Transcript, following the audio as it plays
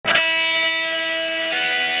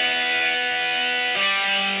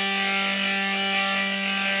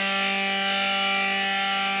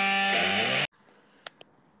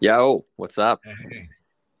Yo, what's up? Hey,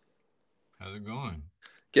 how's it going?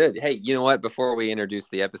 Good. Hey, you know what? Before we introduce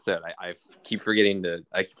the episode, I keep forgetting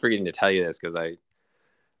to tell you this because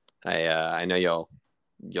I know you'll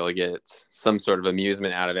get some sort of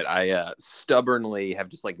amusement out of it. I stubbornly have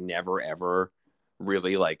just like never ever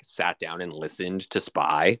really like sat down and listened to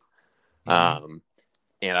Spy. Mhm. Um,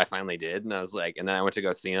 and I finally did, and I was like, and then I went to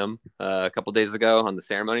go see him a couple days ago on the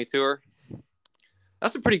Ceremony tour.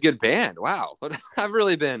 That's a pretty good band. Wow, but I've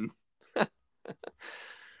really been.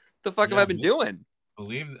 The fuck have Yeah, I been doing?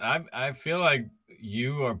 believe I feel like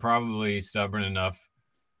you are probably stubborn enough.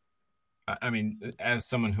 I mean, as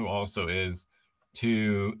someone who also is,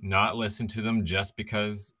 to not listen to them just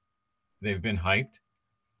because they've been hyped.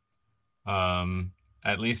 Um,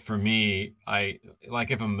 at least for me, I like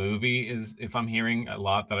if I'm hearing a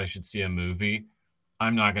lot that I should see a movie,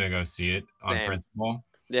 I'm not gonna go see it on Same. principle.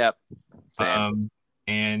 Yep. Same. Um,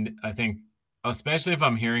 and I think, especially if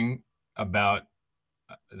I'm hearing about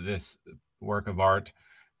this work of art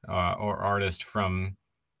or artist from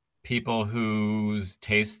people whose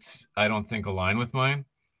tastes I don't think align with mine,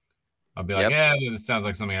 I'll be like, Yep. yeah, this sounds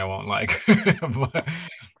like something I won't like. but,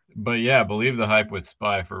 but yeah, believe the hype with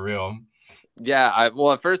Spy for real. Yeah.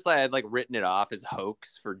 Well, at first I had like written it off as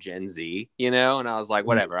hoax for Gen Z, and I was like,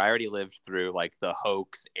 whatever. I already lived through like the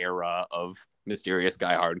hoax era of Mysterious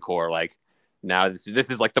Guy Hardcore. Like now this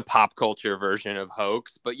is like the pop culture version of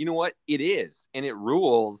hoax. But you know what? It is, and it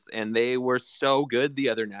rules. And they were so good the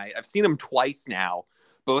other night. I've seen them twice now.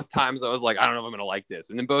 Both times I was like, I don't know if I'm gonna like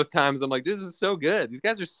this, and then both times I'm like, this is so good. These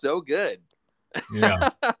guys are so good. Yeah,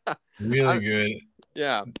 really good.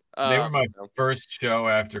 Yeah. They were my So, first show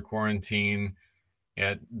after quarantine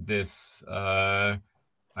at this, I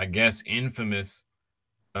guess, infamous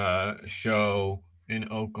show in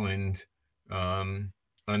Oakland, um,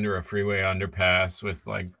 under a freeway underpass with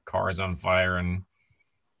like cars on fire and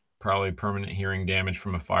probably permanent hearing damage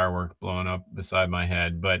from a firework blowing up beside my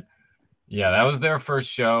head. But yeah, that was their first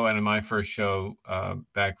show and my first show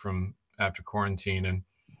back from after quarantine, and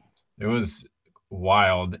it was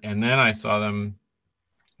wild. And then I saw them.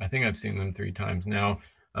 I think I've seen them 3 times now,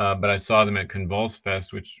 but I saw them at Convulse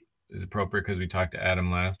Fest, which is appropriate because we talked to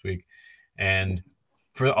Adam last week. And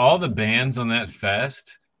for all the bands on that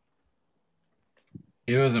fest,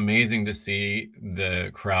 it was amazing to see the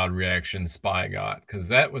crowd reaction Spy got, because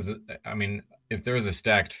that was, I mean, if there was a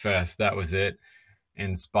stacked fest, that was it.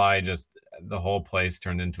 And Spy just, the whole place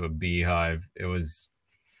turned into a beehive. It was,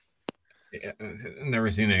 never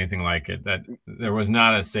seen anything like it. That there was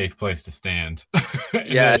not a safe place to stand. And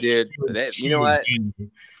yeah, a dude. You know huge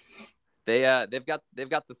what? They've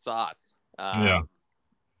got the sauce. yeah.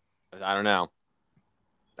 I don't know.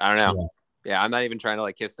 I don't know. Yeah. Yeah, I'm not even trying to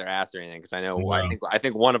like kiss their ass or anything because I know I No. think I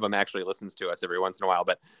think one of them actually listens to us every once in a while.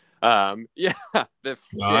 But yeah, the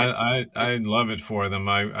No, shit, I love it for them.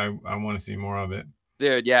 I want to see more of it.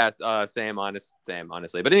 dude. Yeah, same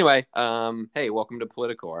honestly. But anyway, hey, welcome to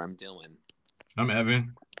Politicore. I'm Dylan. I'm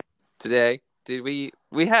Evan. Today, dude,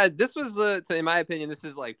 we had this was in my opinion, this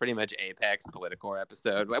is like pretty much apex Politicore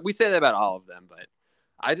episode. We say that about all of them, but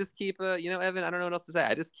I just keep, Evan, I don't know what else to say.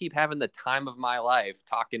 I just keep having the time of my life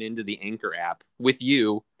talking into the Anchor app with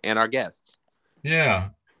you and our guests. Yeah.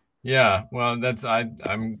 Yeah. Well,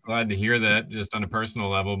 I'm glad to hear that just on a personal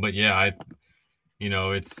level. But yeah,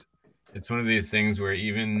 it's one of these things where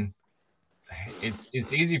even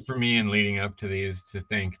it's easy for me in leading up to these to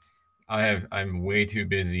think I'm way too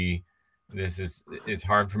busy. It's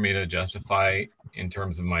hard for me to justify in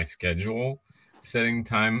terms of my schedule setting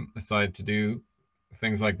time aside to do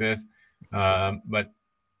things like this. But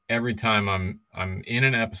every time I'm in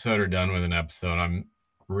an episode or done with an episode, I'm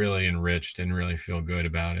really enriched and really feel good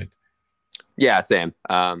about it. Yeah, same.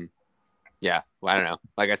 Yeah, well, I don't know.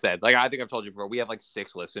 Like I said, like I think I've told you before, we have like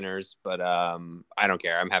 6 listeners, but I don't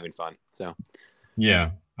care. I'm having fun. So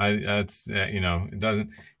Yeah, I that's it doesn't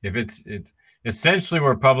if it's essentially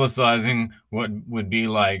we're publicizing what would be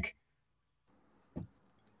like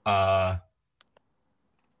uh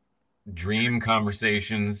dream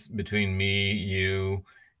conversations between me, you,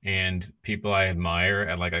 and people I admire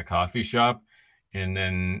at like a coffee shop, and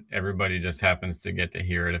then everybody just happens to get to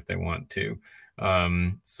hear it if they want to.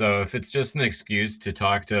 So if it's just an excuse to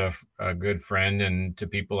talk to a good friend and to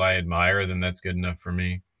people I admire, then that's good enough for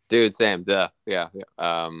me. dude, same. Yeah.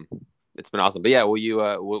 It's been awesome. But yeah, will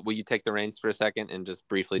you take the reins for a second and just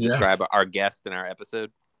briefly Yeah. describe our guest in our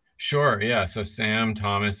episode? Sure. Yeah. So Sam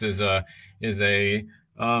Thomas is a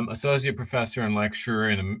associate professor and lecturer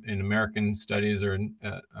in American Studies or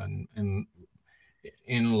in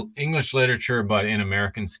English literature, but in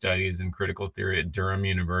American Studies and Critical Theory at Durham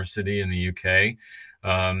University in the UK.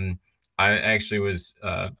 I actually was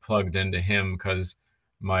plugged into him because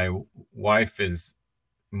my wife is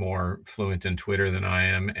more fluent in Twitter than I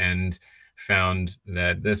am, and found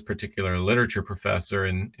that this particular literature professor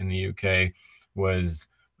in the UK was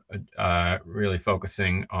really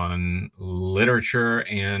focusing on literature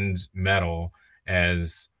and metal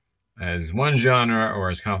as one genre or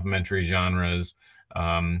as complementary genres,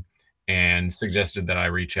 and suggested that I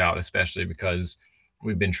reach out, especially because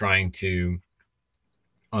we've been trying to,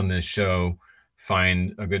 on this show,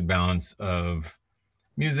 find a good balance of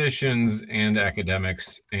musicians and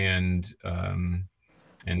academics and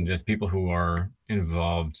just people who are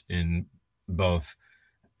involved in both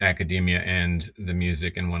academia and the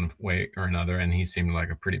music in one way or another. And he seemed like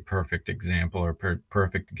a pretty perfect example or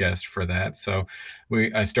perfect guest for that. So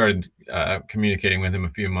I started communicating with him a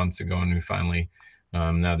few months ago, and we finally,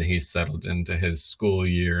 now that he's settled into his school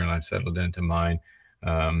year and I've settled into mine,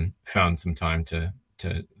 found some time to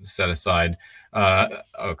set aside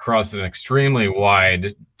across an extremely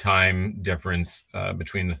wide time difference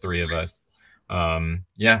between the three of us. And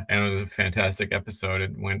it was a fantastic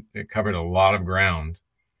episode. It covered a lot of ground.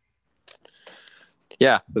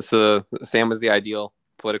 Yeah, Sam was the ideal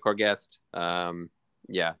Politicore guest.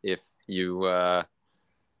 If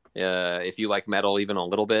you like metal even a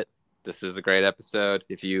little bit, this is a great episode.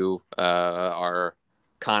 If you are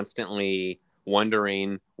constantly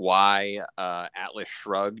wondering why Atlas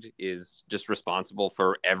Shrugged is just responsible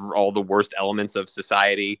for all the worst elements of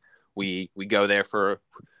society, we go there for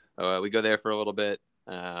a little bit.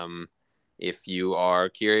 If you are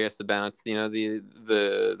curious about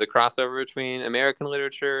the crossover between American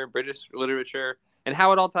literature, British literature, and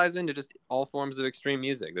how it all ties into just all forms of extreme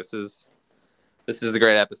music, this is a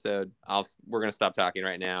great episode. We're gonna stop talking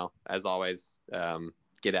right now. As always,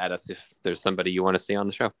 get at us if there's somebody you want to see on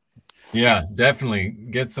the show. Yeah, definitely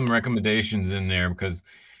get some recommendations in there because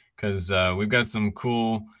we've got some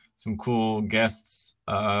cool guests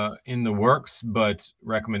in the works, but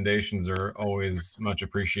recommendations are always much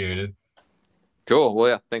appreciated. Cool. Well,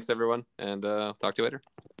 yeah, thanks everyone, and talk to you later.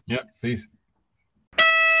 Yeah, peace.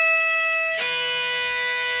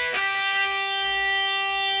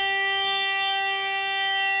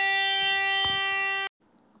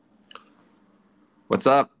 What's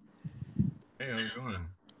up? Hey, how's it going?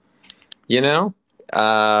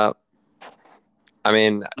 I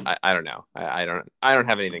mean, I don't know. I don't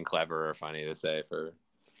have anything clever or funny to say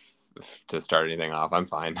to start anything off. I'm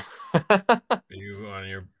fine. Are you on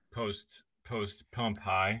your post pump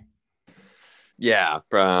high? Yeah.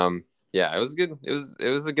 It was good. It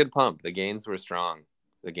was a good pump. The gains were strong.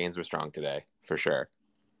 Today for sure.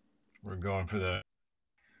 We're going for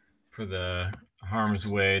the harm's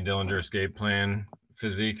way Dillinger escape plan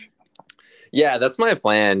physique. Yeah, that's my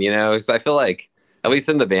plan. Because I feel like, at least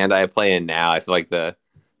in the band I play in now, I feel like the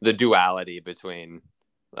duality between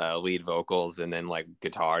lead vocals and then like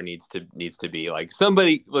guitar needs to be like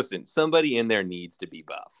somebody in there needs to be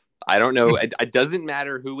buff. I don't know. It doesn't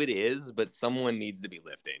matter who it is, but someone needs to be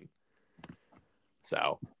lifting.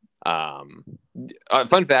 So,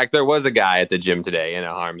 fun fact, there was a guy at the gym today in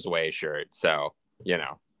a Harm's Way shirt. So,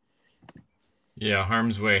 Yeah,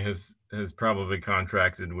 Harm's Way has probably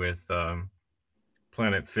contracted with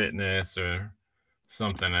Planet Fitness or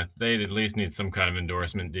something. They'd at least need some kind of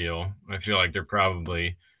endorsement deal. I feel like they're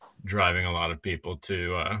probably driving a lot of people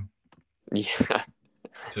to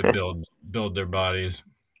to build their bodies.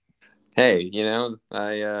 Hey,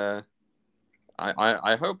 I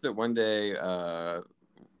hope that one day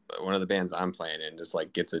one of the bands I'm playing in just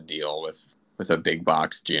like gets a deal with a big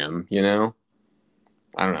box gym.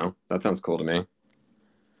 I don't know. That sounds cool to me.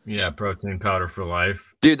 Yeah, protein powder for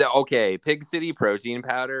life. Dude, Pig City protein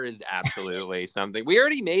powder is absolutely something. We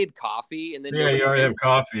already made coffee, and then you already have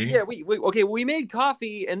coffee. Yeah, we made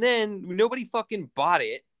coffee, and then nobody fucking bought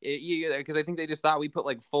it because I think they just thought we put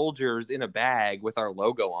like Folgers in a bag with our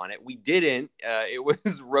logo on it. We didn't. It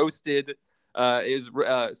was roasted. Is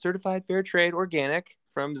certified fair trade organic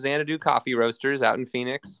from Xanadu Coffee Roasters out in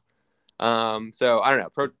Phoenix. So I don't know.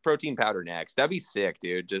 Protein powder next. That'd be sick,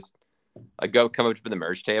 dude. Just like come up to the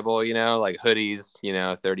merch table, like hoodies,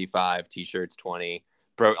 35, t-shirts 20,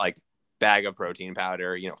 bag of protein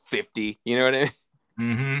powder, 50, you know what I mean?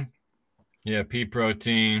 Mm-hmm. Yeah, pea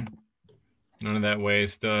protein, none of that whey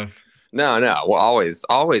stuff. No, well,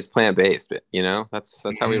 always plant-based, but that's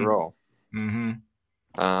how we roll. Mm-hmm.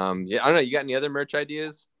 I don't know, you got any other merch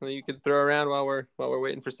ideas that you could throw around while we're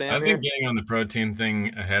waiting for Sam? I've been getting on the protein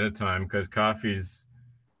thing ahead of time because coffee's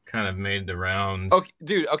kind of made the rounds. Okay,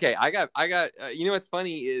 dude. Okay, I got. What's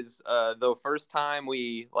funny is the first time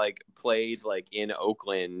we like played like in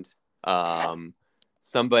Oakland,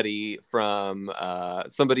 somebody from a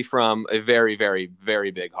very, very,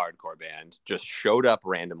 very big hardcore band just showed up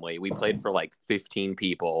randomly. We played for like 15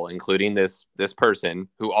 people, including this person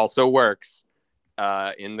who also works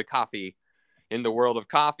in the world of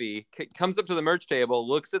coffee, comes up to the merch table,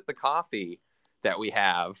 looks at the coffee that we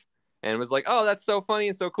have, and was like, "Oh, that's so funny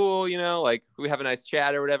and so cool, you know, like we have a nice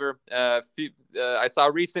chat or whatever." I saw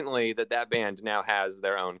recently that band now has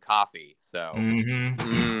their own coffee, so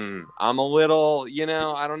I'm a little, you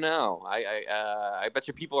know, I don't know. I bet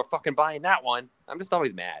you people are fucking buying that one. I'm just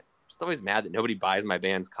always mad. That nobody buys my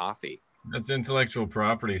band's coffee. That's intellectual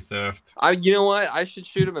property theft. You know what? I should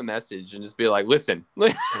shoot him a message and just be like, "Listen."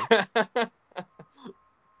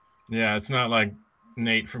 Yeah, it's not like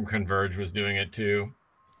Nate from Converge was doing it too.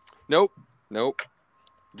 Nope.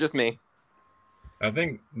 Just me. I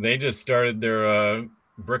think they just started their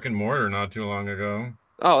brick and mortar not too long ago.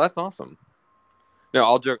 Oh, that's awesome. No,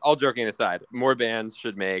 all joking aside, more bands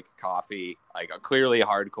should make coffee. Like clearly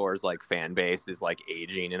hardcore's like fan base is like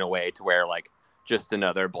aging in a way to where like just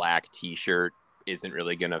another black t-shirt isn't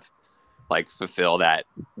really gonna like fulfill that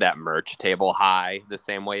merch table high the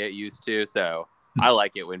same way it used to. So I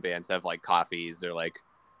like it when bands have like coffees or like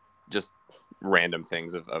just random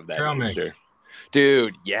things of that trail nature. mix.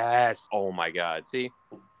 Dude, yes. Oh my God. See?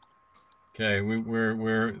 Okay,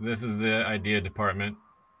 we're this is the idea department.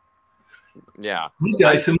 Yeah. Hey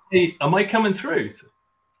guys, am I coming through?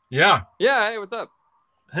 Yeah. Hey, what's up?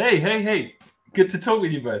 Hey. Good to talk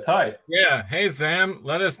with you both. Hi. Yeah. Hey Sam,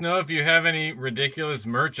 let us know if you have any ridiculous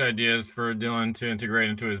merch ideas for Dylan to integrate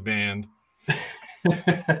into his band.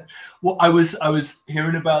 Well, I was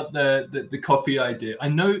hearing about the coffee idea. I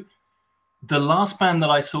know the last band that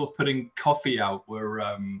I saw putting coffee out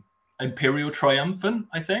were Imperial Triumphant,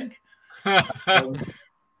 I think.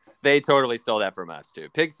 They totally stole that from us too.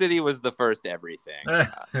 Pig City was the first everything.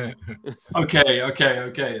 Okay.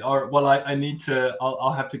 All right, well, I need to.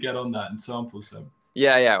 I'll have to get on that and sample some.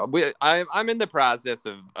 Yeah. I'm in the process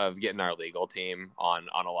of getting our legal team on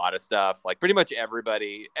a lot of stuff. Like pretty much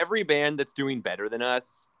every band that's doing better than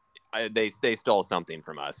us, they stole something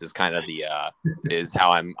from us. Is kind of is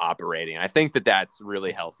how I'm operating. I think that's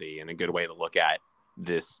really healthy and a good way to look at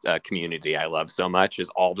this community I love so much. Is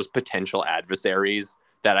all just potential adversaries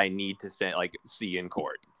that I need to see in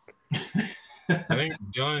court. I think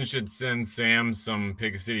Dylan should send Sam some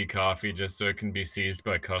Pig City coffee just so it can be seized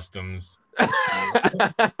by customs.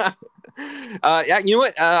 Yeah, you know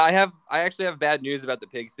what? I actually have bad news about the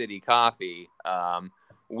Pig City coffee.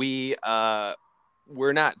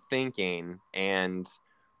 We're not thinking, and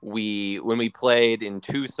when we played in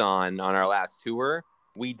Tucson on our last tour,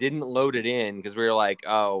 we didn't load it in because we were like,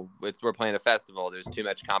 oh, we're playing a festival. There's too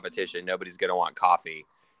much competition. Nobody's gonna want coffee.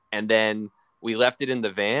 And then we left it in the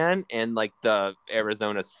van, and like the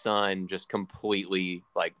Arizona sun just completely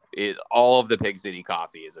all of the Pig City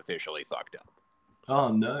coffee is officially fucked up. Oh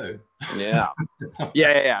no. Yeah.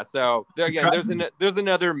 Yeah. So there's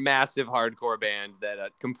another massive hardcore band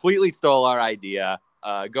that completely stole our idea.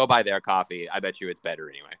 Go buy their coffee. I bet you it's better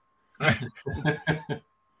anyway.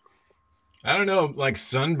 I don't know. Like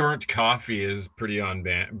sunburnt coffee is pretty on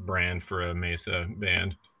brand for a Mesa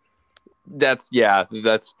band. That's fair.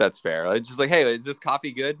 It's just like, hey, is this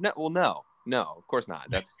coffee good? No, well, no, of course not.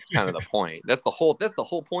 That's kind of the point. That's the whole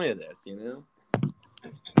point of this, you know.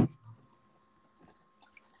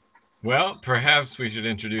 Well, perhaps we should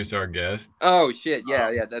introduce our guest. Oh shit,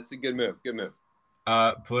 yeah, that's a good move.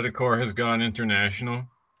 Politicore has gone international.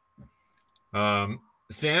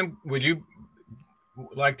 Sam, would you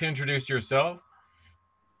like to introduce yourself?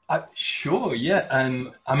 Sure, yeah.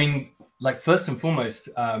 I mean, like first and foremost,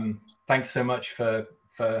 thanks so much for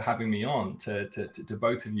having me on to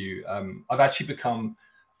both of you. I've actually become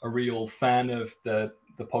a real fan of the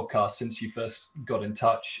podcast since you first got in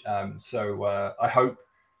touch. So I hope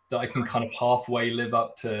that I can kind of halfway live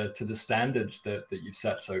up to the standards that you've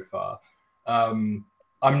set so far. I'm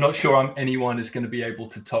not sure anyone is going to be able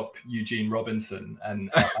to top Eugene Robinson,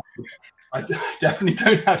 and I definitely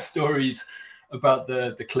don't have stories about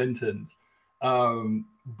the Clintons.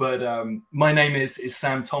 But my name is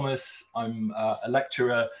Sam Thomas. I'm a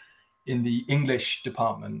lecturer in the English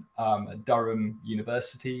department at Durham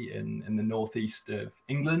University in the northeast of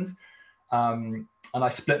England. And I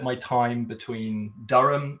split my time between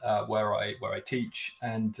Durham, where I teach,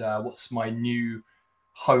 and what's my new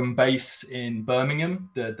home base in Birmingham,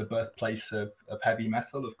 the birthplace of heavy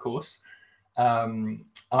metal, of course.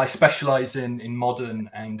 I specialize in modern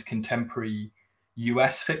and contemporary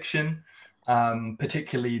US fiction,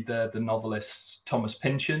 particularly the novelist Thomas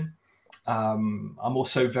Pynchon. I'm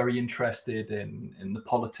also very interested in the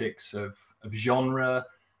politics of genre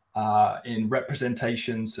in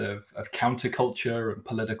representations of counterculture and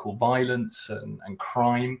political violence and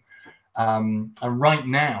crime. And right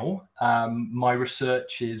now, my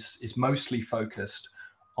research is mostly focused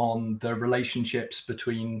on the relationships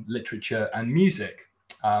between literature and music,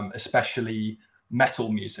 especially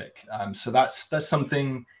metal music. So that's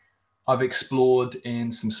something I've explored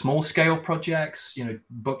in some small scale projects,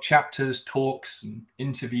 book chapters, talks, and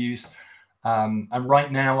interviews. And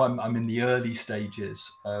right now I'm in the early stages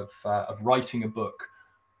of writing a book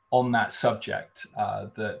on that subject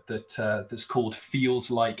that's called Feels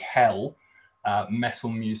Like Hell, Metal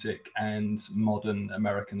Music and Modern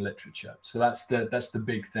American Literature. So that's the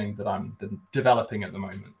big thing that I'm developing at the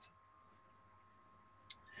moment.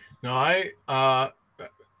 Now,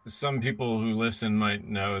 some people who listen might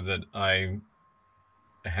know that I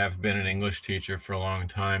have been an English teacher for a long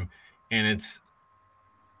time, and it's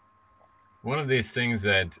one of these things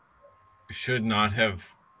that should not have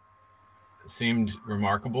seemed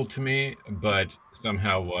remarkable to me, but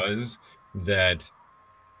somehow was, that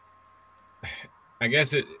I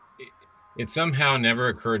guess it somehow never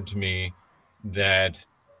occurred to me that,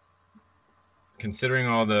 considering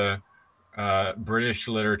all the British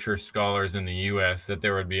literature scholars in the US, that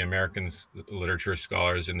there would be American literature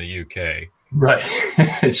scholars in the UK. Right.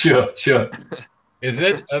 Sure. Is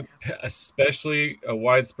it especially a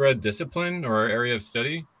widespread discipline or area of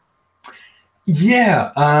study?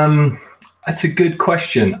 Yeah, that's a good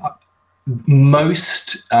question.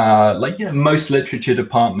 Most most literature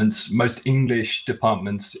departments, most English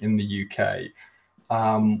departments in the UK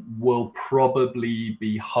will probably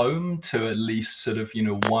be home to at least sort of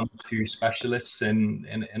 1 or 2 specialists in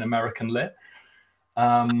American lit,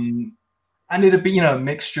 and it'd be a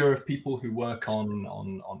mixture of people who work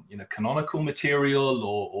on canonical material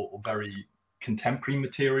or very contemporary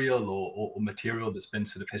material or material that's been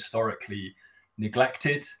sort of historically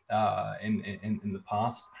neglected in the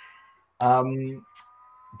past.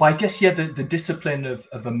 But I guess, the discipline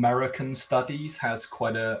of American studies has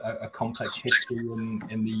quite a complex history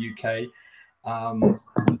in the UK. A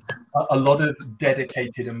lot of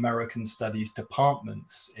dedicated American studies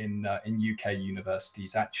departments in UK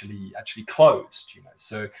universities actually closed.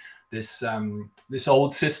 So this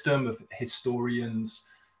old system of historians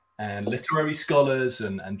and literary scholars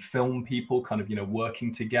and film people kind of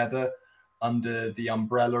working together under the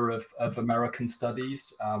umbrella of American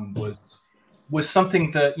studies was something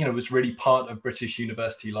that was really part of British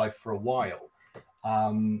university life for a while.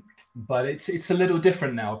 But it's a little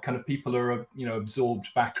different now. Kind of people are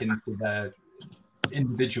absorbed back into their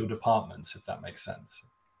individual departments, if that makes sense.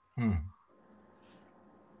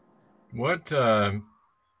 What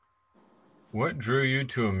drew you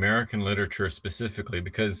to American literature specifically?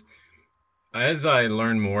 Because as I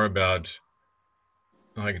learn more about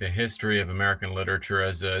like the history of American literature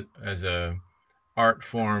as a art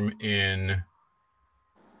form in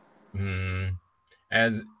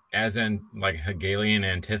as an like Hegelian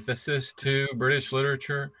antithesis to British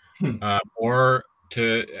literature, or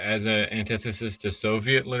as an antithesis to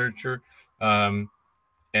Soviet literature, and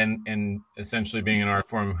essentially being an art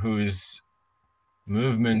form whose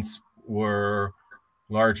movements were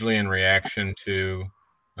largely in reaction to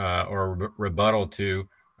or rebuttal to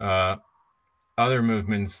other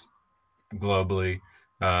movements globally.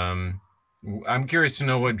 I'm curious to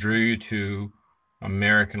know what drew you to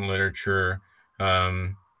American literature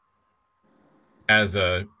as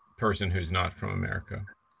a person who's not from America.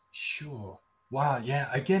 Sure. Wow. Yeah.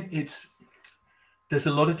 Again, there's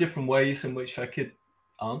a lot of different ways in which I could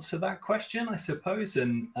answer that question, I suppose.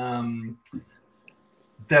 And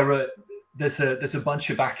there's a bunch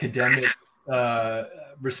of academic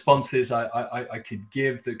responses I could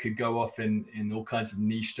give that could go off in all kinds of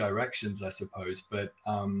niche directions, I suppose. But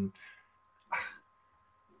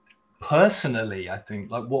personally, I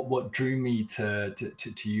think like what drew me to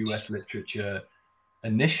US literature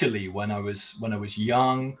initially when I was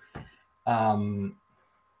young, I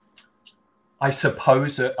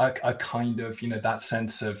suppose a kind of that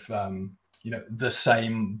sense of the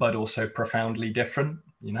same but also profoundly different.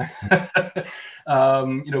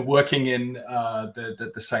 Working in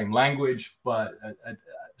the same language, but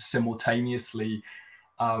simultaneously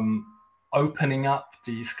opening up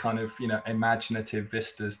these kind of imaginative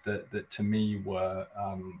vistas that to me were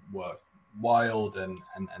wild and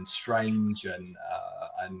strange and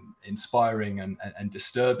inspiring and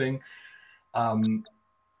disturbing,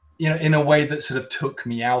 in a way that sort of took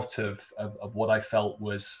me out of what I felt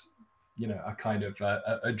was a kind of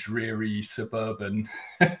a dreary suburban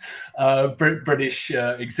British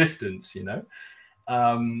existence,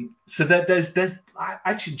 so that there's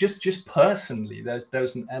actually just personally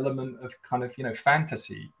there's an element of kind of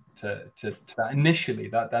fantasy that initially,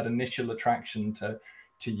 that initial attraction to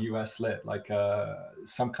US lit, like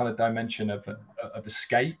some kind of dimension of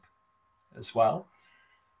escape as well.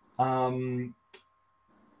 And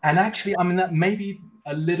actually, I mean, that maybe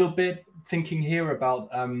a little bit thinking here about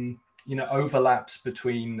overlaps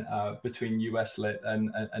between US lit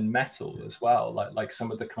and metal as well, like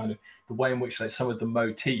some of the kind of the way in which like some of the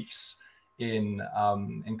motifs in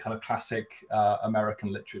kind of classic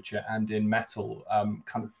American literature and in metal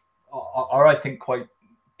kind of are I think quite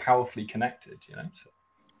powerfully connected, So.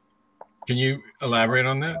 Can you elaborate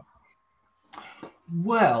on that?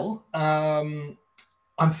 Well, I'm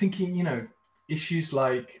thinking, issues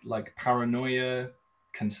like paranoia,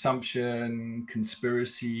 consumption,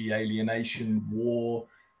 conspiracy, alienation, war,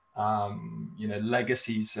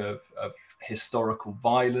 legacies of historical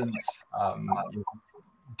violence,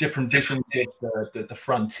 different visions of the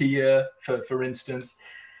frontier, for instance.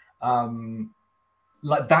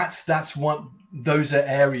 Like that's one. Those are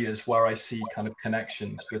areas where I see kind of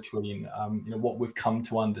connections between what we've come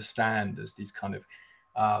to understand as these kind of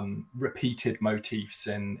repeated motifs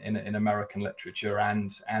in American literature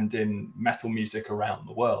and in metal music around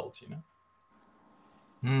the world.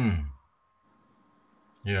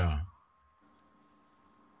 Yeah.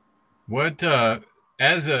 What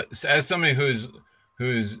as somebody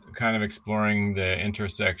who's kind of exploring the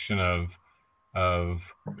intersection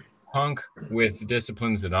of punk with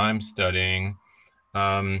disciplines that I'm studying,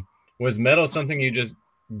 was metal something you just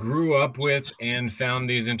grew up with and found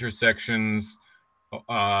these intersections,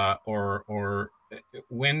 or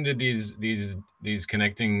when did these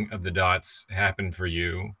connecting of the dots happen for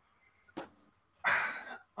you?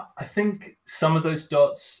 I think some of those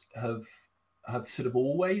dots have sort of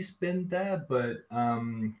always been there, but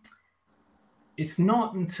it's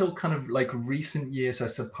not until kind of like recent years, I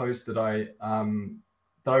suppose, that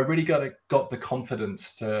I really got the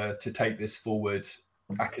confidence to take this forward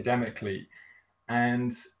academically.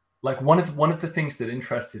 And like one of the things that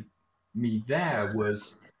interested me there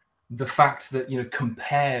was the fact that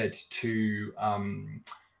compared to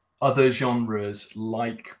other genres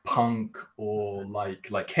like punk or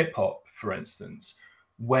like hip hop, for instance,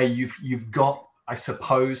 where you've got, I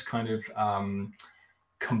suppose, kind of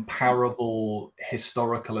comparable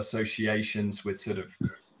historical associations with sort of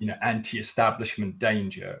anti-establishment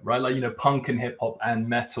danger, right? Like punk and hip hop and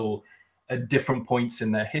metal at different points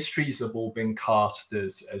in their histories have all been cast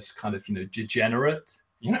as kind of degenerate,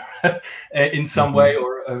 in some way,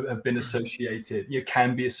 or have been associated,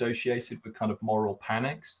 can be associated with kind of moral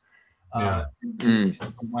panics in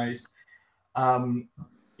different ways.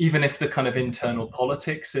 Even if the kind of internal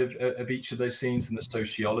politics of each of those scenes and the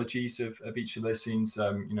sociologies of each of those scenes,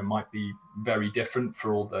 might be very different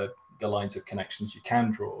for all the lines of connections you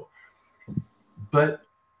can draw. But,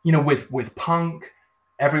 with punk,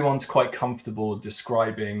 everyone's quite comfortable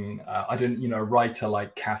describing, a writer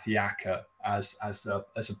like Kathy Acker as a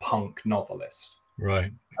punk novelist,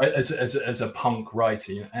 right? As a punk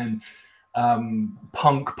writer, and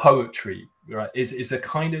punk poetry, right, is a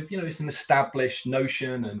kind of it's an established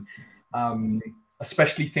notion, and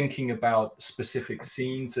especially thinking about specific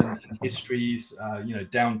scenes and histories,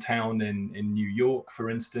 downtown in New York, for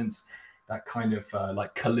instance, that kind of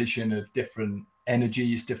like collision of different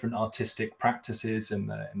energies, different artistic practices in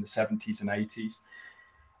the 70s and 80s,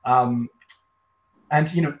 and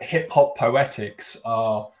hip hop poetics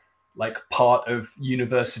are like part of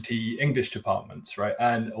university English departments, right?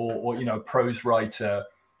 And or prose writer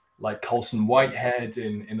like Colson Whitehead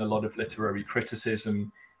in a lot of literary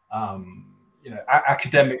criticism.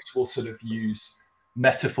 Academics will sort of use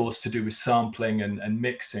metaphors to do with sampling and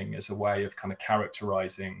mixing as a way of kind of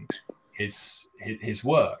characterizing his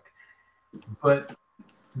work. But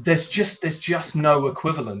there's just no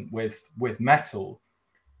equivalent with metal,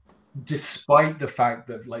 despite the fact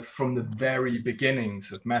that like from the very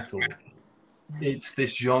beginnings of metal, it's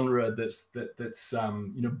this genre that's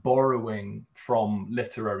borrowing from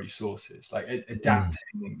literary sources, like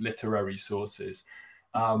adapting literary sources,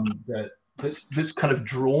 that's kind of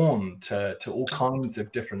drawn to all kinds of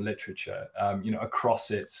different literature, across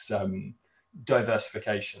its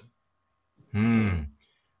diversification.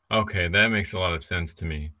 Okay, that makes a lot of sense to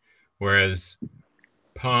me. Whereas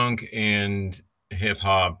punk and hip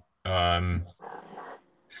hop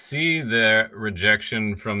see the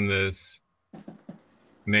rejection from this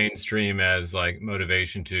mainstream as like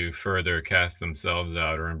motivation to further cast themselves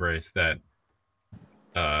out or embrace that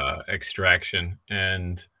extraction,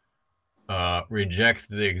 and reject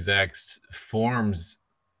the exact forms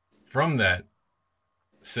from that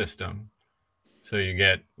system. So you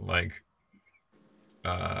get like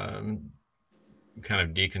kind of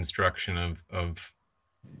deconstruction of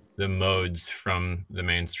the modes from the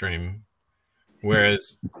mainstream.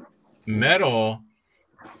 Whereas metal,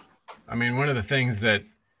 I mean, one of the things that,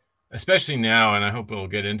 especially now, and I hope we'll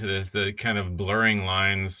get into this, the kind of blurring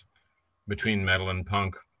lines between metal and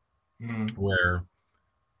punk, where,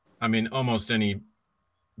 I mean, almost any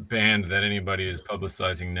band that anybody is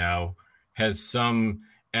publicizing now has some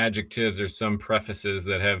adjectives or some prefaces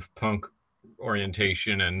that have punk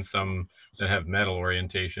orientation and some that have metal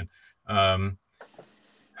orientation.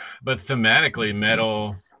 But thematically,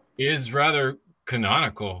 metal is rather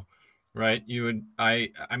canonical, right? I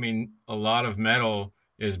mean, a lot of metal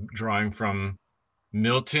is drawing from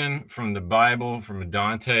Milton, from the Bible, from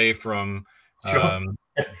Dante, from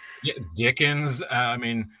Dickens. I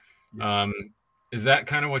mean, is that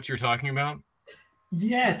kind of what you're talking about?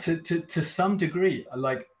 Yeah, to some degree.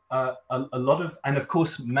 Like a lot of, and of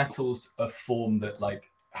course, metal's a form that like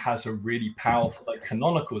has a really powerful, like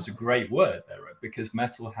canonical is a great word there, right? Because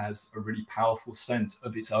metal has a really powerful sense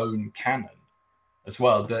of its own canon as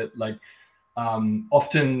well. That like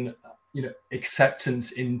often, you know,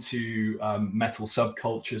 acceptance into metal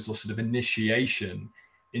subcultures or sort of initiation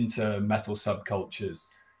into metal subcultures,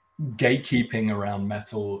 gatekeeping around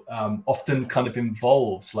metal often kind of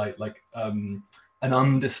involves like an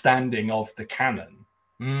understanding of the canon,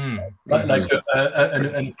 like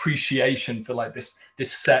an appreciation for like this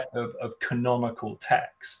set of canonical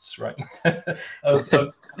texts, right?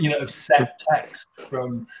 of set text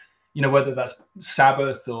from, you know, whether that's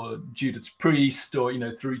Sabbath or Judas Priest or, you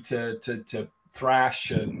know, through to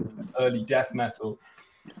thrash and early death metal.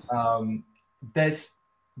 There's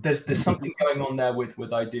something going on there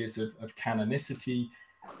with ideas of canonicity.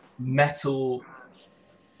 Metal,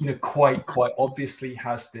 you know, quite obviously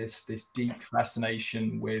has this deep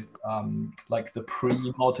fascination with like the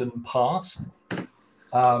pre-modern past,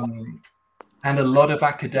 and a lot of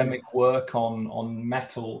academic work on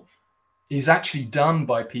metal is actually done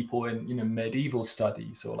by people in, you know, medieval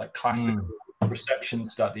studies or like classical reception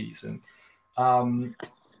studies. And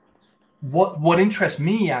what interests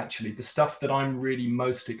me, actually, the stuff that I'm really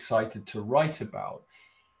most excited to write about,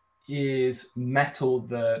 is metal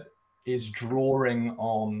that is drawing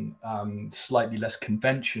on slightly less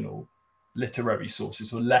conventional literary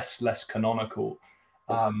sources or less canonical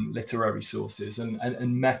literary sources,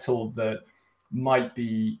 and metal that might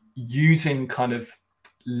be using kind of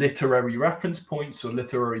literary reference points or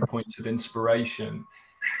literary points of inspiration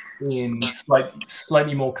in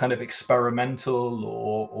slightly more kind of experimental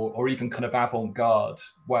or even kind of avant-garde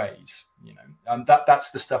ways, you know.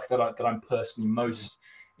 That's the stuff that I'm personally most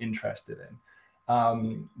interested in.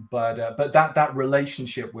 But that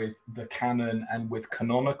relationship with the canon and with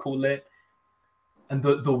canonical lit, and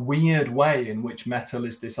the weird way in which metal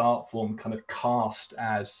is this art form kind of cast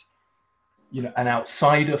as, you know, an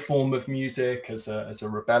outsider form of music, as a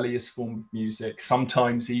rebellious form of music,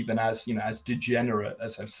 sometimes even as, you know, as degenerate,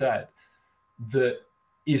 as I've said, that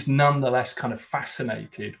is nonetheless kind of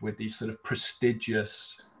fascinated with these sort of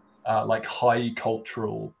prestigious, like high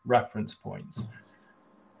cultural reference points.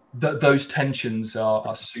 Those tensions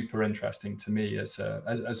are super interesting to me as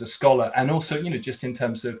a scholar, and also, you know, just in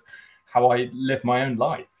terms of how I live my own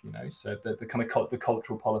life, you know, so the kind of the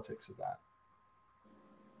cultural politics of that.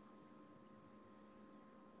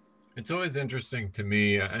 It's always interesting to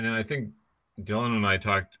me, and I think Dylan and I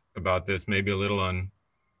talked about this maybe a little on,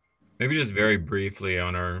 maybe just very briefly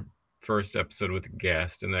on our first episode with a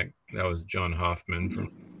guest, and that was John Hoffman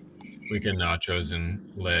from Weekend Nachos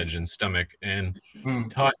and Ledge and Stomach, and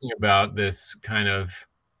talking about this kind of,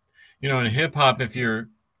 you know, in hip hop, if you're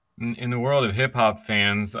in the world of hip hop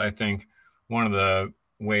fans, I think one of the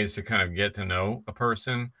ways to kind of get to know a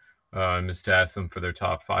person is to ask them for their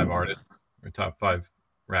top 5 artists or top 5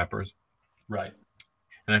 rappers. Right.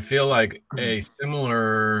 And I feel like a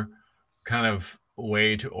similar kind of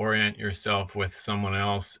way to orient yourself with someone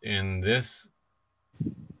else in this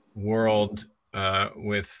world,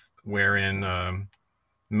 with wherein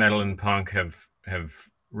metal and punk have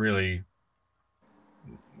really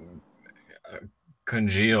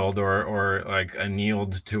congealed or like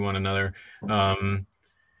annealed to one another,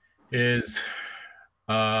 is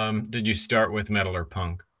did you start with metal or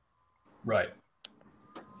punk? Right.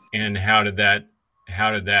 And how did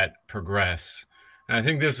that progress? And I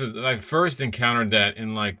think I first encountered that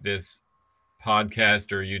in like this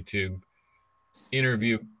podcast or YouTube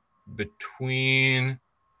interview between,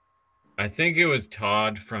 I think it was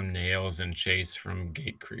Todd from Nails and Chase from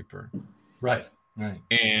Gatecreeper. Right.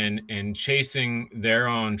 And chasing their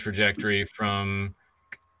own trajectory from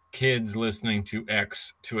kids listening to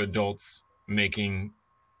X to adults making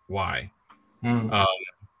Y.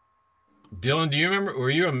 Dylan, do you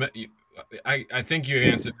remember, I think you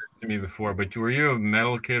answered this to me before, but were you a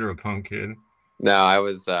metal kid or a punk kid? No, I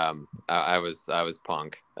was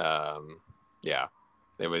punk. Yeah,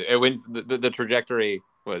 it went the trajectory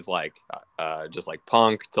was like just like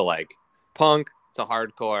punk to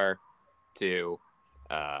hardcore to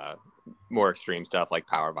more extreme stuff like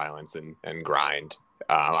power violence and grind.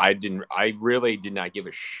 I really did not give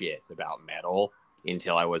a shit about metal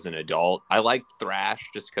until I was an adult. I liked thrash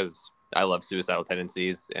just because I love Suicidal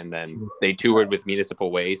Tendencies, and then they toured with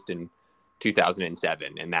Municipal Waste in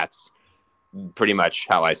 2007, and that's pretty much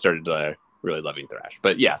how I started really loving thrash.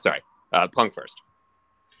 But yeah, sorry, punk first.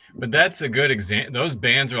 But that's a good example. Those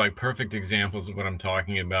bands are like perfect examples of what I'm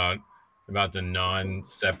talking about the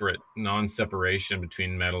non-separation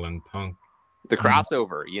between metal and punk. The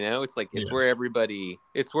crossover, you know, it's like where everybody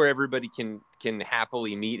can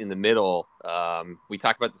happily meet in the middle. We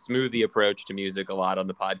talk about the smoothie approach to music a lot on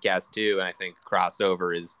the podcast too, and I think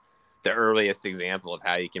crossover is the earliest example of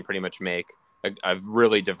how you can pretty much make a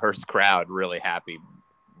really diverse crowd really happy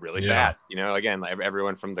really fast. You know, again, like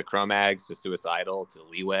everyone from the Cro-Mags to Suicidal to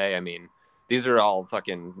Leeway. I mean, these are all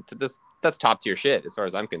fucking that's top tier shit as far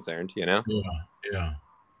as I'm concerned, you know? Yeah.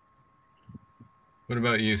 What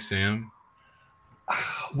about you, Sam?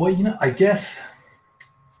 Well, you know, I guess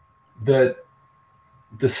the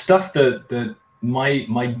stuff that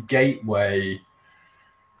my gateway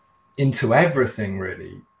into everything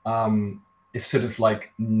really is sort of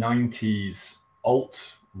like 90s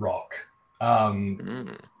alt rock.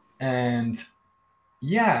 And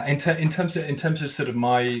yeah, in terms of sort of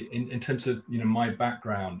in terms of, you know, my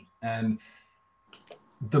background, and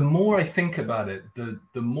the more I think about it, the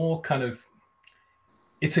more kind of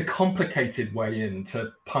it's a complicated way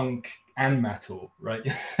into punk and metal, right?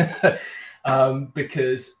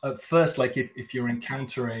 Because at first, like if you're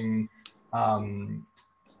encountering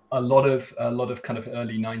a lot of kind of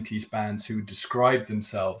early 90s bands who described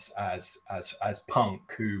themselves as punk,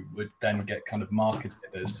 who would then get kind of marketed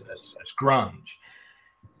as grunge.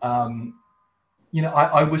 You know,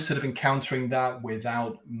 I was sort of encountering that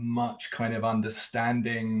without much kind of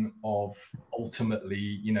understanding of ultimately,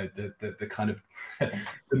 you know, the kind of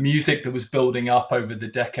the music that was building up over the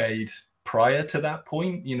decade prior to that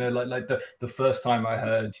point. You know, like the first time I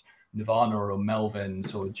heard Nirvana or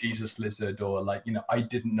Melvins or Jesus Lizard, or like, you know, I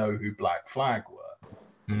didn't know who Black Flag were,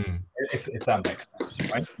 if that makes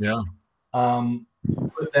sense, right? Yeah.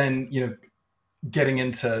 But then, you know, getting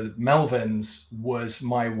into Melvins was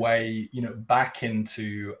my way, you know, back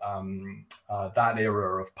into that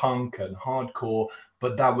era of punk and hardcore.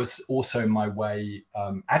 But that was also my way,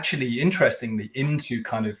 actually, interestingly, into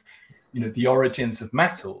kind of, you know, the origins of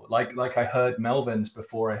metal. Like I heard Melvins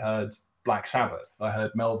before I heard Black Sabbath. I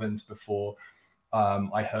heard Melvins before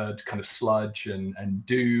I heard kind of sludge and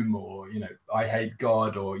doom, or, you know, I Hate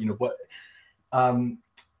God, or, you know, what.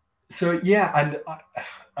 So yeah, and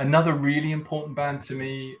another really important band to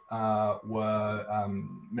me were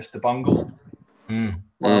Mr. Bungle,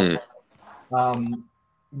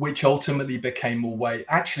 which ultimately became a way.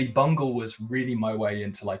 Actually, Bungle was really my way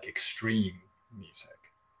into like extreme music,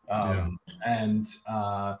 and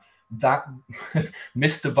that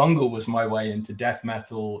Mr. Bungle was my way into death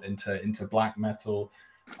metal, into black metal,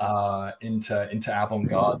 into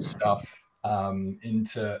avant-garde stuff.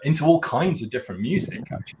 Into all kinds of different music,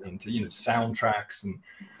 actually, into, you know, soundtracks,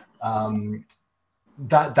 and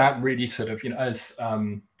that really sort of, you know,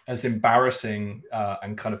 as embarrassing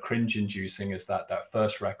and kind of cringe-inducing as that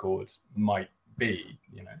first record might be,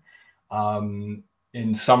 you know,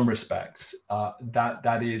 in some respects,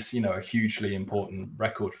 that is, you know, a hugely important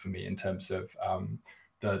record for me in terms of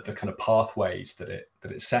the kind of pathways that it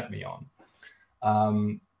set me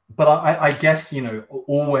on. But I guess, you know,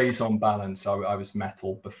 always on balance, I was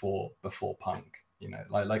metal before punk, you know,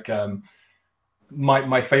 like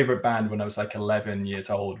my favorite band when I was like 11 years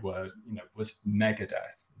old was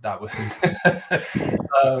Megadeth. That was,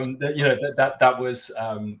 you know, that was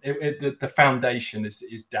the foundation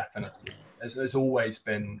is definitely has always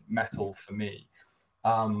been metal for me.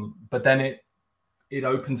 But then it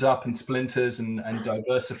opens up and splinters and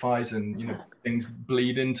diversifies, and, you know, things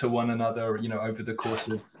bleed into one another, you know, over the course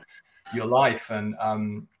of your life. And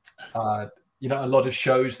you know, a lot of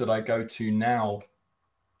shows that I go to now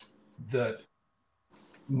that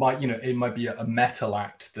might, you know, it might be a metal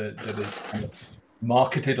act that is kind of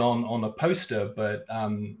marketed on a poster, but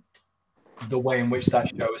the way in which that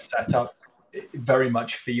show is set up, it very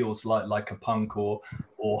much feels like a punk or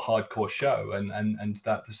hardcore show, and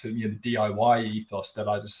that the, you know, the DIY ethos that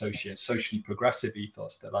I'd associate, socially progressive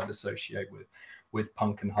ethos that I'd associate with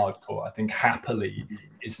punk and hardcore, I think happily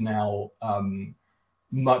is now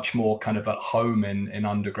much more kind of at home in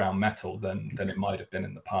underground metal than it might have been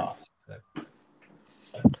in the past. So.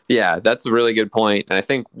 Yeah, that's a really good point. And I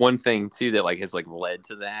think one thing too that like has like led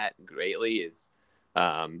to that greatly is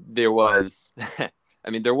there was I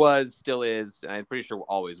mean there was, still is, and I'm pretty sure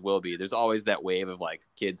always will be, there's always that wave of like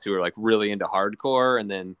kids who are like really into hardcore, and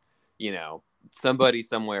then, you know, somebody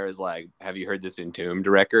somewhere is like, have you heard this Entombed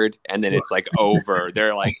record? And then it's like over.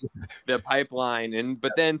 They're like the pipeline, and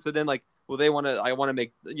but then so then like, well, I want to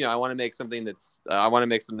make, you know, I want to make something that's I want to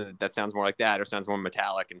make something that sounds more like that, or sounds more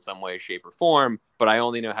metallic in some way, shape, or form, but I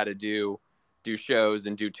only know how to do shows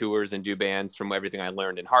and do tours and do bands from everything I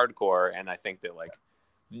learned in hardcore. And I think that like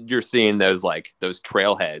you're seeing those like those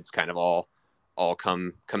trailheads kind of all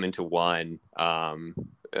come into one.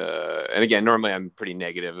 And again, normally I'm pretty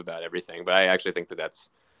negative about everything, but I actually think that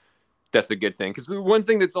that's a good thing. Because the one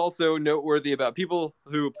thing that's also noteworthy about people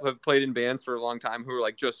who have played in bands for a long time, who are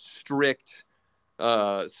like just strict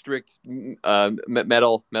metalheads,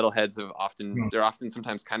 they're often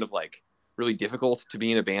sometimes kind of like really difficult to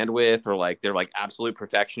be in a band with, or like they're like absolute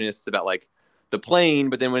perfectionists about like the playing.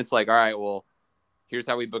 But then when it's like, all right, well, here's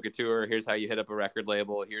how we book a tour, here's how you hit up a record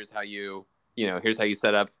label, here's how you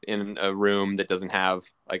set up in a room that doesn't have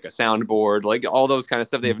like a soundboard, like all those kind of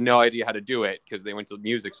stuff. They have no idea how to do it because they went to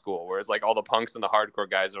music school. Whereas like all the punks and the hardcore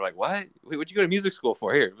guys are like, what? Wait, what'd you go to music school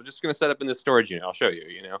for? Here, we're just going to set up in this storage unit. I'll show you,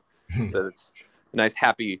 you know? So it's a nice,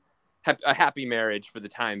 happy marriage for the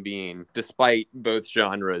time being, despite both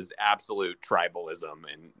genres' absolute tribalism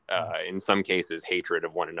and in some cases hatred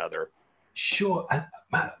of one another. Sure.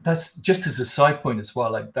 That's just as a side point as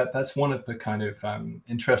well. Like that's one of the kind of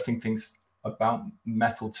interesting things about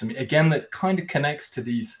metal to me. Again, that kind of connects to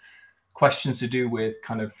these questions to do with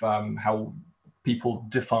kind of how people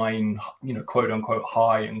define, you know, quote unquote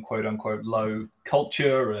high and quote unquote low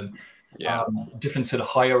culture, and different sort of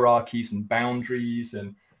hierarchies and boundaries,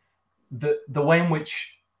 and the way in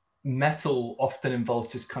which metal often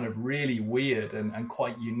involves this kind of really weird and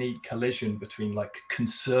quite unique collision between like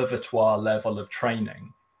conservatoire level of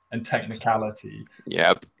training and technicality,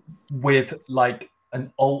 with like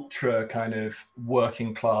an ultra kind of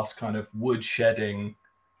working class kind of woodshedding.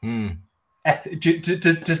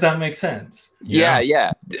 Does that make sense?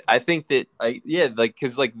 Yeah. I think that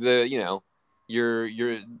because like the, you know,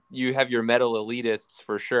 you have your metal elitists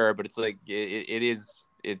for sure, but it's like it's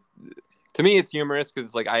to me it's humorous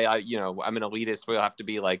because like I you know, I'm an elitist. We'll have to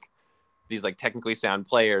be like these like technically sound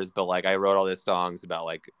players, but like I wrote all these songs about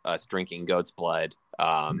like us drinking goat's blood.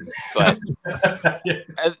 But but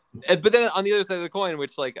then on the other side of the coin,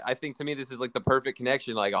 which like I think to me this is like the perfect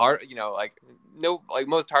connection. Like you know, like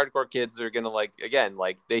most hardcore kids are gonna like, again,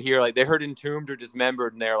 like they heard Entombed or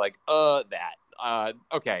Dismembered and they're like,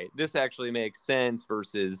 okay, this actually makes sense,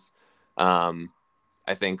 versus I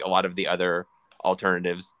think a lot of the other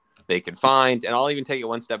alternatives they could find. And I'll even take it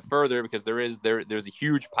one step further, because there's a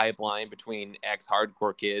huge pipeline between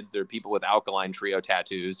ex-hardcore kids or people with Alkaline Trio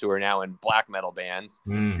tattoos who are now in black metal bands,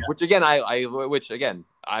 which again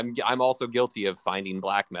I'm also guilty of finding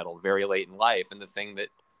black metal very late in life. And the thing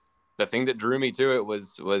that drew me to it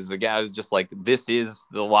was just like, this is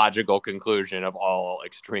the logical conclusion of all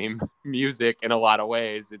extreme music in a lot of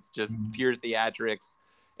ways. It's just pure theatrics,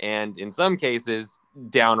 and in some cases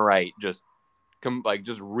downright just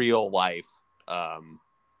real life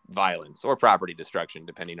violence or property destruction,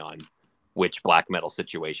 depending on which black metal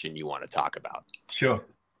situation you want to talk about. Sure.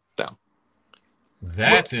 So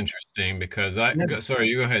that's interesting, because sorry,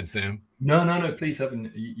 you go ahead, Sam. No, please,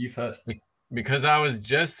 Evan, you first. Because I was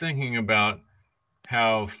just thinking about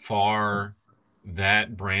how far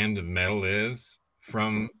that brand of metal is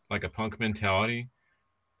from like a punk mentality,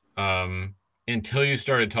 until you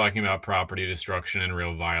started talking about property destruction and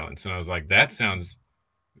real violence. And I was like, that sounds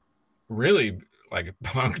really like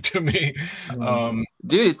punk to me.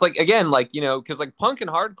 Dude, it's like, again, like, you know, because like punk and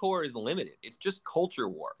hardcore is limited. It's just culture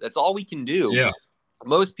war. That's all we can do. Yeah.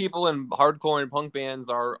 Most people in hardcore and punk bands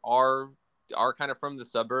are kind of from the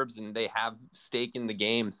suburbs, and they have stake in the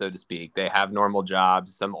game, so to speak. They have normal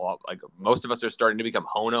jobs. Like most of us are starting to become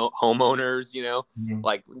homeowners, you know,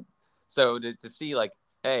 like, so to see like,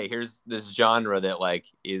 hey, here's this genre that like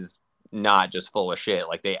is not just full of shit.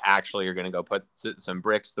 Like they actually are going to go put some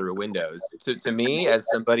bricks through windows. To me, as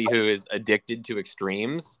somebody who is addicted to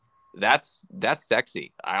extremes, that's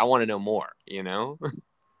sexy. I want to know more, you know?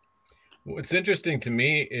 What's interesting to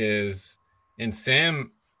me is, and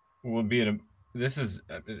Sam will be this is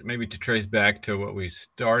maybe to trace back to what we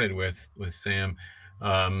started with Sam.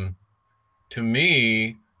 To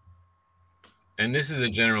me, and this is a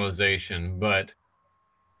generalization, but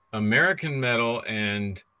American metal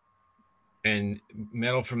and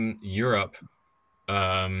metal from Europe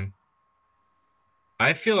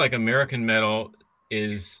I feel like American metal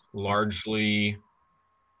is largely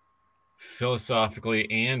philosophically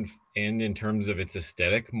and in terms of its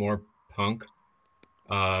aesthetic more punk.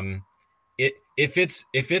 If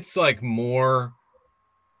it's like more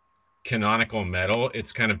canonical metal,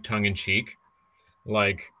 it's kind of tongue in cheek,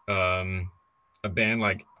 like a band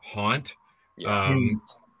like Haunt,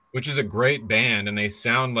 which is a great band, and they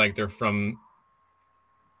sound like they're from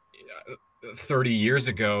 30 years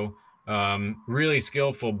ago. Really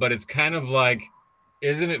skillful, but it's kind of like,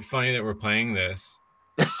 isn't it funny that we're playing this?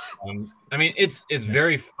 I mean, it's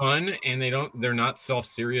very fun, and they're not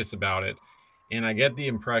self-serious about it. And I get the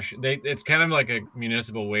impression it's kind of like a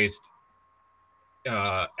municipal waste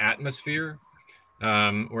atmosphere,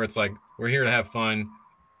 where it's like, we're here to have fun.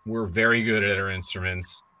 We're very good at our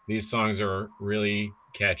instruments. These songs are really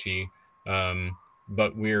catchy,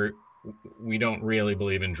 but we don't really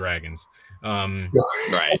believe in dragons.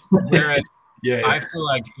 Right. Whereas I feel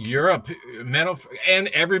like Europe metal, and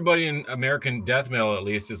everybody in American death metal at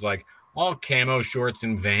least, is like all camo shorts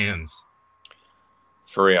and Vans.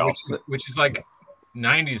 For real. Which is like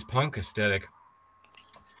 90s punk aesthetic.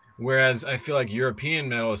 Whereas I feel like European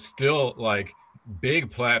metal is still like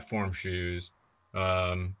big platform shoes,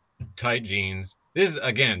 tight jeans. This is,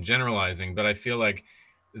 again, generalizing, but I feel like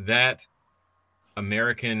that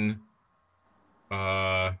American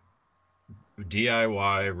DIY,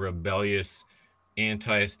 rebellious,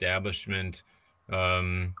 anti-establishment,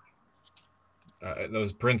 those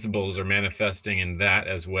principles are manifesting in that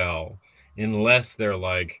as well. Unless they're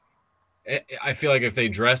like, I feel like if they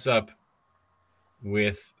dress up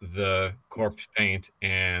with the corpse paint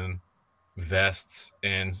and vests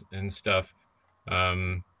and stuff,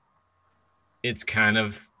 it's kind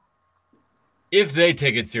of, if they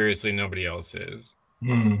take it seriously, nobody else is.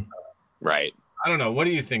 Right. I don't know. What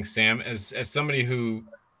do you think, Sam? As somebody who,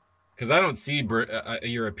 because I don't see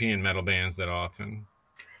European metal bands that often.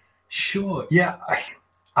 Sure. Yeah.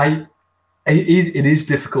 It is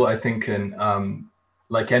difficult, I think, and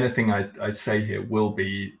like anything I'd say here will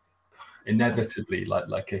be inevitably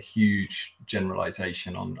like a huge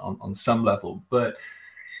generalization on some level. But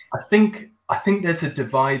I think there's a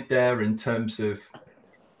divide there in terms of,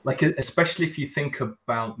 like, especially if you think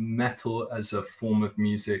about metal as a form of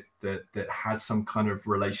music that has some kind of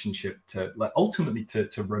relationship to, like, ultimately to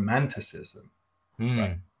romanticism,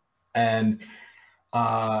 right? And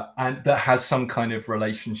that has some kind of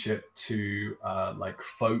relationship to like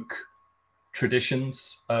folk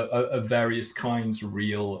traditions of various kinds,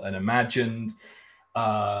 real and imagined,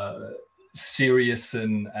 serious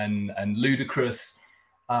and ludicrous,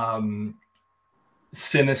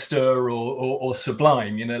 sinister or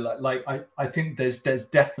sublime. You know, like I think there's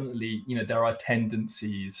definitely, you know, there are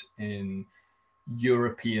tendencies in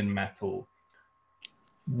European metal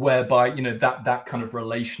whereby, you know, that kind of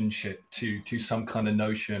relationship to some kind of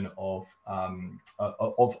notion of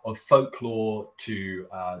folklore, to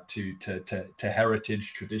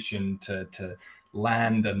heritage, tradition, to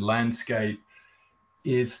land and landscape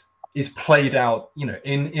is played out, you know,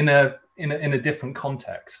 in a different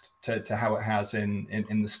context to how it has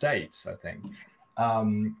in the States, I think.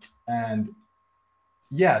 And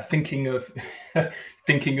yeah, thinking of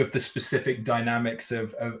the specific dynamics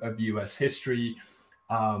of US history,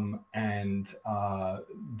 and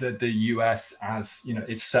the US as, you know,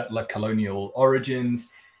 its settler colonial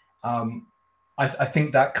origins, I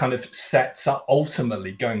think that kind of sets up,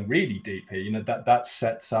 ultimately going really deep here, you know, that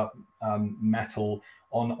sets up metal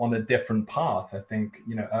on a different path. I think,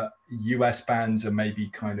 you know, US bands are maybe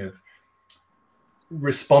kind of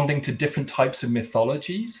responding to different types of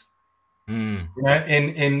mythologies, you know,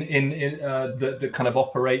 in that kind of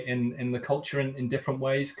operate in the culture in different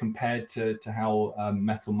ways compared to how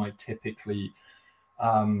metal might typically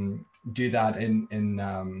do that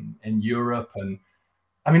in Europe. And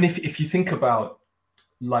I mean, if you think about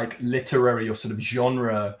like literary or sort of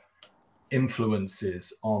genre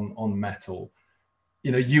influences on metal,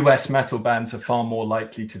 you know, US metal bands are far more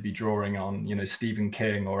likely to be drawing on, you know, Stephen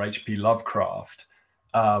King or H.P. Lovecraft,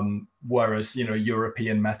 whereas, you know,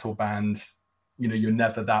 European metal bands, you know, you're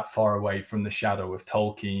never that far away from the shadow of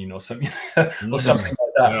Tolkien or something, or something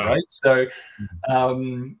like that, right? So,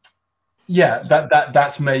 yeah,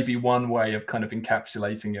 that's maybe one way of kind of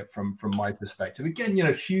encapsulating it from my perspective. Again, you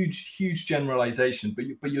know, huge generalization, but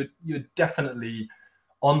you're definitely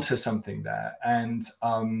onto something there. And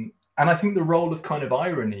I think the role of kind of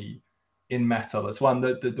irony in metal as well,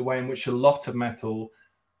 the way in which a lot of metal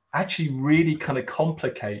actually really kind of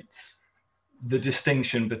complicates the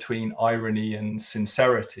distinction between irony and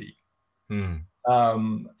sincerity.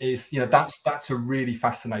 is, that's a really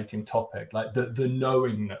fascinating topic, like the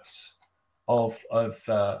knowingness of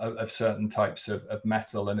certain types of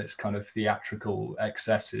metal and its kind of theatrical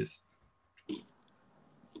excesses.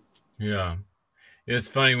 Yeah, it's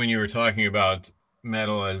funny when you were talking about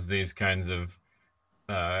metal as these kinds of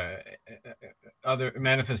other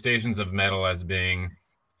manifestations of metal as being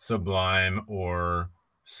sublime or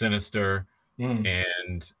sinister.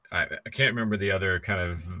 And I can't remember the other kind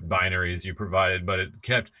of binaries you provided, but it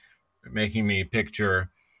kept making me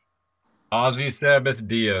picture Aussie Sabbath,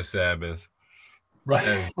 Dio Sabbath,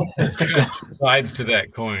 right, as kind of sides to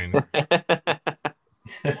that coin.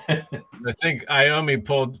 I think Iommi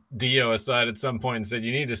pulled Dio aside at some point and said,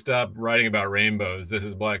 "You need to stop writing about rainbows. This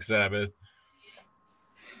is Black Sabbath."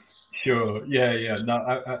 Sure. Yeah. No,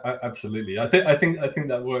 I absolutely. I think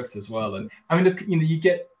that works as well. And I mean, look, you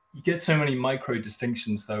get so many micro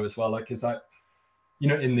distinctions though as well. Like, is that,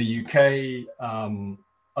 in the UK,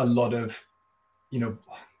 a lot of,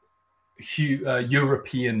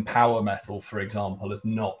 European power metal, for example, is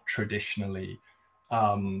not traditionally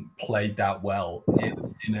played that well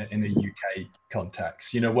in a UK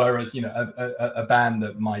context. Whereas a band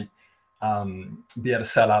that might be able to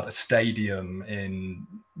sell out a stadium in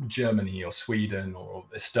Germany or Sweden or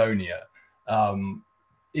Estonia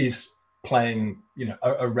is playing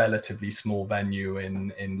a relatively small venue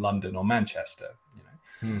in London or Manchester.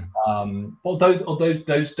 Although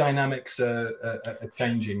those dynamics are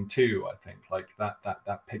changing too, I think. Like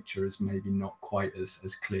that picture is maybe not quite as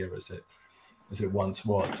clear as it once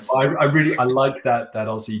was. I like that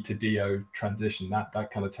Aussie to Dio transition.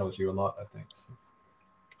 That kind of tells you a lot, I think. So.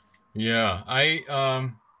 Yeah,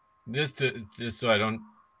 I just so I don't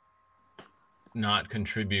not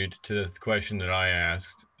contribute to the question that I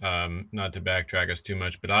asked, not to backtrack us too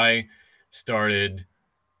much, but I started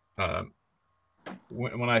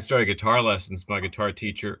when I started guitar lessons. My guitar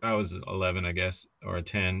teacher, I was 11, I guess, or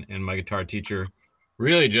 10, and my guitar teacher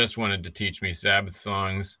really just wanted to teach me Sabbath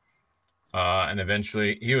songs. And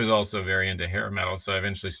eventually, he was also very into hair metal, so I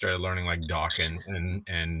eventually started learning like Dokken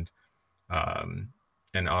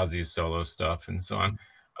and Ozzy's solo stuff and so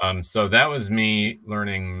on. So that was me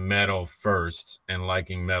learning metal first and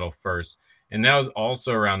liking metal first. And that was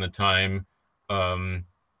also around the time,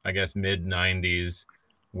 I guess, mid-90s,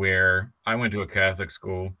 where I went to a Catholic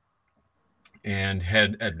school and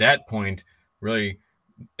had at that point really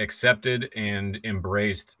accepted and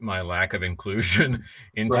embraced my lack of inclusion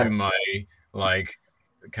into my like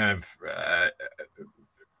kind of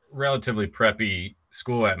relatively preppy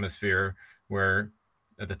school atmosphere, where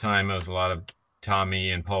at the time it was a lot of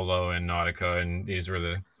Tommy and Polo and Nautica, and these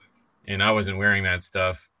were and I wasn't wearing that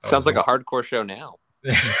stuff. Sounds like a hardcore show now.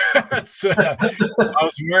 So, I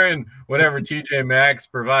was wearing whatever TJ Maxx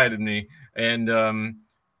provided me, and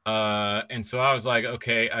so I was like,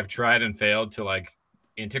 okay, I've tried and failed to like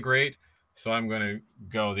integrate, so I'm going to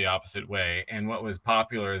go the opposite way. And what was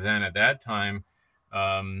popular then at that time,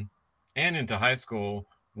 and into high school,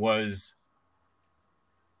 was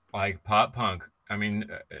like pop punk. I mean,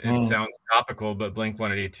 it sounds topical, but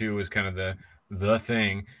Blink-182 was kind of the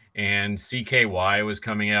thing, and CKY was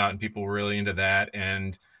coming out, and people were really into that.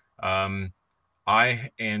 And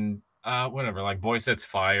whatever, like Boy Sets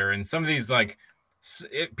Fire, and some of these like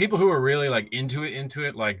people who were really like into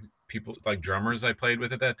it, like people like drummers I played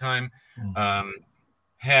with at that time,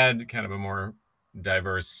 had kind of a more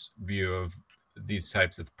diverse view of these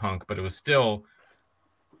types of punk, but it was still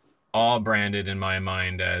all branded in my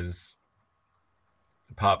mind as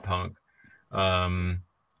pop punk.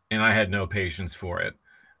 And I had no patience for it.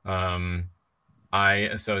 I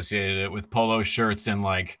associated it with polo shirts and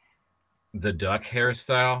like the duck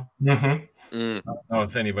hairstyle. I don't know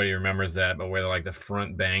if anybody remembers that, but where like the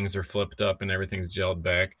front bangs are flipped up and everything's gelled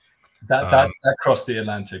back. That crossed the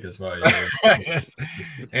Atlantic as well. Yeah.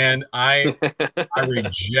 And I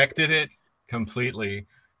rejected it completely.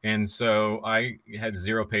 And so I had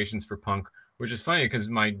zero patience for punk, which is funny because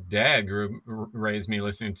my dad raised me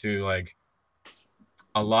listening to like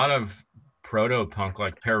a lot of proto-punk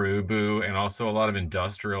like Perubu, and also a lot of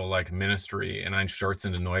industrial like Ministry and Ein Shorts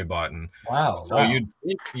into Neubauten. Wow. So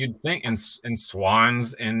you'd think and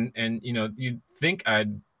Swans and you'd think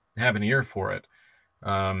I'd have an ear for it.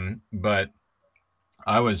 But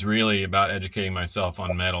I was really about educating myself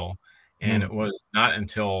on metal, and it was not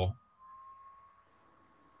until,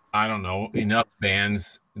 I don't know, enough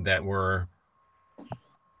bands that were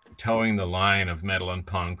towing the line of metal and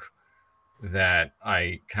punk that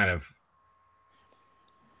I kind of,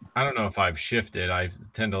 I don't know if I've shifted. I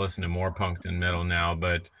tend to listen to more punk than metal now,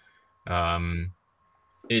 but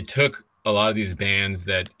it took a lot of these bands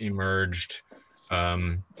that emerged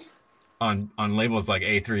on labels like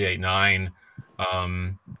A389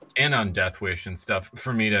 and on Death Wish and stuff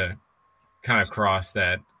for me to kind of cross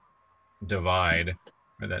that divide,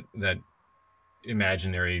 or that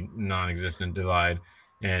imaginary non-existent divide,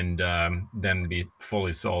 and then be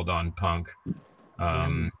fully sold on punk.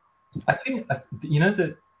 I think,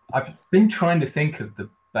 that I've been trying to think of the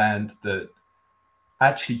band that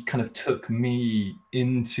actually kind of took me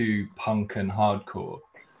into punk and hardcore,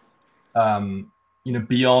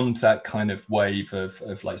 beyond that kind of wave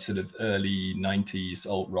of like sort of early 90s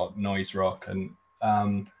alt rock, noise rock, and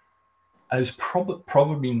it was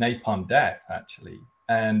probably Napalm Death, actually.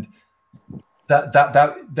 And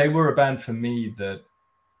that they were a band for me that,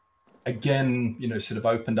 again, sort of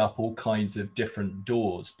opened up all kinds of different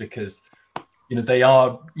doors, because they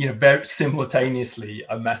are very simultaneously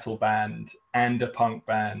a metal band and a punk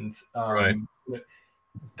band. Right.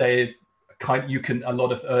 They you can, a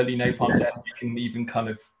lot of early Napalm Death you can even kind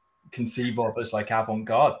of conceive of as like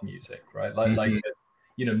avant-garde music, right? Like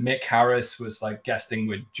Mick Harris was like guesting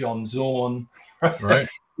with John Zorn, right?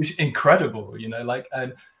 Which is incredible,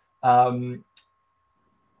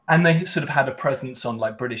 and they sort of had a presence on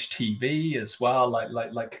like British TV as well,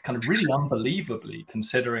 like kind of really unbelievably,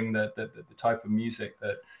 considering the type of music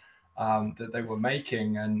that they were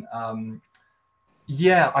making. And I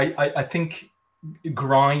think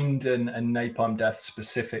Grind and Napalm Death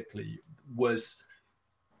specifically was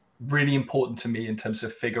really important to me in terms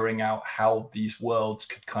of figuring out how these worlds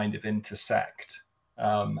could kind of intersect,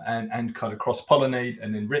 and kind of cross-pollinate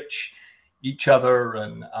and enrich each other,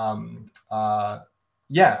 and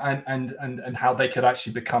and how they could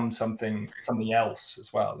actually become something else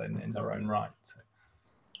as well in their own right.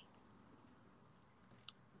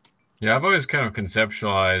 Yeah, I've always kind of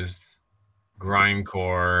conceptualized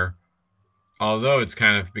grindcore, although it's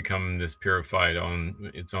kind of become this purified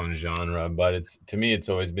its own genre, but to me it's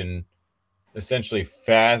always been essentially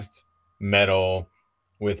fast metal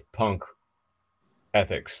with punk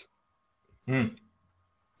ethics. And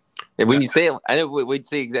when you say it, I know we'd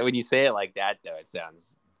say exactly when you say it like that, though, it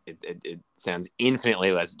sounds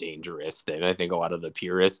infinitely less dangerous than I think a lot of the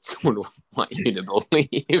purists would want you to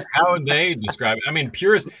believe. How would they describe it? I mean,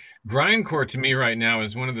 grindcore to me right now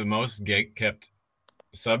is one of the most gate-kept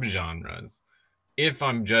subgenres, if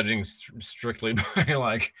I'm judging strictly by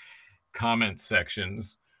like comment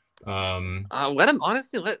sections. Let them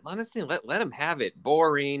let them have it.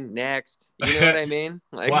 Boring. Next, you know what I mean?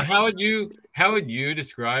 Like, well, how would you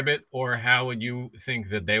describe it, or how would you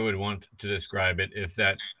think that they would want to describe it if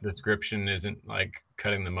that description isn't like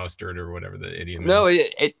cutting the mustard or whatever the idiom no,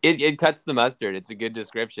 is? it cuts the mustard. It's a good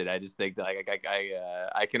description. I just think that, like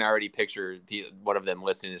I can already picture one of them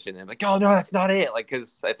listening to it and like, oh no, that's not it. Like,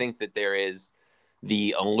 because I think that there is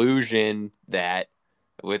the illusion that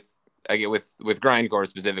with grindcore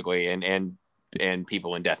specifically, and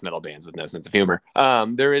people in death metal bands with no sense of humor,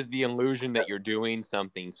 there is the illusion that you're doing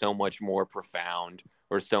something so much more profound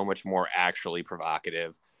or so much more actually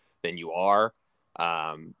provocative than you are.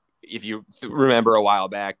 If you remember a while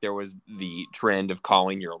back, there was the trend of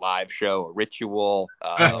calling your live show a ritual.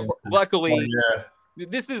 Luckily,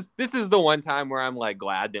 this is the one time where I'm like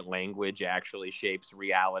glad that language actually shapes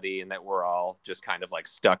reality, and that we're all just kind of like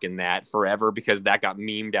stuck in that forever, because that got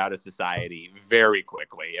memed out of society very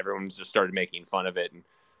quickly. Everyone just started making fun of it, and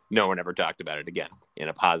no one ever talked about it again in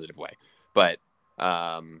a positive way. But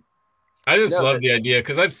I just love the idea,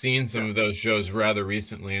 because I've seen some of those shows rather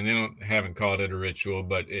recently, and they haven't called it a ritual,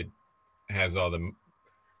 but it has all the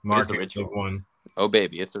markings of one. Oh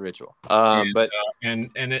baby, it's a ritual. I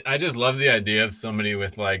just love the idea of somebody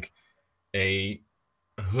with like a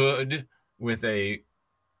hood with a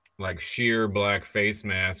like sheer black face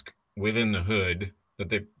mask within the hood that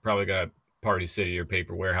they probably got at Party City or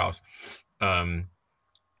Paper Warehouse, asking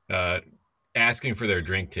for their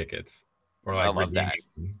drink tickets, or like, I love that.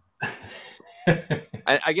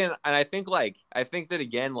 I think that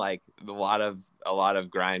again, like a lot of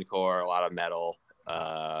grindcore, a lot of metal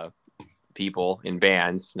people in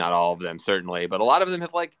bands, not all of them certainly, but a lot of them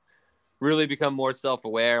have like really become more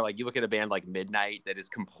self-aware. Like you look at a band like Midnight that is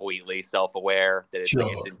completely self-aware, that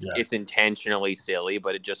it's intentionally silly,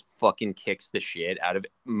 but it just fucking kicks the shit out of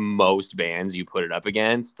most bands you put it up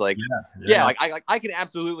against. Like like I can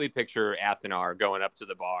absolutely picture Athanar going up to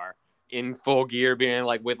the bar in full gear, being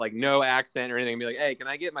like with like no accent or anything, and be like, hey, can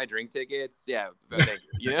I get my drink tickets? Yeah, thank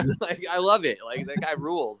you. Like I love it. Like that guy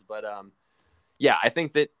rules. But I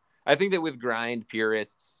think that with grind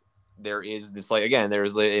purists, there is this, like, again,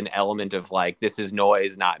 there's an element of like, this is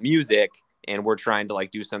noise, not music, and we're trying to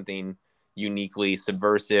like do something uniquely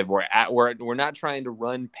subversive. We're not trying to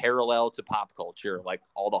run parallel to pop culture like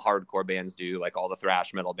all the hardcore bands do, like all the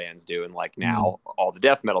thrash metal bands do, and like now all the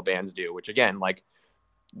death metal bands do, which again, like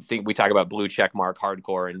think we talk about blue check mark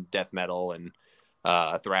hardcore and death metal and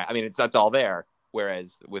thrash. I mean, that's all there.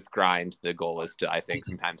 Whereas with grind, the goal is to, I think,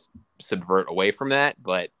 sometimes subvert away from that,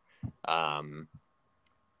 but to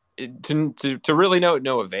really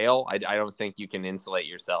no avail. I don't think you can insulate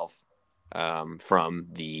yourself from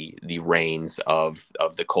the reins of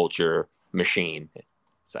the culture machine.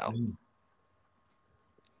 So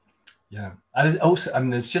yeah, and also, I mean,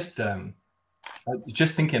 there's just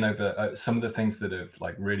thinking over some of the things that have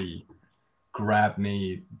like really grabbed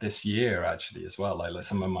me this year actually as well, like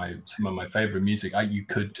some of my favorite music you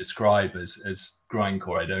could describe as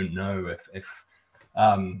grindcore. I don't know if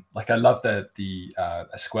like I love the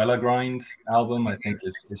Escuela Grind album. I think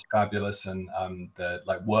is fabulous, and the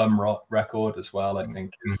like Worm Rot record as well, I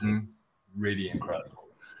think is really incredible.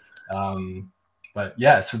 But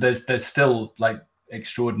yeah, so there's still like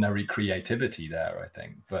extraordinary creativity there, I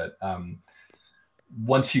think, but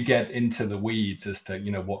once you get into the weeds as to,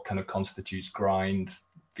 you know, what kind of constitutes grind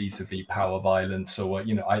vis-a-vis power violence, or what,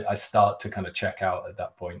 you know, I start to kind of check out at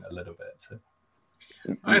that point a little bit. So.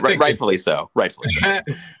 I think rightfully so.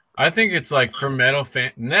 I think it's like for metal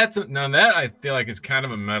fan, that I feel like is kind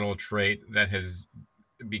of a metal trait that has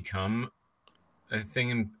become a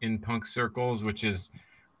thing in punk circles, which is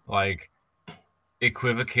like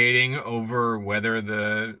equivocating over whether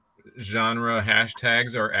the genre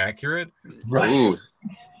hashtags are accurate. Right.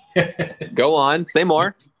 Go on, say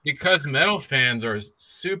more. Because metal fans are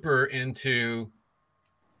super into,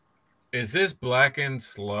 is this blackened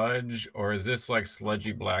sludge, or is this like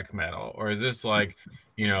sludgy black metal, or is this like,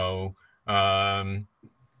 you know,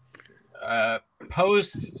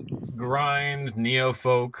 post grind neo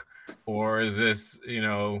folk, or is this, you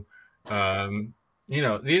know,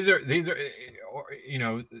 these are, or, you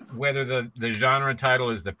know, whether the genre title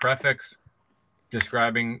is the prefix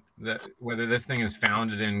describing whether this thing is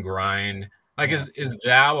founded in grind. Like, is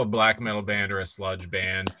Thou a black metal band or a sludge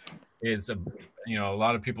band? Is a, you know, a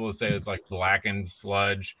lot of people will say it's like blackened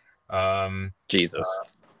sludge. Jesus.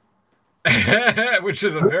 Which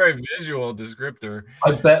is a very visual descriptor.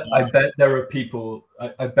 I bet there are people.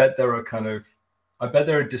 I bet there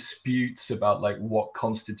are disputes about like what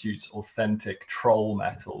constitutes authentic troll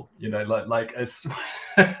metal. You know, like as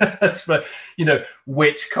for, you know,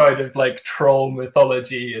 which kind of like troll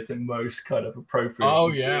mythology is the most kind of appropriate.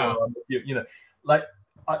 Oh yeah. You know, like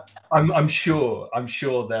I'm sure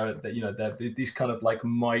there are these kind of like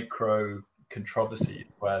micro controversies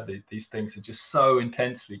where these things are just so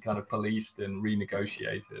intensely kind of policed and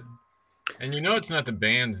renegotiated. And you know, it's not the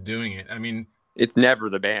bands doing it. I mean, it's never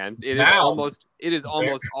the bands. It is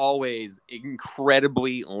almost always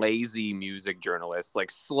incredibly lazy music journalists.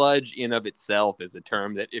 Like, sludge in of itself is a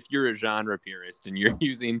term that, if you're a genre purist and you're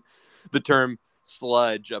using the term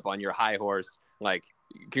sludge up on your high horse, like,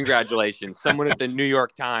 congratulations. Someone at the New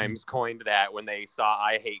York Times coined that when they saw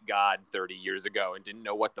I Hate God 30 years ago and didn't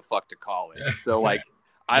know what the fuck to call it. So, like,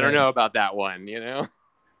 I don't know about that one, you know?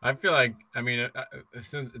 I feel like, I mean,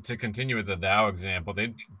 to continue with the Thou example,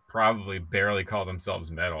 they probably barely call themselves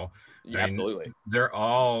metal. Yeah, absolutely. They're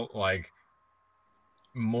all like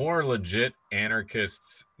more legit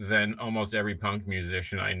anarchists than almost every punk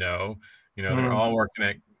musician I know. You know, they're all working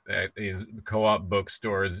at these co-op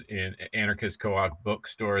bookstores, in anarchist co-op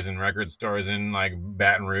bookstores and record stores in like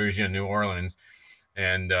Baton Rouge and New Orleans,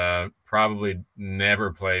 and probably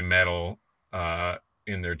never play metal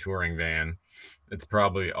in their touring van. It's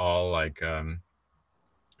probably all like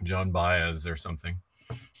John Baez or something.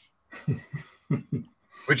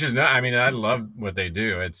 Which is not, I mean, I love what they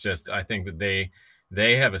do. It's just, I think that they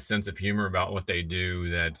have a sense of humor about what they do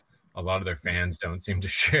that a lot of their fans don't seem to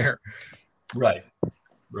share. Right.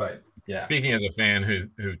 Yeah. Speaking as a fan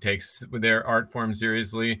who takes their art form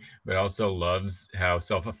seriously, but also loves how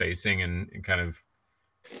self-effacing and kind of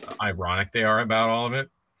ironic they are about all of it.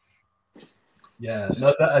 Yeah,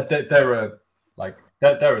 no,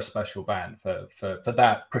 they're a special band for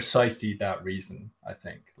that, precisely that reason, I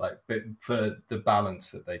think. Like, but for the balance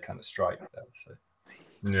that they kind of strike there. So.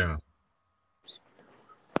 Yeah.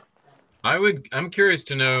 I'm curious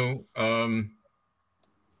to know,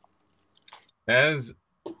 as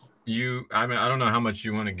you, I mean, I don't know how much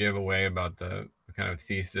you want to give away about the kind of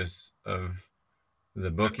thesis of the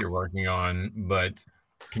book you're working on, but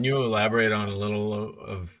can you elaborate on a little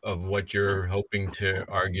of what you're hoping to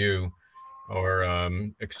argue or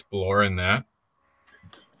explore in that?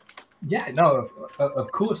 Yeah, no,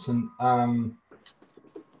 of course. And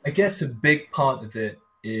I guess a big part of it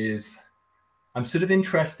is I'm sort of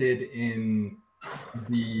interested in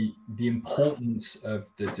the importance of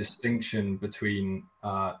the distinction between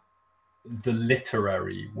the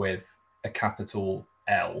literary with a capital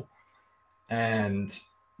L and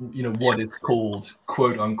what is called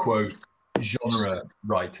quote unquote genre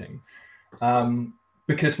writing,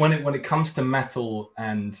 because when it comes to metal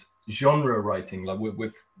and genre writing, like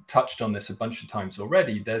we've touched on this a bunch of times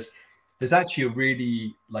already, there's actually a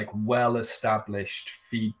really like well established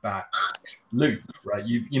feedback loop, right?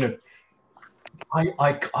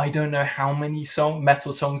 I don't know how many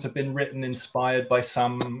metal songs have been written inspired by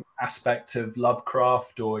some aspect of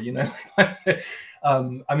Lovecraft, or I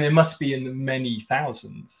mean, it must be in the many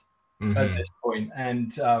thousands at this point,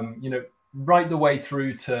 and right the way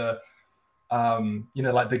through to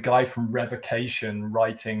like the guy from Revocation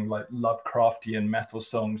writing like Lovecraftian metal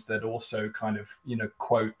songs that also kind of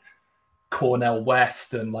quote Cornel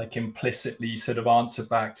West and like implicitly sort of answer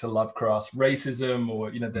back to Lovecraft's racism,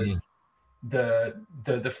 or there's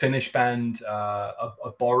the Finnish band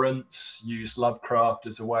Abhorrence used Lovecraft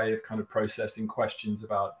as a way of kind of processing questions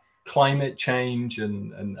about climate change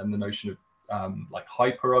and the notion of like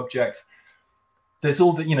hyper objects. There's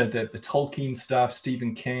all the the Tolkien stuff,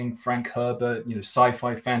 Stephen King, Frank Herbert,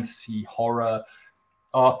 sci-fi, fantasy, horror,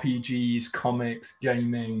 RPGs, comics,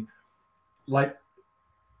 gaming. Like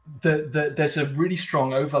there's a really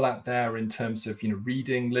strong overlap there in terms of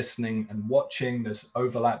reading, listening, and watching. There's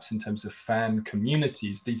overlaps in terms of fan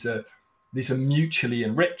communities. These are mutually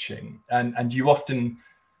enriching, and you'll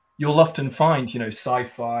often find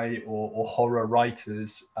sci-fi or horror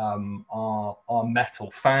writers are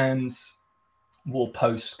metal fans, will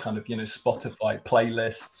post kind of Spotify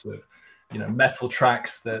playlists of metal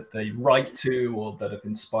tracks that they write to or that have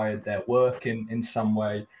inspired their work in some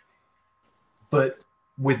way. But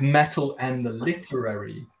with metal and the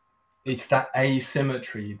literary, it's that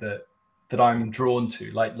asymmetry that I'm drawn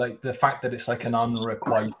to, like the fact that it's like an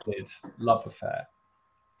unrequited love affair.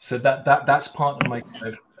 So that's part of my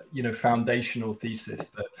kind of foundational thesis,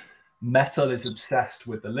 that metal is obsessed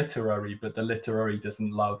with the literary, but the literary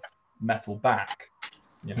doesn't love metal back.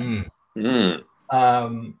 And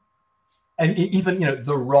even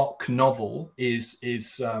the rock novel is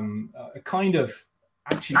a kind of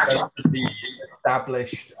actually the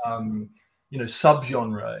established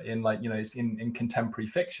subgenre in in contemporary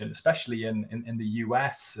fiction, especially in the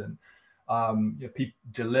US, and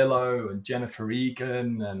DeLillo and Jennifer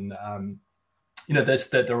Egan, and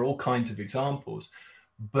there are all kinds of examples,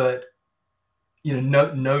 but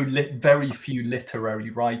very few literary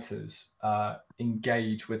writers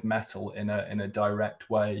engage with metal in a direct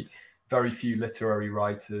way. Very few literary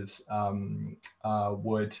writers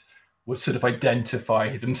would sort of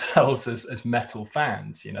identify themselves as metal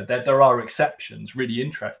fans. There are exceptions, really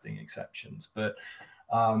interesting exceptions, but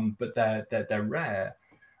they're rare.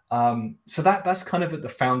 So that's kind of at the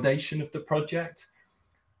foundation of the project.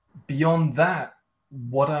 Beyond that,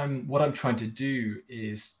 what I'm trying to do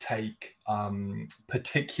is take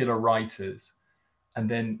particular writers and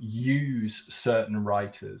then use certain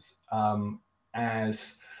writers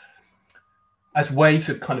as ways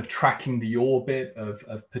of kind of tracking the orbit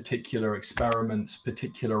of particular experiments,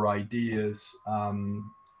 particular ideas,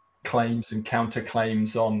 claims and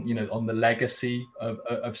counterclaims on the legacy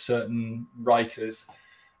of certain writers.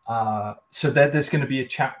 So there's going to be a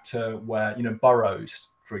chapter where Burroughs,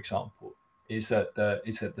 for example, is at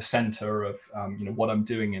the center of what I'm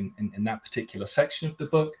doing in that particular section of the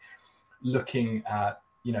book, looking at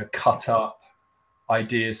cut up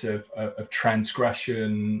ideas of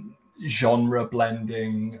transgression, genre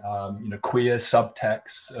blending, queer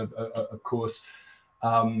subtexts, of course,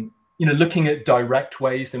 looking at direct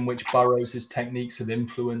ways in which Burroughs's techniques have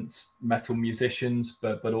influenced metal musicians,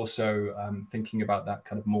 but also thinking about that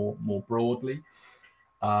kind of more broadly.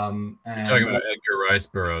 And you're talking about Edgar Rice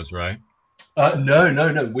Burroughs, right?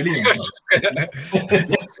 No, William.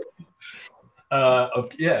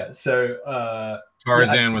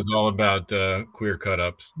 Tarzan was all about queer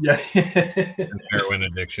cut-ups. Yeah. And heroin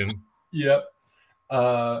addiction. Yep.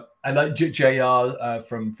 And like JR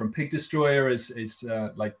from Pig Destroyer is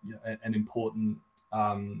like an important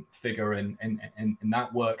figure in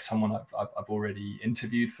that work. Someone I've already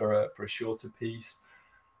interviewed for a shorter piece.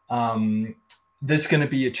 There's going to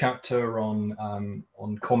be a chapter on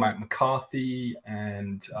Cormac McCarthy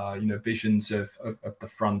and visions of the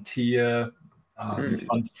frontier,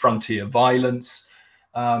 frontier violence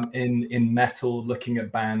in metal, looking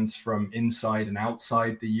at bands from inside and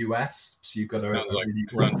outside the US. So you've got to really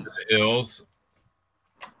Run to the Hills.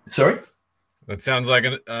 Sorry? That sounds like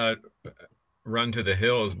a Run to the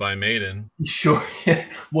Hills by Maiden. Sure. Yeah.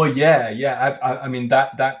 Well, yeah. I mean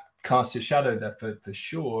that cast his shadow there for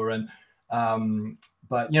sure. And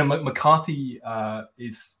but McCarthy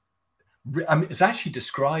is, I mean, it's actually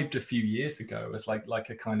described a few years ago as like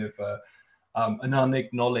a kind of an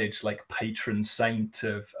unacknowledged like patron saint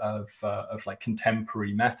of like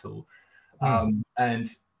contemporary metal, and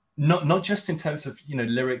not just in terms of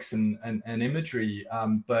lyrics and imagery,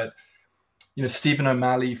 but Stephen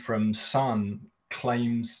O'Malley from Sun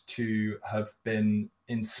claims to have been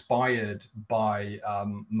inspired by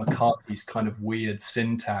McCarthy's kind of weird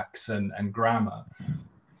syntax and grammar,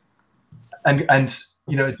 and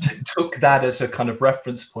took that as a kind of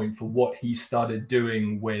reference point for what he started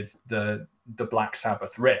doing with the Black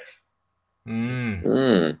Sabbath riff.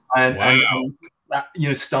 And that,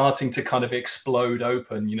 starting to kind of explode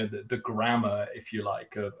open, the grammar, if you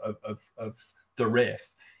like, of the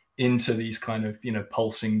riff into these kind of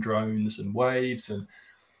pulsing drones and waves. And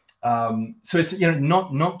so it's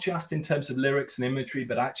not just in terms of lyrics and imagery,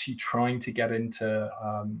 but actually trying to get into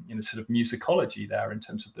sort of musicology there in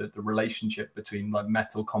terms of the relationship between like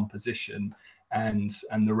metal composition and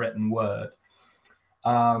the written word.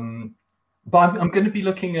 But I'm going to be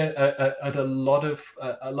looking at a lot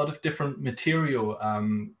of different material.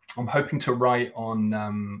 I'm hoping to write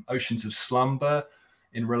on Oceans of Slumber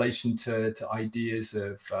in relation to ideas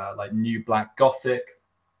of like new Black Gothic,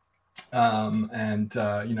 and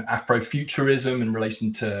Afrofuturism in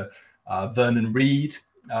relation to Vernon Reid,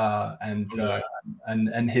 and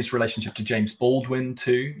his relationship to James Baldwin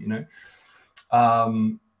too.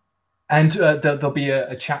 And there'll be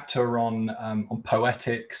a chapter on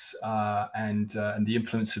poetics and the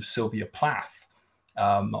influence of Sylvia Plath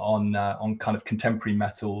on kind of contemporary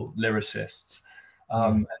metal lyricists.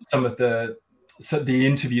 And some of the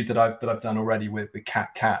interview that I've done already with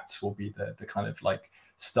Cat Katz will be the kind of like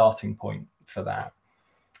starting point for that.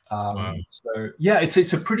 So yeah,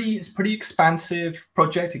 it's a pretty expansive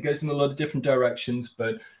project. It goes in a lot of different directions,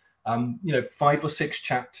 but 5 or 6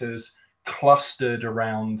 chapters clustered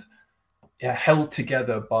around, held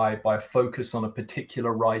together by a focus on a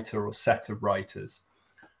particular writer or set of writers,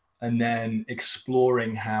 and then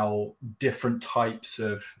exploring how different types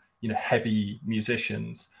of heavy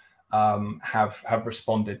musicians have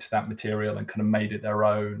responded to that material and kind of made it their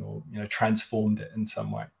own, or transformed it in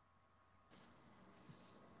some way.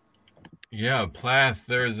 Yeah, Plath.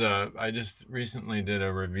 I just recently did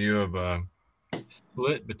a review of a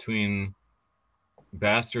split between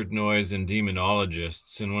Bastard Noise and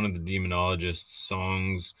Demonologists, and one of the Demonologists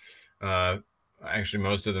songs, actually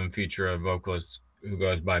most of them feature a vocalist who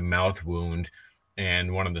goes by Mouth Wound,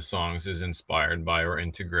 and one of the songs is inspired by or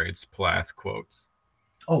integrates Plath quotes.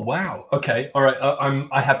 Oh wow! Okay, all right.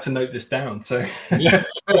 I have to note this down. So yeah,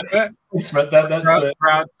 that's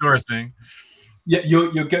crowdsourcing. Yeah,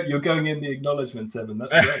 you're going in the acknowledgements, Evan.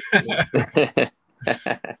 That's great.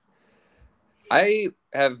 Yeah. I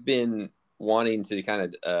have been wanting to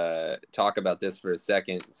kind of talk about this for a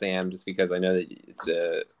second, Sam, just because I know that it's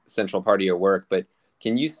a central part of your work. But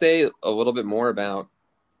can you say a little bit more about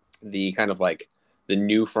the kind of like the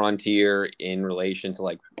new frontier in relation to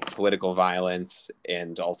like political violence,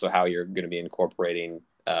 and also how you're going to be incorporating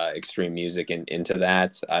extreme music into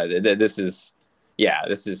that? This is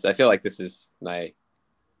I feel like this is my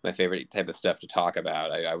favorite type of stuff to talk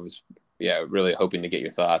about. I was really hoping to get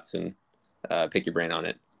your thoughts and pick your brain on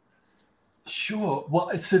it. Sure.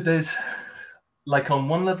 Well, so there's like, on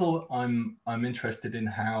one level, I'm interested in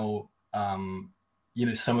how some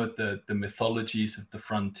of the mythologies of the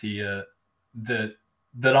frontier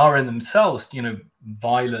that are in themselves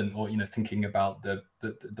violent, or thinking about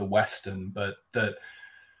the Western, but that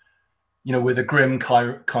with a grim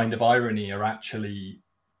kind of irony are actually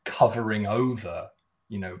covering over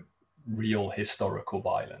real historical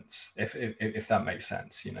violence, if that makes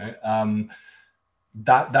sense.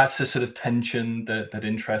 That's the sort of tension that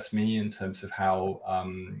interests me in terms of how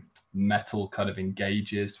metal kind of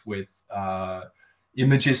engages with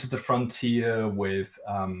images of the frontier, with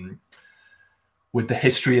the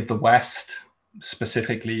history of the West,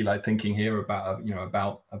 specifically, like thinking here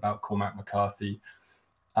about Cormac McCarthy.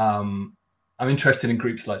 I'm interested in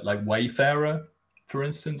groups like Wayfarer, for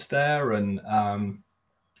instance, there, and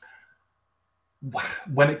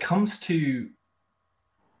when it comes to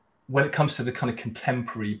the kind of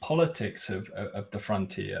contemporary politics of the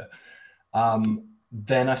frontier,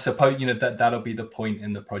 then I suppose that'll be the point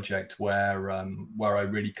in the project where I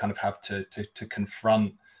really kind of have to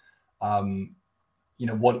confront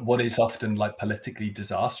what is often like politically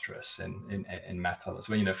disastrous in metal as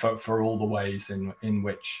well. For all the ways in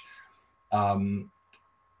which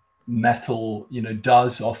metal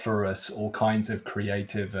does offer us all kinds of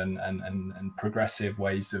creative and progressive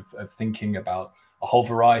ways of thinking about a whole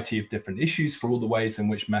variety of different issues for all the ways in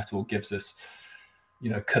which metal gives us,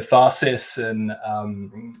 catharsis and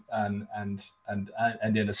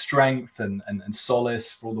inner strength and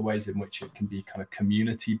solace, for all the ways in which it can be kind of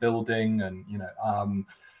community building, and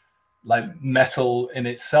like metal in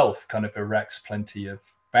itself kind of erects plenty of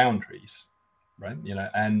boundaries, right?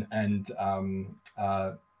 And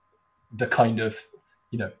the kind of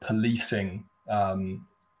policing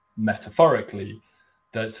metaphorically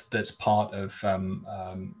that's part of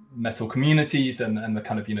metal communities, and the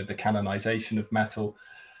kind of the canonization of metal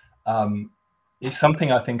is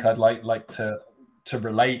something I think I'd like to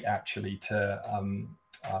relate actually to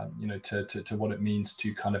to what it means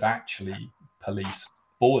to kind of actually police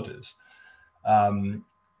borders.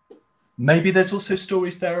 Maybe there's also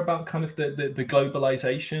stories there about kind of the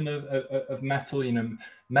globalization of metal.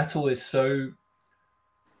 Metal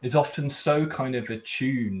is often so kind of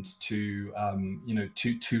attuned to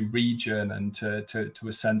to region and to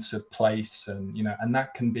a sense of place, and and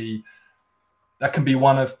that can be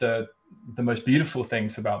one of the most beautiful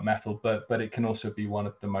things about metal, but it can also be one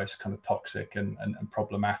of the most kind of toxic and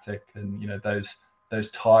problematic, and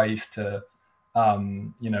those ties to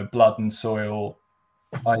blood and soil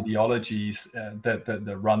ideologies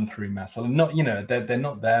that run through metal, and not they're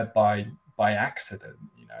not there by accident,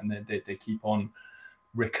 and they keep on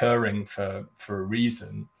recurring for a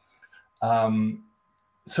reason.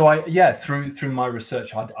 So through my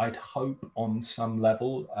research, I'd hope on some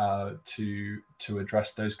level to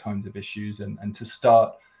address those kinds of issues, and to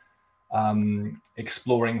start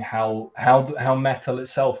exploring how metal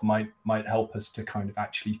itself might help us to kind of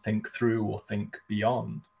actually think through or think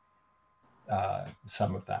beyond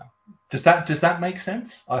some of that. Does that make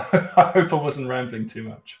sense? I hope I wasn't rambling too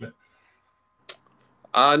much. But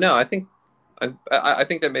no, I think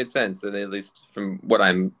that made sense, and at least from what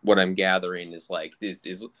I'm gathering is like this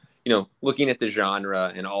is looking at the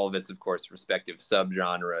genre and all of its, of course, respective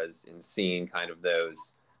subgenres, and seeing kind of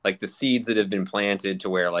those like the seeds that have been planted to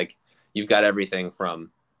where like you've got everything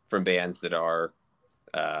from bands that are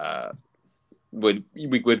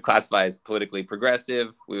we would classify as politically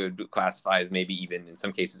progressive. We would classify as maybe even in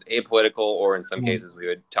some cases apolitical, or in some cases we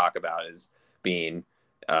would talk about as being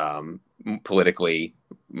politically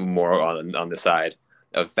more on the side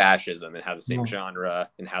of fascism, and how the same genre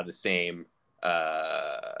and how the same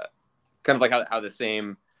kind of like how the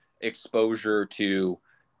same exposure to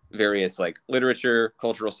various like literature,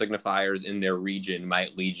 cultural signifiers in their region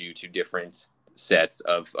might lead you to different sets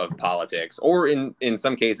of politics, or in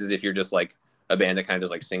some cases, if you're just like a band that kind of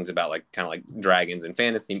just like sings about like kind of like dragons and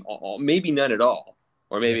fantasy, maybe none at all,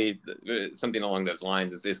 or maybe something along those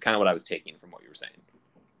lines is kind of what I was taking from what you were saying.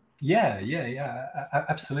 Yeah,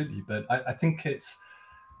 absolutely. But I think it's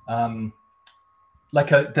like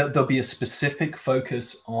there'll be a specific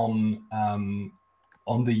focus on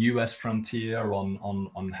the U.S. frontier,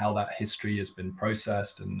 on how that history has been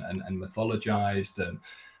processed and mythologized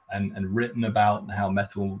and written about, and how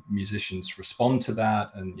metal musicians respond to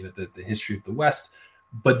that, and the history of the West.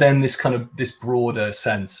 But then this broader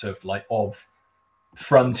sense of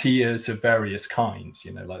frontiers of various kinds,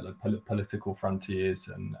 like political frontiers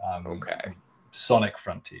and sonic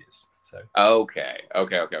frontiers. So okay,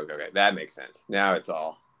 that makes sense. Now it's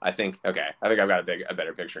all. I think I've got a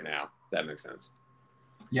better picture now. That makes sense.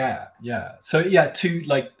 Yeah. So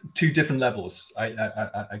two different levels,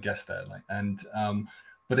 I guess there,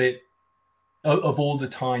 but it of all the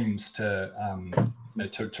times to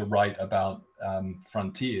write about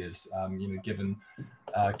frontiers,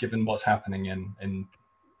 given what's happening in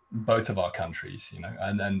both of our countries,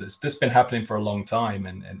 and then this been happening for a long time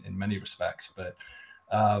in many respects, but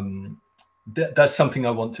that's something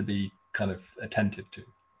I want to be kind of attentive to.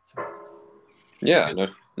 So. Yeah,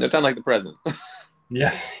 no time like the present.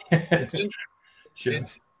 Yeah. Sure.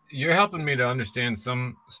 You're helping me to understand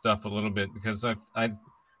some stuff a little bit, because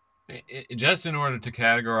just in order to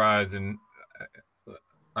categorize, and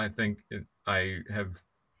I think I have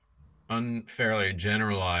unfairly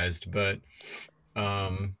generalized, but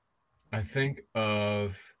I think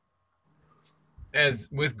of, as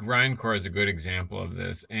with grindcore as a good example of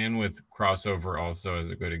this, and with crossover also as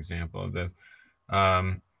a good example of this.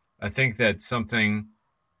 I think that something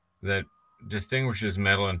that distinguishes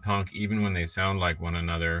metal and punk, even when they sound like one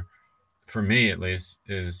another, for me at least,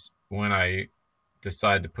 is when I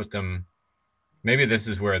decide to put them. Maybe this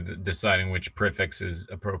is where deciding which prefix is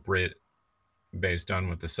appropriate based on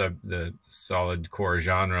what the solid core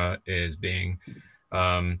genre is being,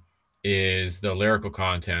 is the lyrical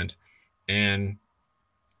content. And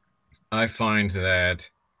I find that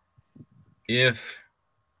if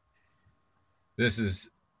this is,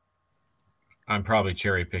 I'm probably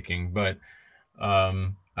cherry picking, but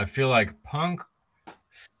I feel like punk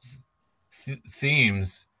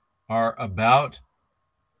themes are about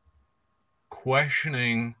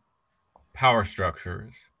questioning power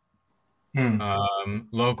structures,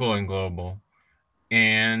 local and global,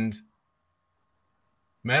 and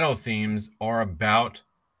metal themes are about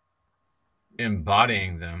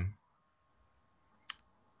embodying them.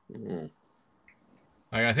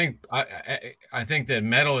 Like I think that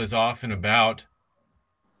metal is often about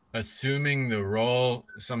assuming the role,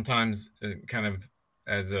 sometimes kind of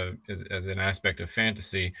as an aspect of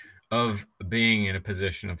fantasy, of being in a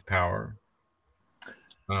position of power.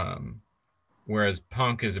 Whereas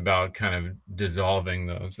punk is about kind of dissolving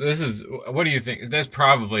those. What do you think? That's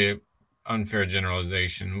probably an unfair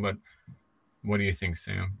generalization, but what do you think,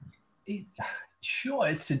 Sam? Sure,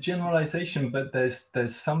 it's a generalization, but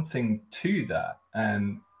there's something to that.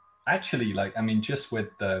 And actually, like, I mean, just with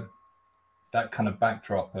that kind of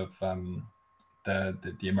backdrop of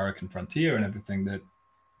the American frontier and everything that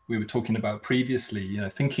we were talking about previously, you know,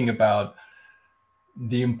 thinking about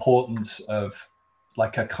the importance of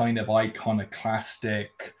like a kind of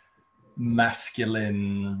iconoclastic,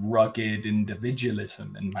 masculine, rugged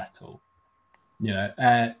individualism in metal. You know,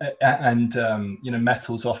 and you know,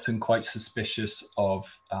 metal's often quite suspicious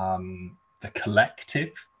of the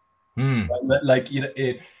collective. Like, you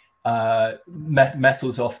know,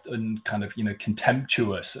 metal's often kind of, you know,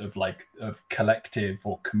 contemptuous of like of collective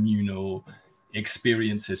or communal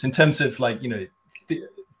experiences in terms of like, you know,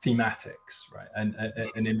 thematics, right, and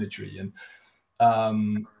imagery, and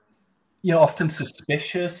you know, often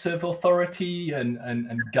suspicious of authority and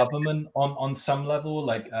government on some level,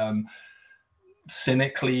 like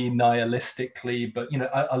cynically, nihilistically. But you know,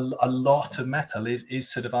 a lot of metal is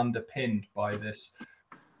sort of underpinned by this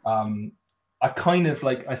a kind of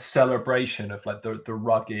like a celebration of like the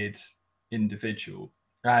rugged individual,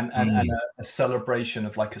 and a celebration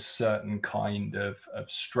of like a certain kind of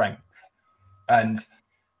strength. And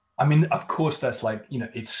I mean, of course, that's like, you know,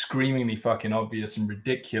 it's screamingly fucking obvious and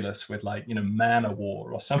ridiculous with like, you know,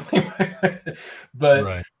 Manowar or something. But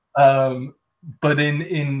right. But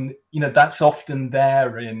in you know, that's often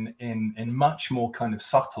there in much more kind of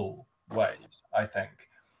subtle ways, I think.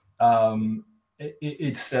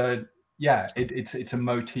 It's a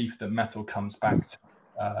motif that metal comes back to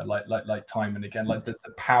like time and again, like the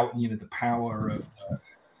power, you know, the power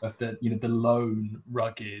of the, you know, the lone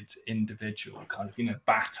rugged individual kind of, you know,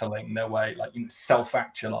 battling their way, like, you know,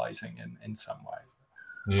 self-actualizing in some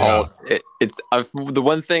way. Yeah. It's the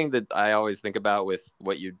one thing that I always think about with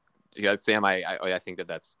what you guys, Sam, I think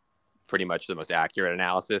that's pretty much the most accurate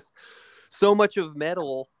analysis. So much of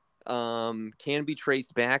metal can be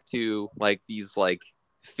traced back to like these like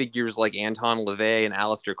figures like Anton LaVey and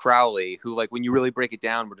Aleister Crowley, who, like, when you really break it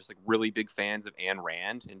down, were just like really big fans of Ayn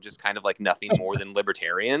Rand and just kind of like nothing more than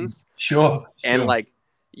libertarians. Sure. And like,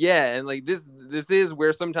 yeah, and like this is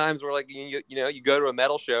where sometimes we're like, you know, you go to a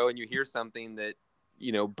metal show and you hear something that,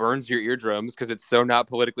 you know, burns your eardrums because it's so not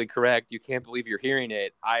politically correct. You can't believe you're hearing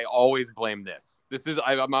it. I always blame this.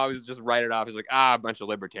 I'm always just write it off as like, a bunch of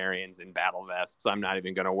libertarians in battle vests. I'm not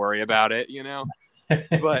even going to worry about it, you know?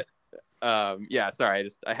 But yeah, sorry.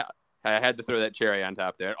 I had to throw that cherry on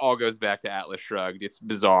top there. It all goes back to Atlas Shrugged. It's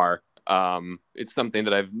bizarre. It's something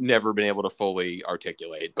that I've never been able to fully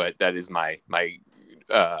articulate, but that is my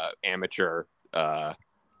amateur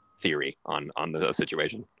theory on the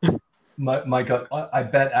situation. My God, I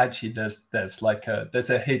bet actually there's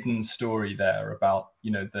a hidden story there about,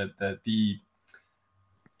 you know, the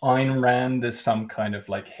Ayn Rand as some kind of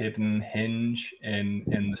like hidden hinge in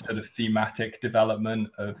the sort of thematic development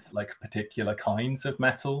of like particular kinds of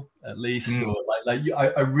metal, at least, or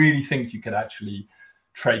I really think you could actually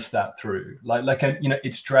trace that through, you know,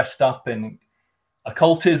 it's dressed up in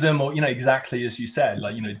occultism, or, you know, exactly as you said,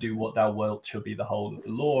 like, you know, do what thou wilt shall be the whole of the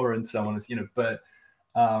law, and so on, as you know, but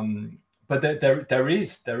there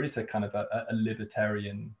is a kind of a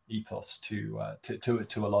libertarian ethos to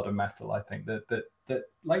a lot of metal, I think, that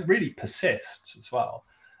like really persists as well.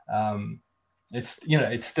 It's, you know,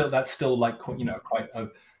 that's still like, you know, quite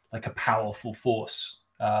a powerful force,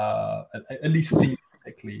 at least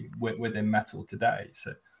theoretically within metal today.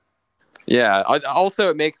 So yeah, also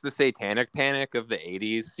it makes the satanic panic of the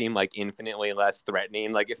 80s seem like infinitely less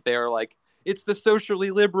threatening. Like if they're like, it's the socially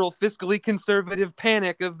liberal, fiscally conservative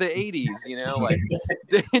panic of the 80s, you know, like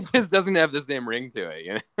it just doesn't have the same ring to it,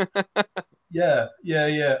 you know? Yeah.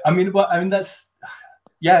 I mean, that's,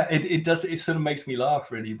 yeah, it does. It sort of makes me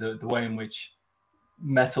laugh, really, the way in which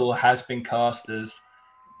metal has been cast as,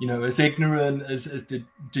 you know, as ignorant, as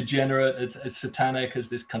degenerate, as satanic, as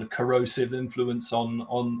this kind of corrosive influence on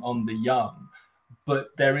the young. but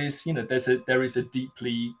there is, there is a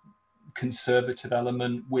deeply conservative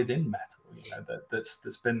element within metal,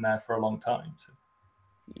 that's been there for a long time. So.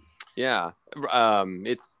 Yeah,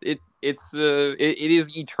 it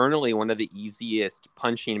is eternally one of the easiest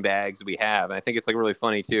punching bags we have, and I think it's like really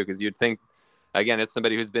funny too, because you'd think, again, as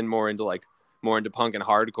somebody who's been more into punk and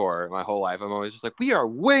hardcore my whole life, I'm always just like, we are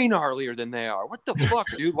way gnarlier than they are. What the fuck,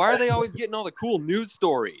 dude? Why are they always getting all the cool news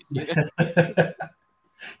stories? You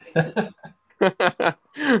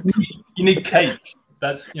need capes.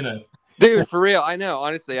 That's, Dude, for real. I know.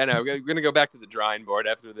 Honestly, I know. We're going to go back to the drawing board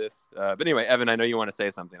after this. But anyway, Evan, I know you want to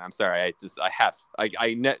say something. I'm sorry.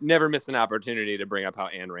 I never miss an opportunity to bring up how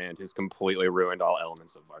Ayn Rand has completely ruined all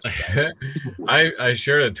elements of our society. I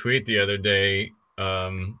shared a tweet the other day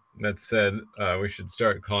that said we should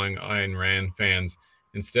start calling Ayn Rand fans,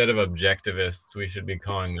 instead of objectivists, we should be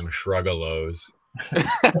calling them shruggalos.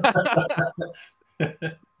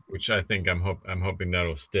 Which I think I'm hoping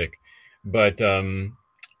that'll stick. But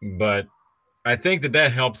I think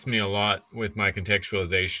that helps me a lot with my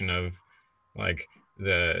contextualization of like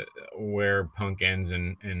where punk ends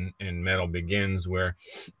and metal begins, where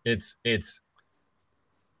it's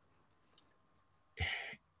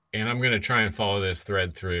and I'm going to try and follow this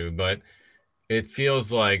thread through, but it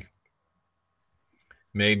feels like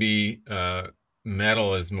maybe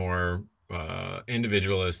metal is more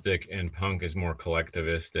individualistic and punk is more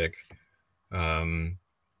collectivistic.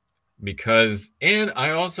 Because, and I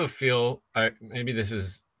also feel, maybe this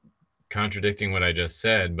is contradicting what I just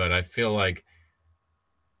said, but I feel like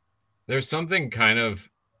there's something kind of,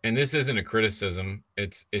 and this isn't a criticism,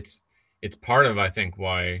 it's part of, I think,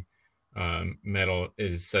 why metal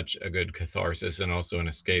is such a good catharsis and also an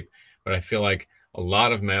escape. But I feel like a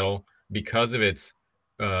lot of metal, because of its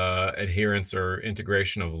adherence or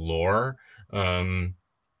integration of lore and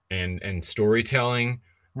storytelling,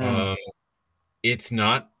 it's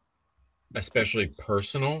not especially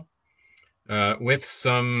personal, with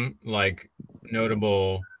some like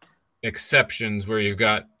notable exceptions where you've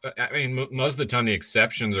got, I mean, most of the time the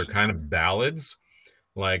exceptions are kind of ballads.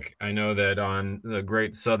 Like I know that on the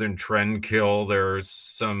Great Southern Trendkill, there's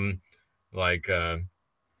some like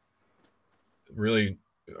really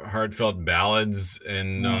heartfelt ballads,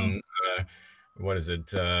 and on what is it?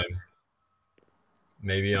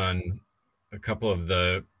 Maybe on a couple of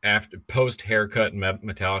the post haircut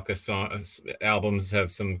Metallica albums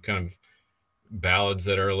have some kind of ballads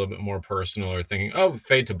that are a little bit more personal, or thinking, oh,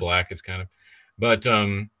 Fade to Black is kind of, but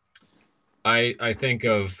I think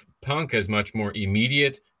of punk as much more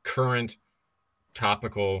immediate, current,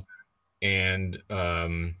 topical, and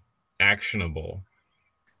actionable.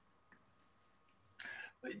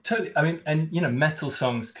 Totally. I mean, and metal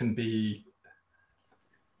songs can be,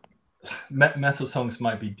 metal songs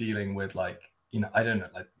might be dealing with like, I don't know,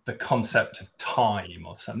 like the concept of time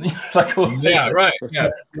or something. Like, yeah, right, yeah,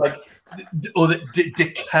 like, or the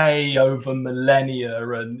decay over millennia,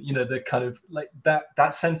 and the kind of like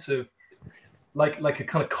that sense of like a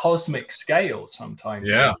kind of cosmic scale sometimes.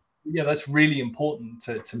 Yeah. Yeah, that's really important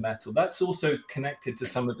to metal. That's also connected to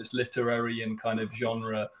some of its literary and kind of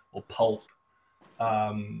genre or pulp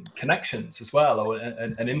connections as well,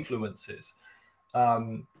 and influences.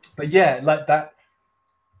 But yeah, like that.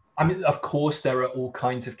 I mean, of course, there are all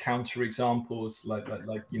kinds of counterexamples. Like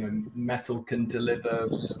metal can deliver,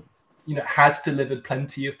 has delivered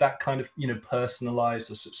plenty of that kind of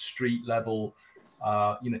personalized or sort of street level,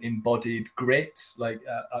 embodied grit, like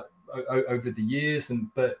over the years.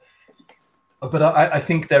 But I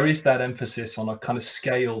think there is that emphasis on a kind of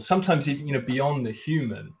scale, sometimes even beyond the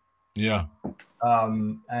human. Yeah.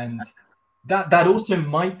 And that also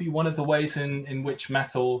might be one of the ways in which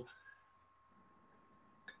metal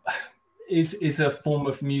is a form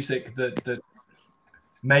of music that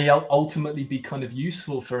may ultimately be kind of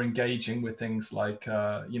useful for engaging with things like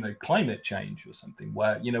climate change or something,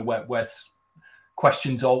 where where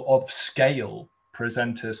questions of scale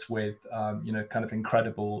present us with kind of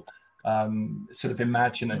incredible sort of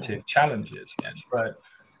imaginative challenges.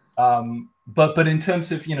 But in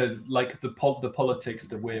terms of like the politics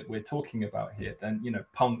that we're talking about here, then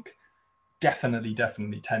punk definitely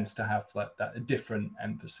tends to have that a different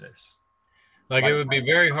emphasis. Like it would be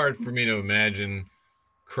very hard for me to imagine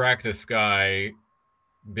Crack the Sky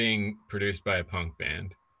being produced by a punk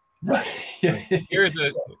band. Right.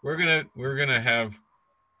 We're gonna have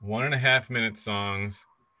 1.5 minute songs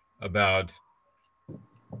about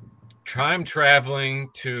time traveling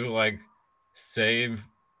to like save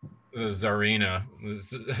the Tsarina,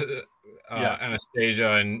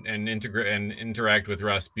 Anastasia, and interact with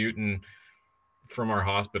Rasputin from our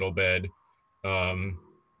hospital bed.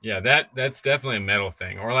 Yeah, that's definitely a metal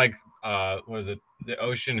thing. Or like what is it? The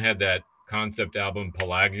Ocean had that concept album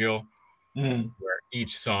Pelagial, where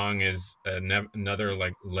each song is another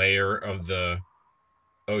like layer of the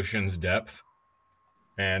ocean's depth,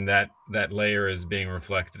 and that layer is being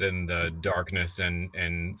reflected in the darkness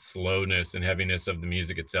and slowness and heaviness of the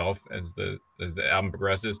music itself as the album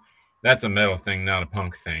progresses. That's a metal thing, not a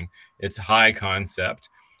punk thing. It's high concept,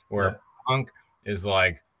 where punk is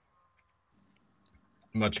like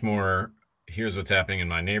much more, here's what's happening in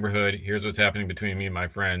my neighborhood, here's what's happening between me and my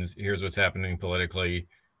friends, here's what's happening politically,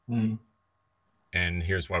 and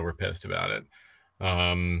here's why we're pissed about it.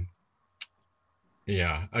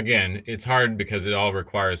 Yeah, again, it's hard because it all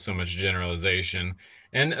requires so much generalization,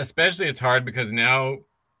 and especially it's hard because now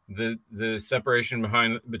the separation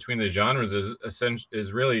between the genres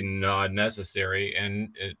is really not necessary,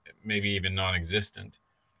 and it maybe even non-existent.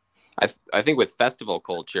 I think with festival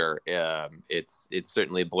culture, it's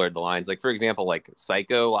certainly blurred the lines. Like, for example, like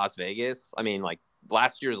Psycho Las Vegas. I mean, like,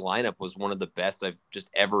 last year's lineup was one of the best I've just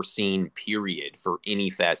ever seen, period, for any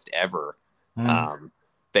fest ever.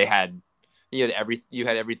 They had you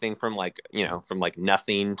had everything from like, from like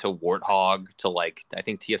Nothing to Warthog to like, I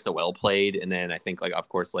think TSOL played, and then I think like, of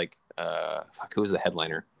course, like who was the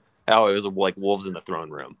headliner? Oh, it was like Wolves in the Throne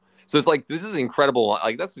Room. So it's like, this is incredible.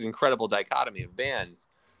 Like, that's an incredible dichotomy of bands.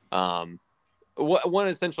 One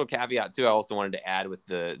essential caveat too, I also wanted to add with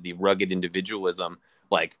the rugged individualism.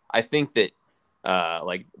 Like, I think that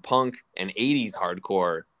like punk and 80s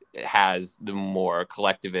hardcore has the more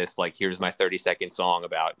collectivist, like, here's my 30-second song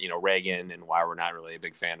about Reagan and why we're not really a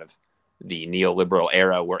big fan of the neoliberal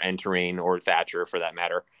era we're entering, or Thatcher for that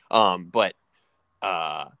matter. But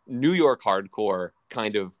New York hardcore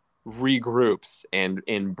kind of regroups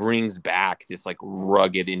and brings back this like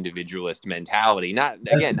rugged individualist mentality. Not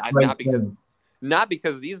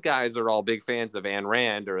because these guys are all big fans of Ayn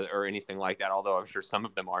Rand or anything like that, although I'm sure some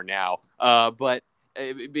of them are now. But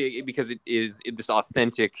because it is this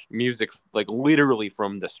authentic music, like literally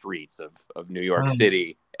from the streets of New York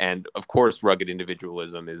City. And of course, rugged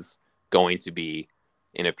individualism is going to be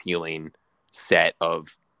an appealing set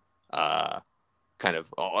of kind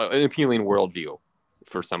of an appealing worldview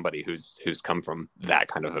for somebody who's come from that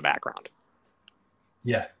kind of a background.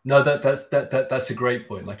 Yeah, no, that's a great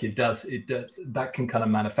point. Like, that can kind of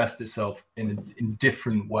manifest itself in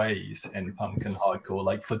different ways in punk and hardcore,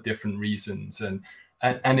 like for different reasons, and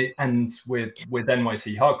with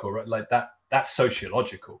NYC hardcore, right? Like that's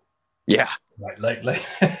sociological. Yeah, right. Like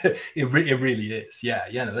it really is. Yeah,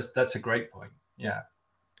 no, that's a great point. Yeah.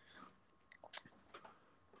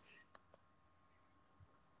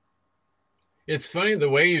 It's funny the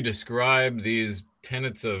way you describe these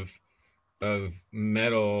tenets of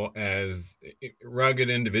metal as rugged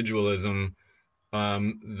individualism.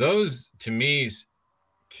 Those to me,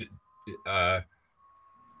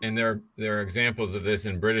 and there are examples of this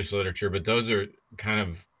in British literature, but those are kind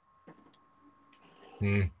of,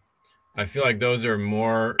 I feel like those are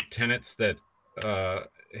more tenets that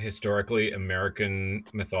historically American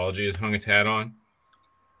mythology has hung its hat on.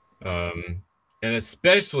 And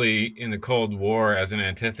especially in the Cold War, as an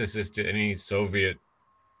antithesis to any Soviet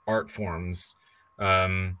art forms.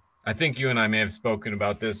 I think you and I may have spoken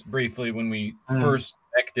about this briefly when we first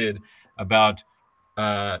connected about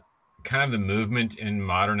kind of the movement in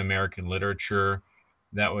modern American literature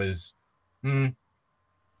that was not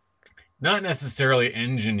necessarily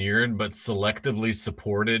engineered, but selectively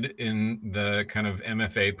supported in the kind of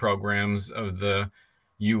MFA programs of the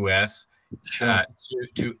U.S. Sure.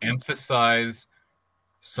 To emphasize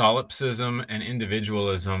solipsism and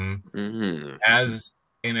individualism as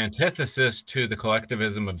an antithesis to the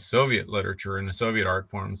collectivism of Soviet literature and the Soviet art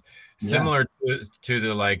forms, similar to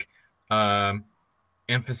the like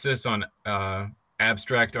emphasis on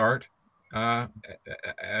abstract art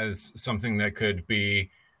as something that could be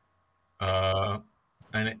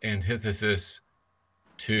an antithesis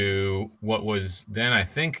to what was then, I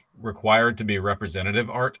think, required to be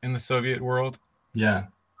representative art in the Soviet world. Yeah.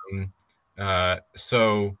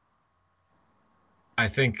 So I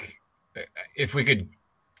think if we could,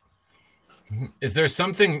 is there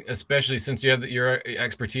something, especially since you have your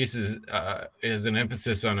expertise is an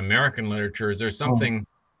emphasis on American literature, is there something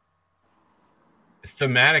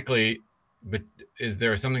thematically, but is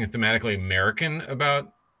there something thematically American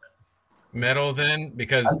about metal then?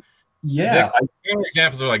 Because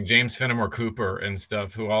examples are like James Fenimore Cooper and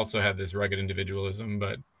stuff, who also had this rugged individualism.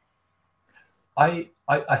 But I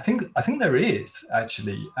think there is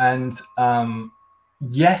actually, and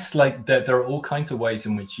yes, like there are all kinds of ways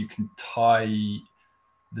in which you can tie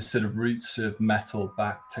the sort of roots of metal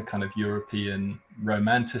back to kind of European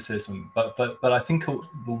romanticism, but I think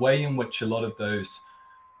the way in which a lot of those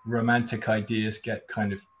romantic ideas get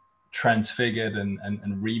kind of transfigured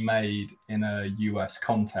and remade in a US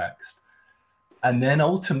context. And then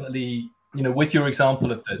ultimately, you know, with your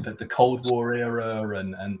example of the Cold War era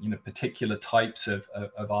and you know, particular types of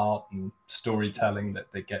art and storytelling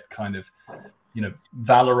that they get kind of, you know,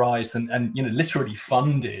 valorized and you know, literally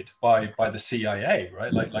funded by the CIA,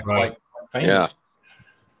 right? Like right. quite famous.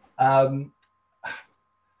 Yeah.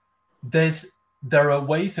 There are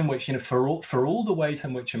ways in which, you know, for all the ways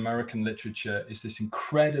in which American literature is this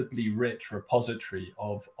incredibly rich repository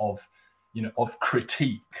of you know, of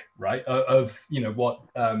critique, right? Of you know,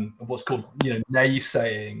 what's called, you know,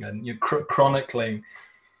 naysaying and, you know, chronicling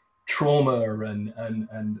trauma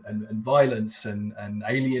and violence and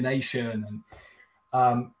alienation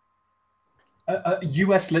and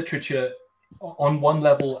US literature on one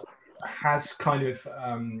level has kind of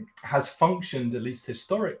has functioned, at least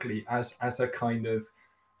historically, as a kind of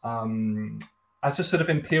as a sort of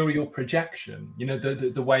imperial projection. You know,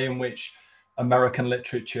 the way in which American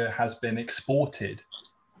literature has been exported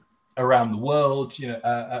around the world. You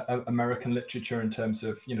know, American literature in terms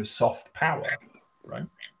of, you know, soft power, right?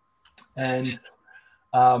 And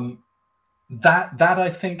that I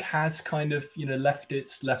think has kind of, you know, left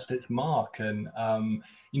its mark. And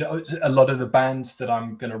you know, a lot of the bands that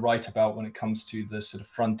I'm going to write about when it comes to the sort of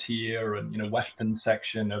frontier and, you know, Western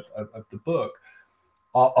section of the book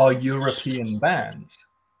are European bands,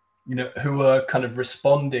 you know, who are kind of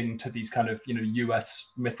responding to these kind of, you know,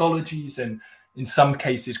 US mythologies, and in some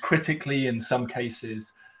cases critically, in some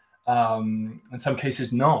cases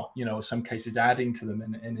not, you know, some cases adding to them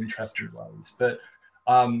in interesting ways. But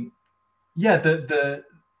yeah,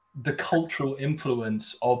 the cultural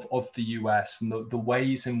influence of the US and the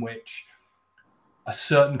ways in which a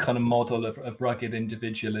certain kind of model of rugged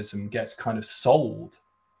individualism gets kind of sold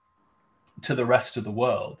to the rest of the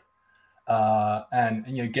world, and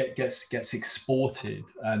you know, gets exported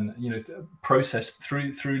and, you know, processed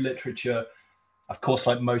through literature, of course,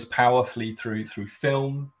 like most powerfully through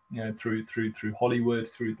film, you know, through Hollywood,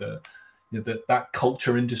 through the, you know, that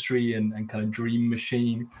culture industry and kind of dream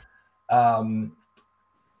machine.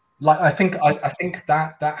 Like I think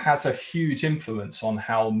that has a huge influence on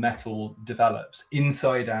how metal develops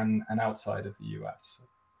inside and outside of the US.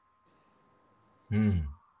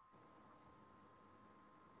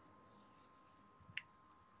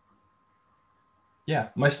 Yeah,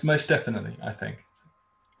 most definitely, I think.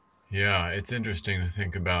 Yeah, it's interesting to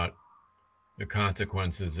think about the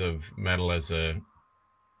consequences of metal as a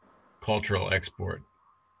cultural export.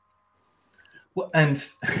 Well, and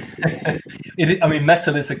I mean,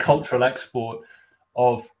 metal is a cultural export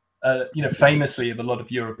of, you know, famously of a lot of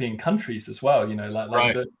European countries as well. You know, like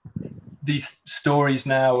Right. these stories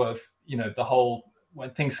now of, you know, the whole,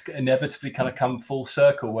 when things inevitably kind of come full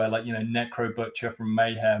circle, where, like, you know, Necro Butcher from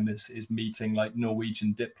Mayhem is meeting like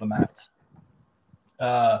Norwegian diplomats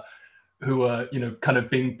who are, you know, kind of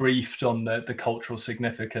being briefed on the cultural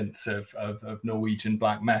significance of Norwegian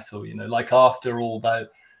black metal. You know, like after all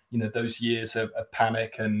that, you know, those years of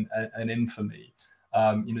panic and infamy,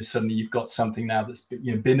 you know, suddenly you've got something now that's,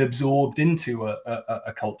 you know, been absorbed into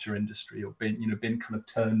a culture industry, or been, you know, been kind of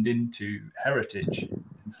turned into heritage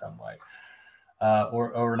in some way,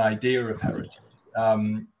 or an idea of heritage.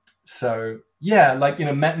 So yeah, like, you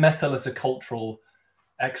know, metal as a cultural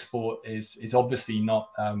export is obviously not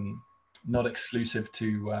exclusive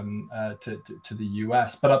to the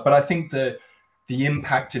US, but I think the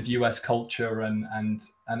impact of US culture and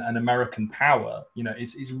American power, you know,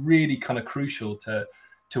 is really kind of crucial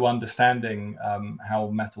to understanding how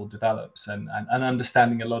metal develops and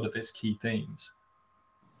understanding a lot of its key themes.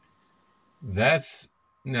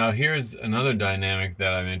 Now here's another dynamic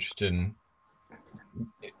that I'm interested in.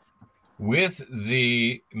 With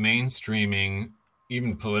the mainstreaming,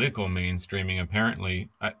 even political mainstreaming, apparently,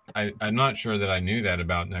 I'm not sure that I knew that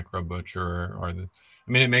about Necro Butcher or the.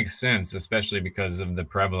 I mean, it makes sense, especially because of the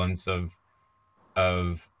prevalence of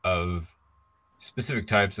specific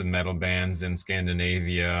types of metal bands in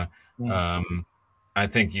Scandinavia. I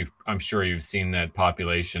think I'm sure you've seen that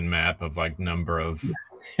population map of like number of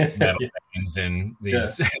metal bands in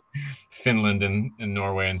these Finland and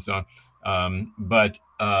Norway and so on. But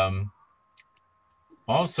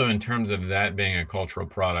also in terms of that being a cultural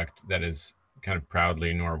product that is kind of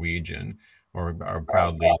proudly Norwegian or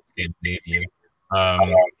proudly Scandinavian.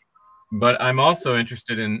 But I'm also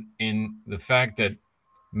interested in the fact that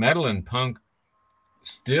metal and punk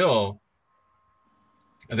still,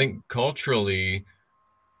 I think, culturally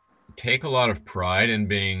take a lot of pride in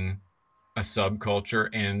being a subculture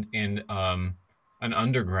and an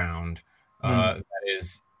underground that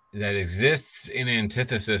exists in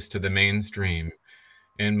antithesis to the mainstream.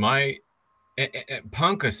 And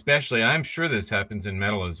punk especially, I'm sure this happens in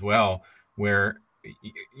metal as well, where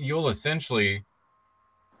you'll essentially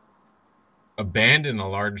abandon a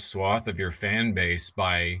large swath of your fan base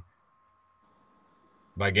by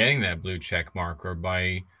getting that blue check mark, or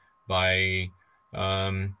by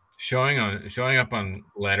showing up on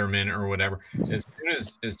Letterman or whatever. As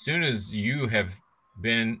soon as you have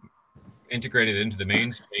been integrated into the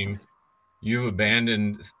mainstream, you've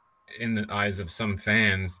abandoned, in the eyes of some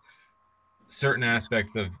fans, certain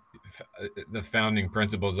aspects of the founding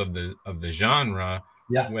principles of the genre.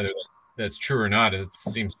 Yeah. Whether that's true or not, it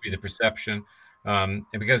seems to be the perception. And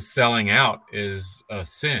because selling out is a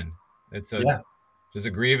sin, it's a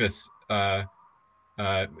grievous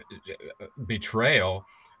betrayal.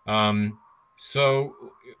 So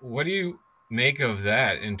what do you make of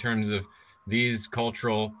that in terms of these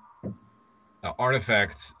cultural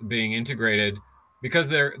artifacts being integrated, because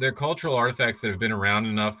they're cultural artifacts that have been around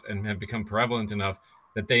enough and have become prevalent enough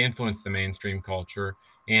that they influence the mainstream culture?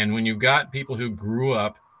 And when you've got people who grew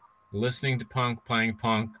up listening to punk, playing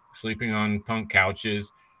punk, sleeping on punk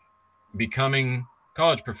couches, becoming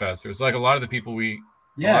college professors, like a lot of the people a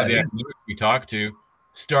lot of the academics we talk to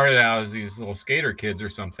started out as these little skater kids or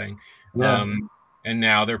something. And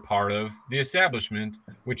now they're part of the establishment,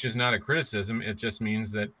 which is not a criticism. It just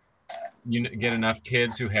means that you get enough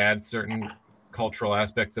kids who had certain cultural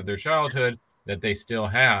aspects of their childhood that they still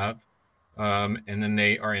have, and then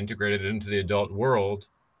they are integrated into the adult world.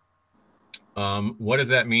 What does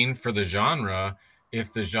that mean for the genre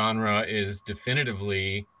if the genre is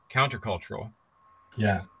definitively countercultural?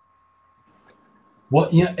 Yeah. Well,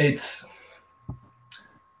 it's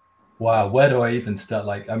wow. Where do I even start?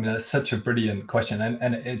 Like, I mean, that's such a brilliant question,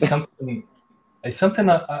 and it's something. It's something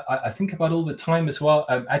I think about all the time as well.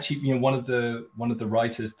 Actually, one of the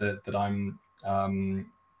writers that I'm,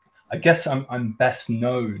 I guess I'm best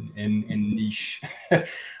known in niche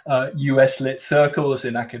US lit circles,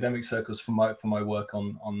 in academic circles, for my work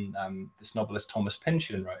on this novelist Thomas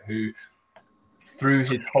Pynchon, right? Who, through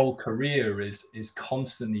his whole career, is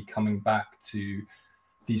constantly coming back to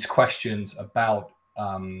these questions about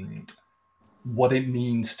what it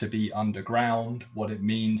means to be underground, what it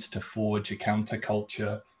means to forge a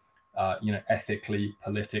counterculture, ethically,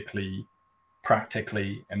 politically,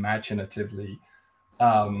 practically, imaginatively,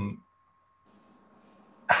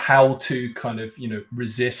 how to kind of,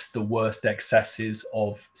 resist the worst excesses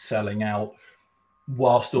of selling out,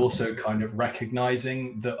 whilst also kind of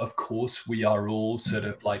recognizing that, of course, we are all sort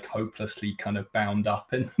of like hopelessly kind of bound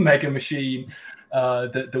up in the mega machine,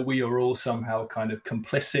 that we are all somehow kind of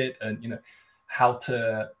complicit, and, how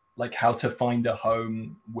to find a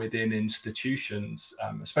home within institutions,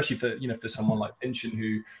 especially for someone like Pynchon,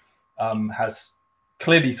 who has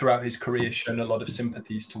clearly throughout his career shown a lot of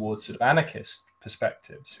sympathies towards sort of anarchist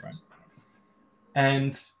perspectives, right?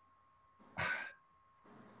 And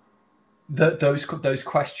those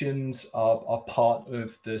questions are part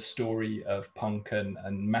of the story of punk and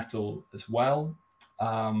metal as well,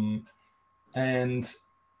 and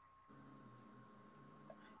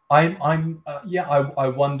I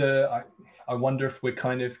wonder if we're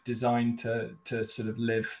kind of designed to sort of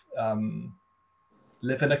live in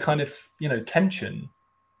a kind of tension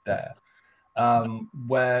there,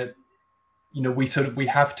 where we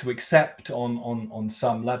have to accept on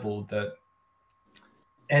some level that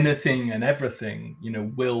anything and everything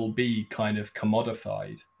will be kind of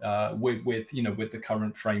commodified with the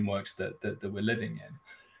current frameworks that we're living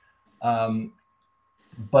in.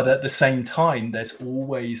 But at the same time, there's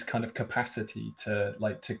always kind of capacity to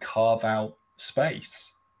carve out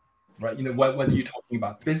space, right? Whether you're talking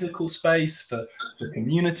about physical space for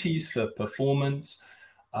communities, for performance,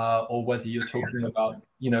 or whether you're talking about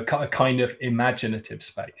a kind of imaginative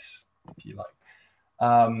space, if you like.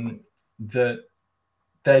 That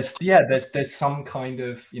there's some kind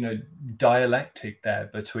of dialectic there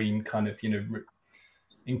between kind of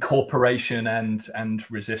incorporation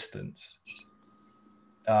and resistance.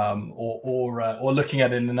 Or looking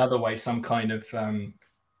at it in another way, some kind of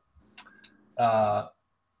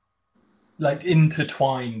like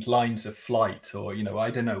intertwined lines of flight, or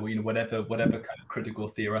I don't know, whatever kind of critical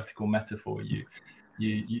theoretical metaphor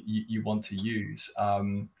you want to use.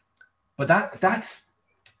 But that's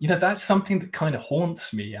something that kind of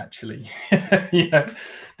haunts me, actually.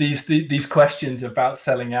 These questions about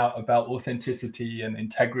selling out, about authenticity and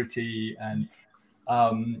integrity, and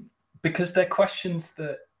because they're questions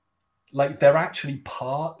that they're actually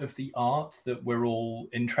part of the art that we're all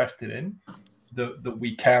interested in, that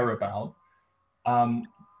we care about,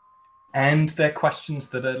 and they're questions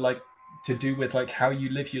that are to do with how you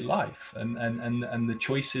live your life, and the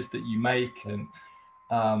choices that you make, and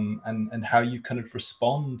and how you kind of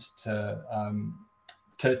respond to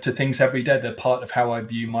things every day. They're part of how I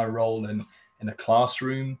view my role in a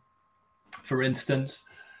classroom, for instance.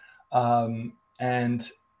 And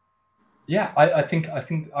yeah, I find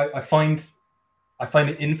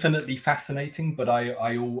it infinitely fascinating, but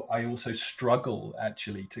I also struggle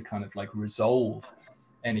actually to kind of like resolve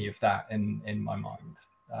any of that in my mind.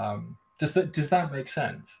 Does that make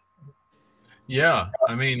sense? Yeah,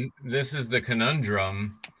 I mean, this is the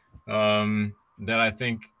conundrum that I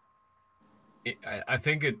think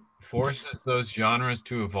it forces those genres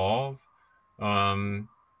to evolve. I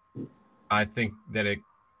think that it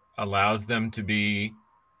allows them to be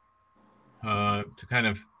to kind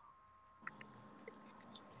of,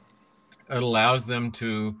 it allows them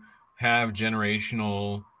to have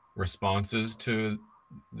generational responses to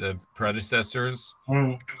the predecessors.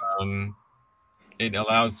 It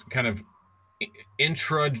allows kind of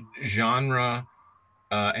intra-genre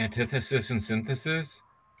antithesis and synthesis.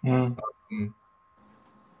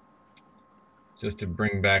 Just to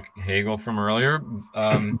bring back Hegel from earlier.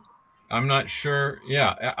 I'm not sure.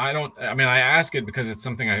 Yeah, I mean, I ask it because it's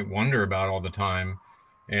something I wonder about all the time.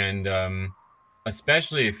 And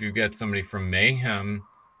especially if you get somebody from Mayhem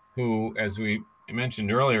who, as we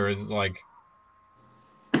mentioned earlier, is like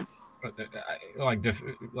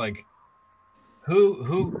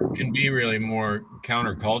who can be really more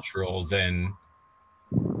countercultural than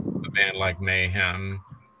a band like Mayhem,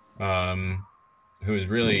 who's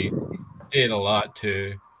really did a lot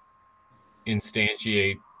to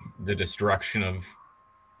instantiate the destruction of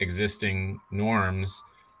existing norms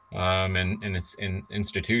and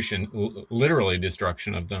institution, literally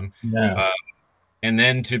destruction of them. And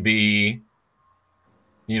then to be,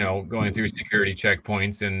 going through security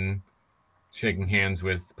checkpoints and shaking hands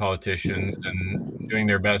with politicians and doing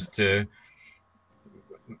their best to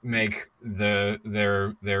make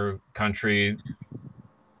their country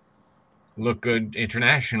look good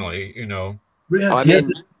internationally,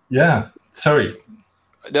 Sorry.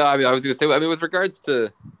 No, I mean, I was going to say, I mean, with regards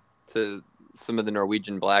to some of the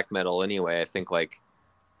Norwegian black metal, anyway, I think like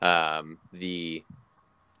the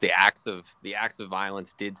acts of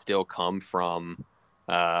violence did still come from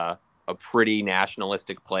a pretty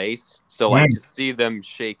nationalistic place. So like to see them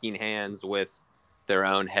shaking hands with their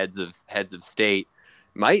own heads of state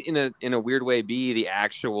might in a weird way be the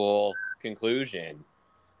actual conclusion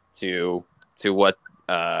to what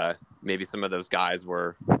maybe some of those guys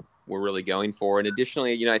were really going for. And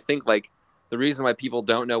additionally, I think like the reason why people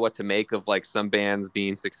don't know what to make of like some bands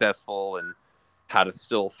being successful and how to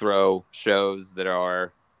still throw shows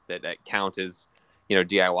that count as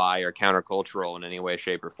DIY or countercultural in any way,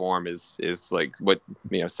 shape, or form is like what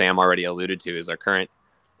Sam already alluded to, is our current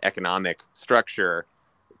economic structure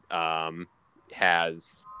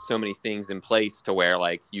has so many things in place to where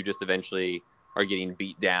like you just eventually are getting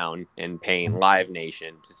beat down and paying Live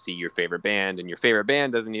Nation to see your favorite band, and your favorite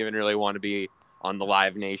band doesn't even really want to be on the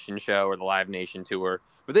Live Nation show or the Live Nation tour,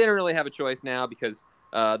 but they don't really have a choice now because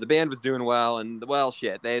the band was doing well, and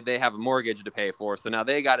shit, they have a mortgage to pay for, so now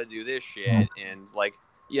they got to do this shit. And like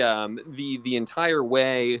the entire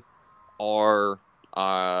way our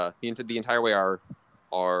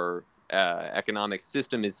economic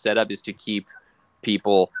system is set up is to keep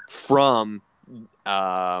people from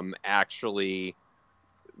actually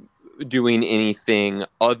doing anything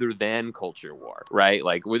other than culture war, right?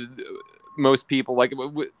 Like with most people, like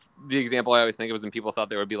the example I always think of is when people thought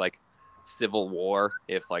there would be like civil war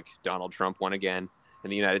if like Donald Trump won again in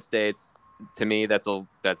the United States. To me, that's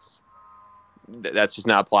just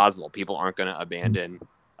not plausible. People aren't going to abandon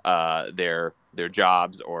their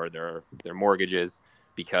jobs or their mortgages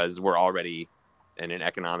because we're already in an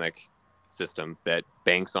economic system that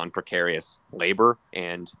banks on precarious labor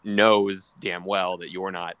and knows damn well that you're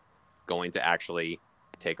not going to actually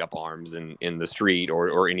take up arms in the street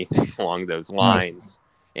or anything along those lines.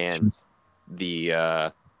 And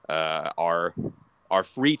the our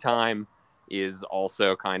free time is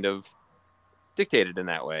also kind of dictated in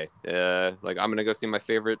that way. Like I'm gonna go see my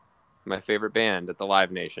favorite band at the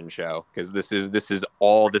Live Nation show because this is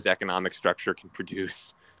all this economic structure can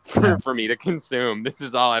produce for me to consume. This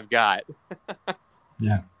is all I've got.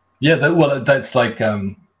 That's like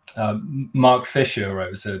Mark Fisher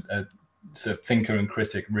was a thinker and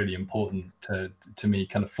critic, really important to me,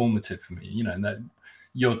 kind of formative for me, and that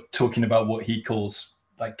you're talking about what he calls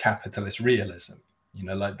like capitalist realism,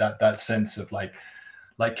 like that sense of like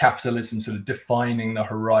capitalism sort of defining the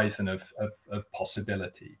horizon of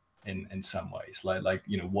possibility in some ways, like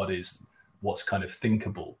what's kind of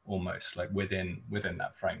thinkable almost like within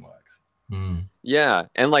that framework. Yeah,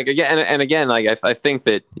 and like again, like I think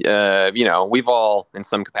that we've all in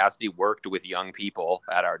some capacity worked with young people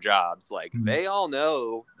at our jobs. Like they all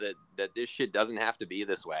know that this shit doesn't have to be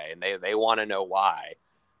this way, and they want to know why.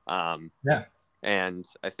 And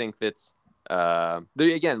I think that's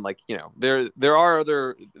again, like there are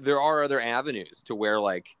other avenues to where,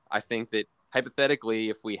 like, I think that hypothetically,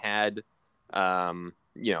 if we had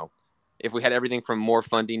if we had everything from more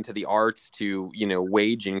funding to the arts to,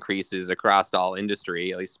 wage increases across all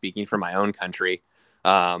industry, at least speaking for my own country,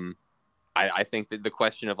 I think that the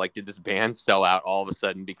question of, like, did this band sell out, all of a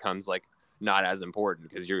sudden becomes, like, not as important,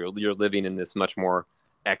 because you're living in this much more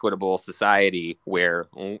equitable society where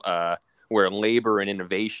labor and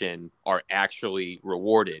innovation are actually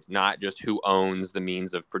rewarded, not just who owns the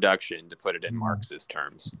means of production, to put it in Marxist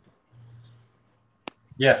terms.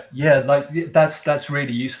 Yeah, like that's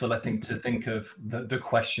really useful, I think, to think of the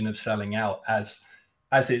question of selling out as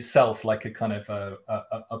itself like a kind of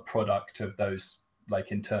a product of those,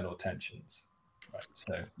 like, internal tensions, right?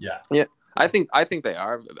 So yeah, I think they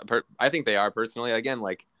are. I think they are, personally. Again,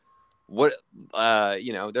 like, what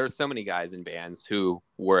there are so many guys in bands who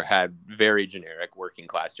had very generic working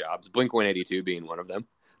class jobs, Blink-182 being one of them.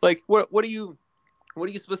 Like, what are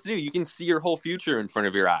you supposed to do? You can see your whole future in front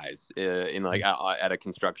of your eyes in like at a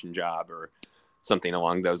construction job or something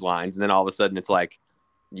along those lines, and then all of a sudden it's like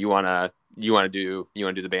you want to do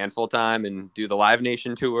the band full time and do the Live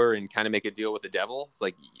Nation tour and kind of make a deal with the devil. It's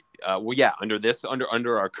like,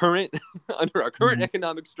 under our current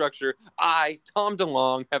economic structure, I, Tom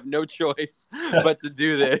DeLonge, have no choice but to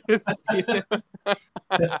do this.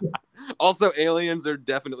 Also, aliens are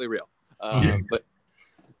definitely real, but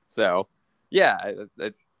so. Yeah,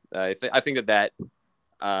 I think that's,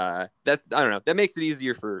 I don't know, that makes it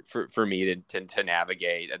easier for me to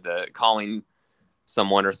navigate. The calling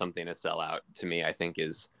someone or something a sellout, to me, I think,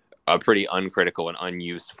 is a pretty uncritical and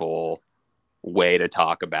unuseful way to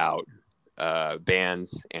talk about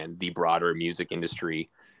bands and the broader music industry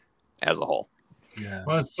as a whole. Yeah.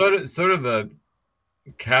 Well, it's sort of a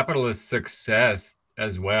capitalist success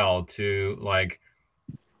as well to, like,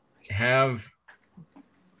 have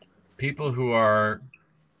people who are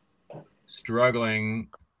struggling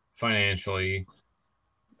financially,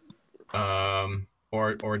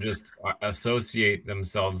 or just associate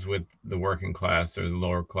themselves with the working class or the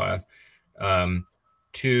lower class,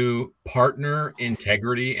 to partner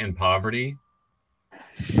integrity and poverty.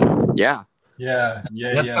 Yeah.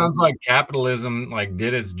 That sounds like capitalism, like,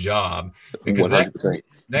 did its job, because 100%.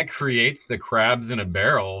 that creates the crabs in a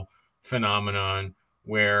barrel phenomenon,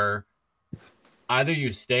 where either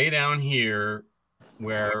you stay down here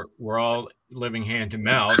where we're all living hand to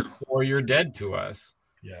mouth, or you're dead to us.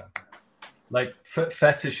 Yeah. Like,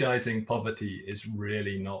 fetishizing poverty is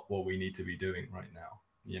really not what we need to be doing right now,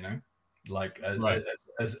 like as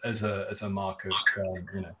a mark of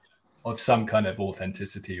of some kind of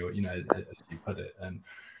authenticity, or as you put it. And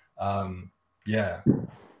yeah.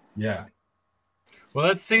 Well,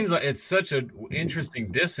 that seems like it's such an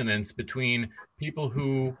interesting dissonance between people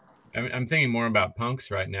who, I'm thinking more about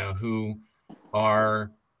punks right now, who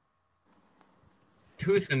are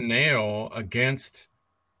tooth and nail against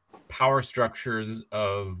power structures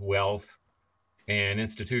of wealth and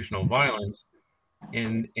institutional violence,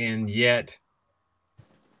 and yet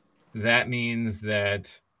that means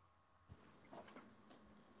that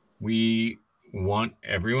we want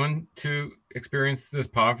everyone to experience this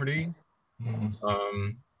poverty.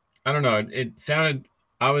 I don't know. It sounded,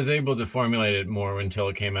 I was able to formulate it more until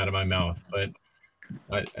it came out of my mouth, but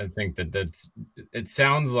I think it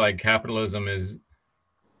sounds like capitalism is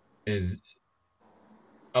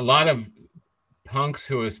a lot of punks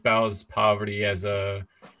who espouse poverty as a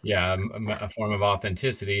form of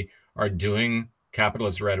authenticity are doing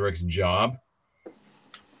capitalist rhetoric's job.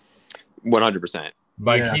 100%.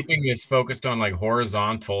 By keeping this focused on, like,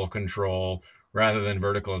 horizontal control rather than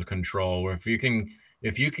vertical control, where if you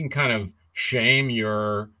can kind of shame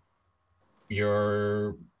your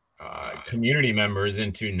community members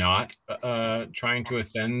into not trying to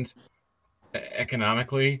ascend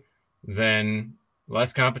economically, then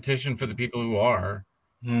less competition for the people who are,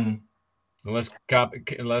 less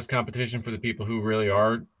competition for the people who really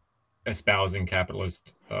are espousing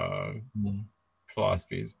capitalist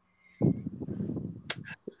philosophies.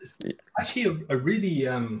 Actually, a really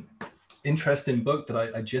interesting book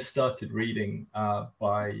that I just started reading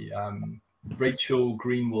by Rachel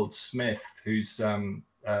Greenwald Smith, who's a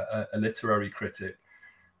literary critic,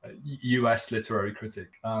 a US literary critic,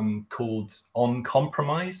 called On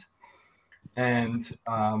Compromise. and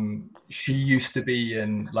she used to be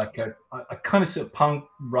in like a kind of sort of punk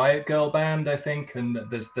riot girl band, I think, and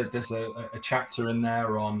there's a chapter in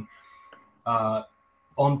there on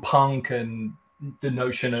punk and the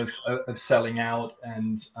notion of selling out,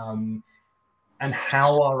 and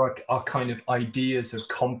how our kind of ideas of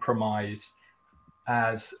compromise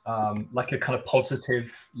as like a kind of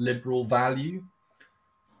positive liberal value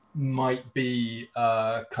might be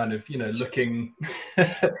kind of, you know, looking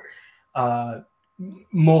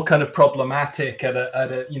more kind of problematic at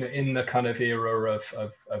a you know, in the kind of era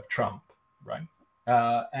of Trump, right?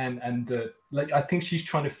 And like, I think she's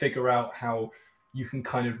trying to figure out how you can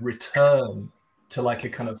kind of return to like a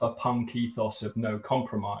kind of a punk ethos of no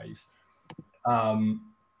compromise,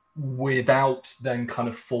 without then kind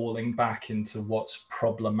of falling back into what's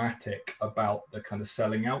problematic about the kind of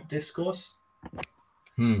selling out discourse.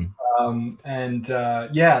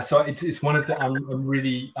 Yeah, so it's one of the, I'm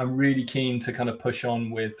really keen to kind of push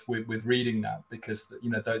on with reading that, because, you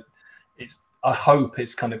know, that it's, I hope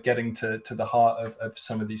it's kind of getting to the heart of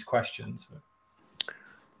some of these questions.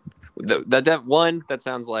 That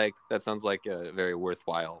sounds like a very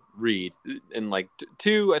worthwhile read. And like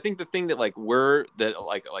two, I think the thing that like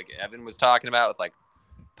Evan was talking about with like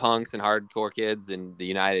punks and hardcore kids in the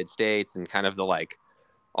United States, and kind of the like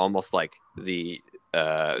almost like the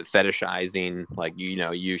fetishizing, like, you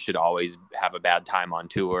know, you should always have a bad time on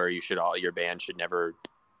tour, your band should never,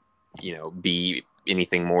 you know, be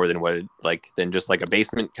anything more than than just like a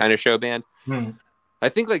basement kind of show band. I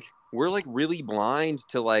think like we're like really blind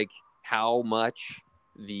to like how much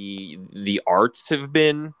the arts have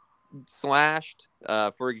been slashed.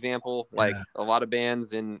 For example, like a lot of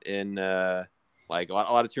bands in like a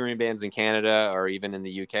lot of touring bands in Canada, or even in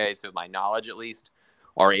the UK, to my knowledge at least,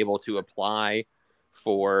 are able to apply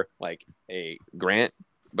for like a grant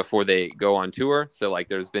before they go on tour. So like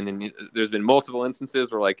there's been multiple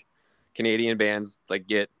instances where like Canadian bands like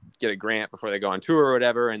get a grant before they go on tour or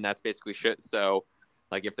whatever, and that's basically shit. So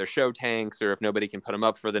like if their show tanks, or if nobody can put them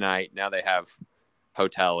up for the night, now they have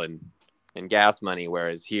hotel and gas money.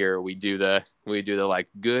 Whereas here we do the like,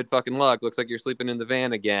 good fucking luck, looks like you're sleeping in the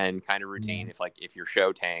van again kind of routine. If your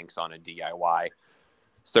show tanks on a DIY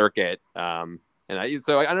circuit. And I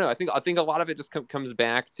don't know. I think a lot of it just comes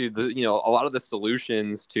back to the, you know, a lot of the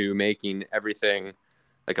solutions to making everything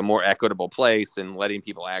like a more equitable place and letting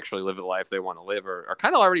people actually live the life they want to live are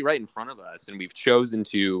kind of already right in front of us. And we've chosen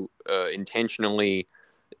to intentionally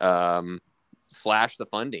slash the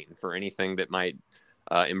funding for anything that might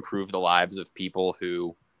improve the lives of people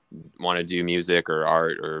who want to do music or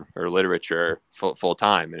art or literature full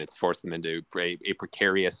time. And it's forced them into a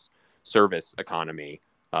precarious service economy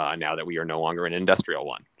now that we are no longer an industrial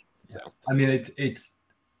one. So, I mean,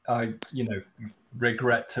 I you know,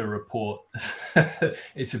 regret to report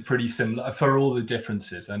it's a pretty similar, for all the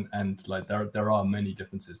differences, and like there are many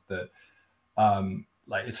differences, that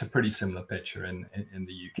like it's a pretty similar picture in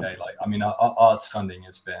the UK. Like, I mean, our arts funding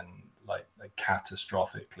has been like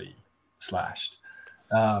catastrophically slashed,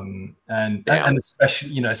 and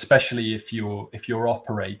especially, you know, especially if you're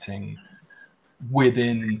operating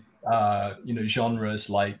within you know, genres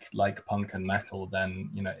like punk and metal, then,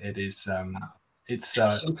 you know, it is it's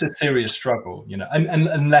a serious struggle, you know, and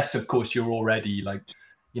unless of course you're already like,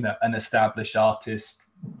 you know, an established artist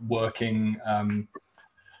working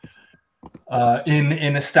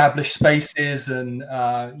in established spaces, and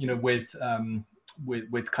you know, with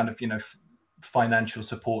kind of, you know, financial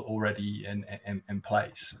support already in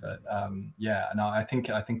place. But yeah, and I think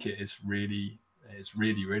it is really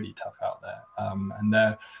tough out there,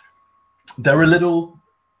 and there are little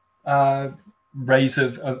rays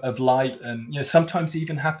of light, and, you know, sometimes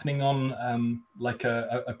even happening on like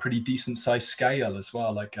a pretty decent sized scale as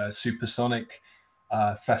well, like a Supersonic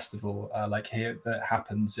festival like here that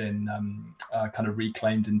happens in kind of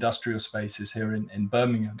reclaimed industrial spaces here in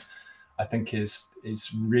Birmingham. I think is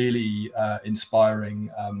really inspiring.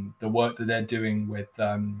 The work that they're doing with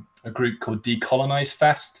a group called Decolonize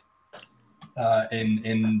Fest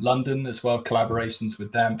in London as well, collaborations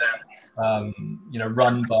with them, you know,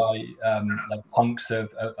 run by like punks of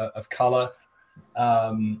color,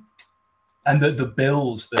 and the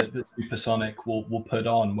bills that Supersonic will put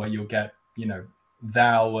on, where you'll get, you know,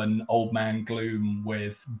 Thou and Old Man Gloom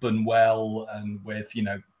with Bunwell, and with, you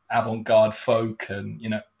know, avant-garde folk, and, you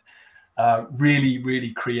know,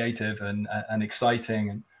 really creative and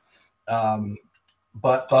exciting.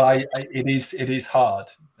 But it is hard.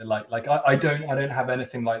 Like I don't have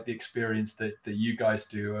anything like the experience that you guys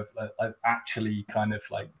do of actually kind of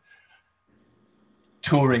like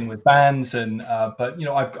touring with bands, and but you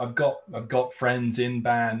know, I've got friends in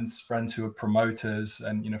bands, friends who are promoters,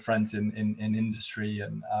 and you know, friends in industry,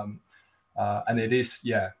 and it is,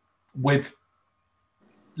 with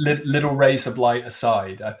little rays of light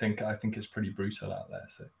aside, I think it's pretty brutal out there.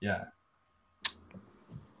 So yeah.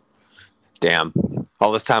 Damn.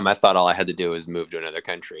 All this time I thought all I had to do was move to another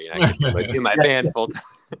country and I could do my band full time.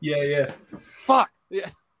 Yeah. Fuck. Yeah.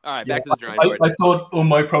 All right, back to the drawing board. I thought all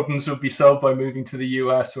my problems would be solved by moving to the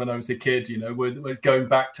US when I was a kid. You know, we're going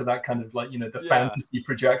back to that kind of like, you know, the fantasy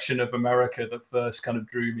projection of America that first kind of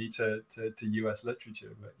drew me to US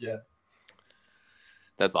literature. But yeah.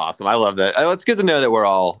 That's awesome. I love that. It's good to know that we're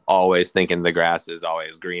all always thinking the grass is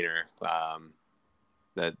always greener.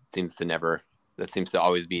 That seems to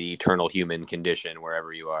always be the eternal human condition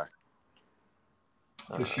wherever you are.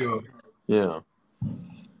 For sure. Yeah.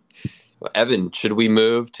 Well, Evan, should we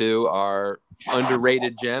move to our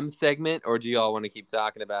underrated gems segment, or do you all want to keep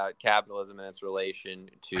talking about capitalism and its relation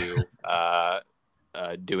to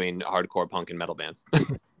doing hardcore punk and metal bands?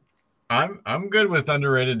 I'm good with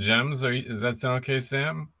underrated gems. Does that sound okay,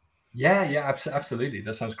 Sam? Yeah, absolutely.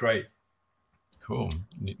 That sounds great. Cool.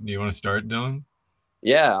 Do you want to start, Dylan?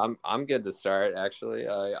 Yeah, I'm good to start. Actually,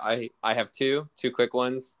 I have two quick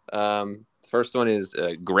ones. The first one is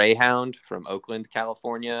Greyhound from Oakland,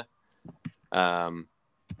 California.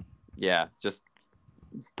 Just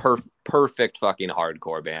perfect fucking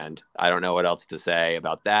hardcore band. I don't know what else to say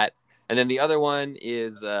about that. And then the other one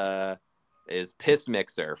is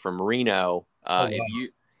Pissmixer from Reno.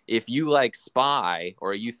 If you like Spy,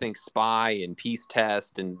 or you think Spy and Peace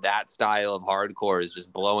Test and that style of hardcore is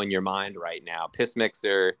just blowing your mind right now,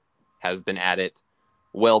 Pissmixer has been at it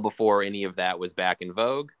well before any of that was back in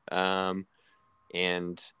vogue. And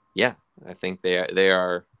yeah, I think they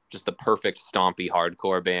are just the perfect stompy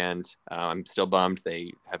hardcore band. I'm still bummed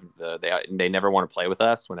they never want to play with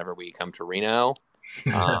us whenever we come to Reno.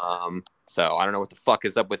 So I don't know what the fuck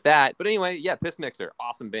is up with that. But anyway, yeah, Pissmixer,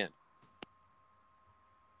 awesome band.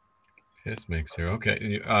 Pissmixer. Okay.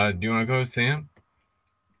 Do you want to go, Sam?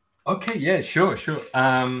 Okay. Yeah. Sure.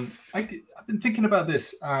 I've been thinking about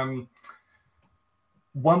this. One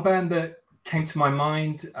band that came to my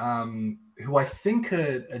mind, who I think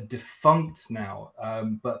are defunct now,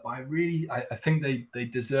 but I think they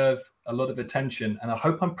deserve a lot of attention, and I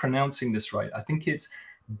hope I'm pronouncing this right. I think it's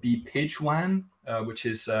Biipiigwan, which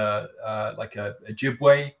is like a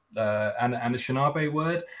Ojibwe and a Anishinaabe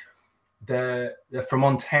word. They're from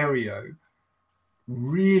Ontario.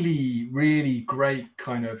 Really, really great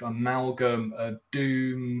kind of amalgam of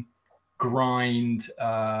doom, grind,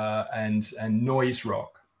 and noise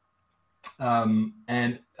rock. And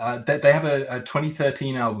they have a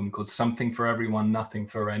 2013 album called Something for Everyone, Nothing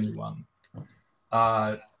for Anyone,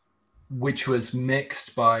 which was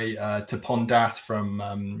mixed by Tapon Das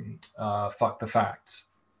from Fuck the Facts.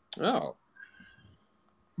 Oh.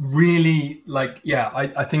 Really,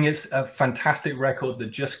 I think it's a fantastic record that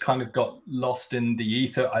just kind of got lost in the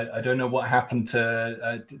ether. I don't know what happened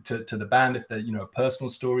to the band, if there personal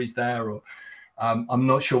stories there, or I'm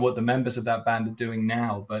not sure what the members of that band are doing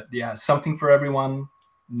now. But yeah, Something for Everyone,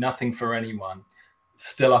 Nothing for Anyone,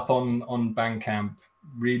 still up on Bandcamp.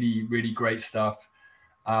 Really, really great stuff.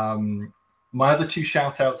 My other two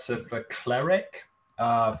shout outs are for Cleric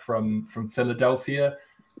from Philadelphia.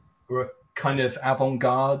 We're a kind of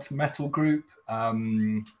avant-garde metal group.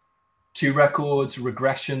 2 records,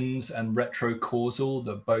 Regressions and Retro Causal,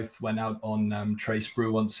 that both went out on Trace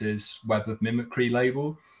Bruance's Web of Mimicry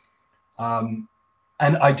label. And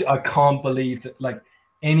I can't believe that, like,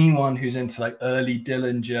 anyone who's into like early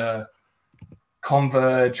Dillinger,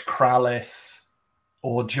 Converge, Krallice,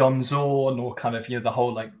 or John Zorn, or kind of the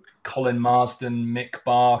whole like Colin Marsden, Mick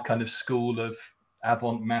Barr kind of school of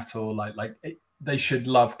avant metal, they should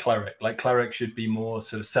love Cleric. Like, Cleric should be more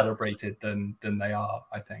sort of celebrated than they are,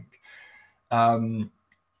 I think. And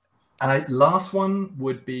last one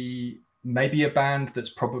would be maybe a band that's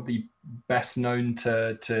probably best known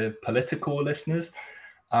to Politicore listeners,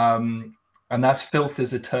 and that's Filth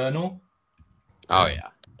Is Eternal. Oh yeah.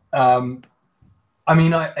 I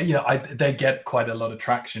mean, they get quite a lot of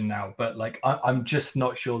traction now, but like, I'm just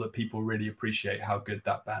not sure that people really appreciate how good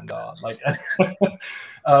that band are. Like,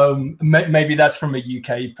 maybe that's from a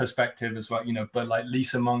UK perspective as well, but like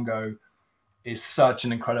Lisa Mungo is such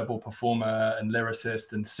an incredible performer and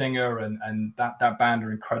lyricist and singer, and that band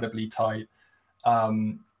are incredibly tight.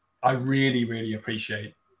 I really, really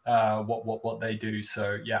appreciate what they do.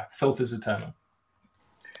 So yeah, Filth Is Eternal.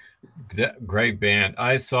 Great band.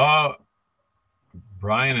 I saw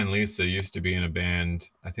Brian and Lisa used to be in a band.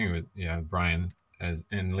 I think it was Brian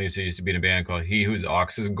and Lisa used to be in a band called He Whose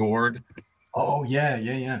Ox Is Gored. Oh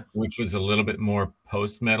yeah. which was a little bit more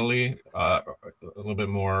post-metally, a little bit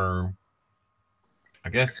more, I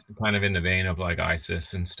guess, kind of in the vein of like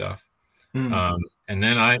ISIS and stuff. And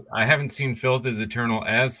then I haven't seen Filth Is Eternal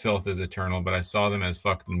as Filth Is Eternal, but I saw them as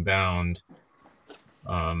Fucked and Bound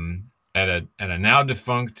at a now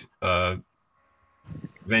defunct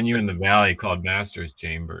venue in the Valley called Masters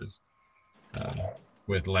Chambers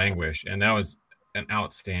with Languish, and that was an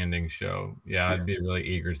outstanding show. Yeah, I'd be really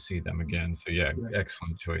eager to see them again. So yeah,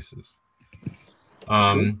 excellent choices.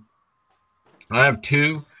 I have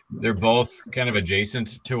two. They're both kind of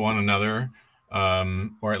adjacent to one another,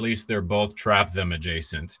 or at least they're both Trap Them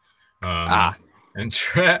adjacent. And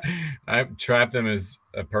Trap Them is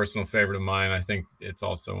a personal favorite of mine. I think it's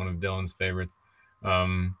also one of Dylan's favorites.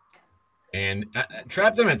 And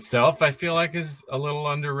Trap Them itself, I feel like, is a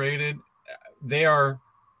little underrated. They are,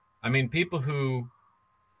 I mean, people who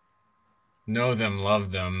know them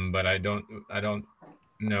love them, but I don't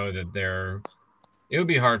know that they're. It would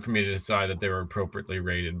be hard for me to decide that they were appropriately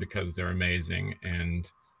rated because they're amazing, and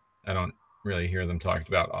I don't really hear them talked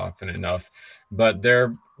about often enough. But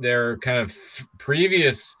their kind of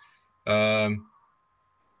previous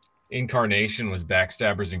incarnation was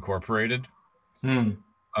Backstabbers Incorporated. And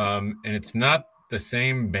it's not the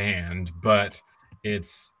same band, but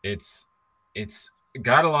it's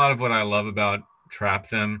got a lot of what I love about Trap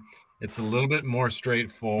Them. It's a little bit more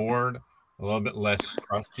straightforward, a little bit less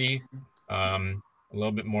crusty, a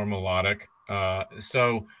little bit more melodic.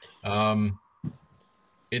 So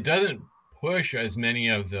it doesn't push as many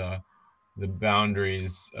of the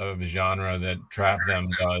boundaries of genre that Trap Them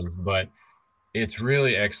does, but it's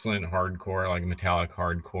really excellent hardcore, like metallic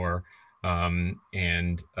hardcore.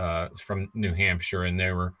 And it's from New Hampshire, and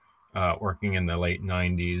they were working in the late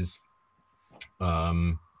 90s.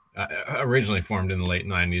 Originally formed in the late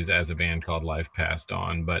 90s as a band called Life Passed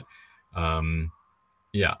On, but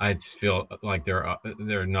yeah, I just feel like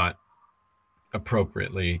they're not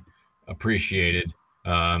appropriately appreciated.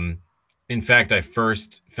 In fact, I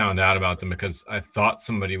first found out about them because I thought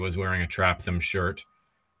somebody was wearing a Trap Them shirt,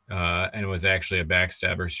 and it was actually a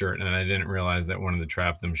Backstabber shirt, and I didn't realize that one of the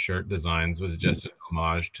Trap Them shirt designs was just an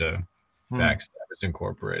homage to Backstabbers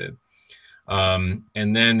Incorporated. And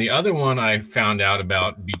then the other one I found out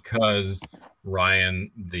about because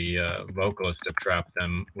Ryan, the vocalist of Trap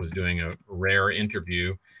Them, was doing a rare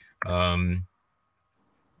interview. Ryan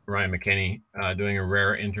McKinney doing a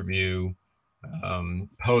rare interview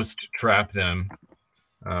post Trap Them,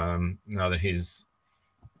 now that he's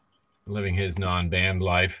living his non-band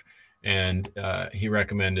life, and he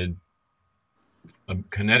recommended a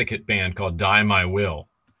Connecticut band called Die My Will.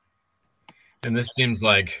 And this seems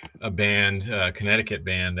like a band, Connecticut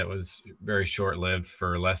band, that was very short-lived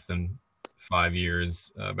for less than 5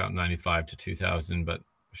 years, about 95 to 2000, but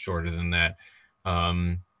shorter than that.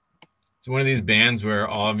 It's one of these bands where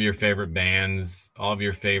all of your favorite bands, all of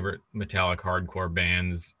your favorite metallic hardcore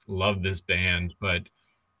bands love this band, but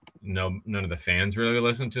none of the fans really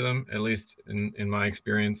listen to them, at least in my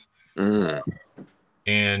experience.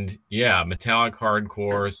 And yeah, metallic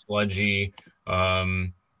hardcore, sludgy,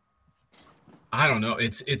 I don't know.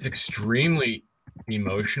 It's extremely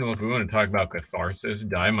emotional. If we want to talk about catharsis,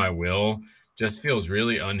 Die My Will just feels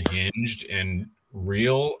really unhinged and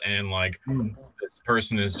real, and like this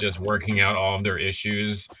person is just working out all of their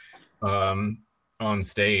issues on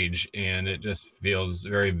stage, and it just feels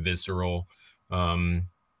very visceral. And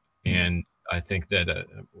I think that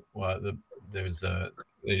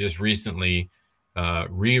they just recently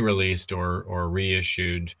re-released or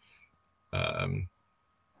reissued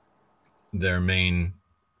their main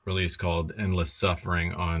release called Endless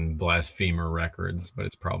Suffering on Blasphemer Records, but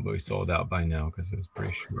it's probably sold out by now because it was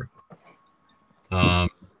pretty short.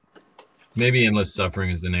 Maybe Endless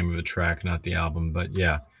Suffering is the name of the track, not the album, but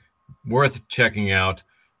yeah, worth checking out.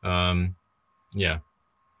 Yeah,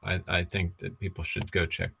 I think that people should go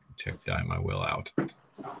check Die My Will out.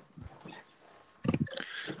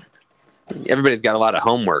 Everybody's got a lot of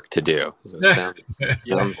homework to do. Is what it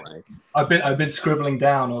sounds like. I've been scribbling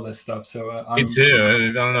down all this stuff. So me too.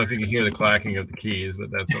 I don't know if you can hear the clacking of the keys, but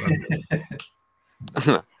that's what I'm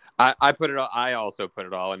doing. I put it all. I also put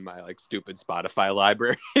it all in my like stupid Spotify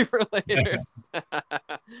library for later.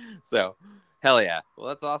 So, hell yeah! Well,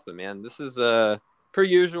 that's awesome, man. This is per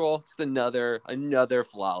usual, just another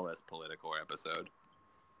flawless Politicore episode.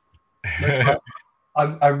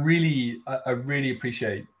 I really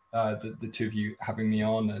appreciate the two of you having me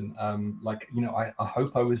on, and I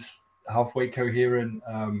hope I was halfway coherent.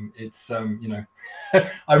 It's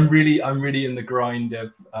I'm really in the grind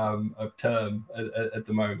of term at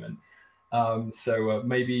the moment, So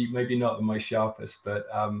maybe not the most sharpest, but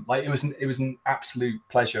like it was an absolute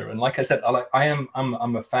pleasure. And like I said,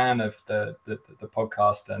 I'm a fan of the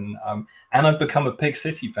podcast, and I've become a Pig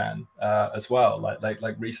City fan as well.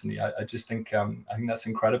 Like recently, I just think I think that's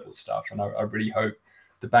incredible stuff, and I really hope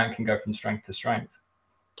the band can go from strength to strength.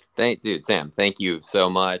 Dude, Sam, thank you so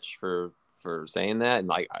much for saying that. And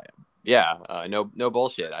like, no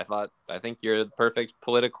bullshit. I think you're the perfect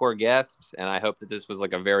Politicore guest, and I hope that this was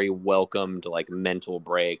like a very welcomed like mental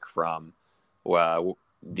break from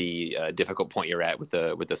the difficult point you're at with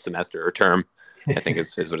the semester or term, I think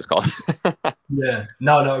is what it's called. Yeah,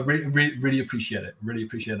 no, really appreciate it. Really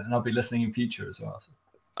appreciate it, and I'll be listening in future as well. So.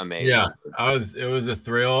 Amazing. Yeah, it was a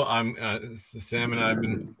thrill. Sam and I have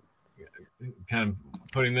been kind of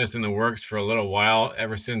putting this in the works for a little while,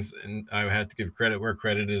 ever since, and I had to give credit where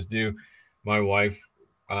credit is due. My wife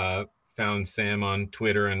found Sam on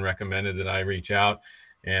Twitter and recommended that I reach out,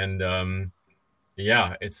 and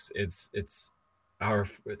this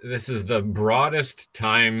is the broadest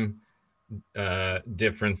time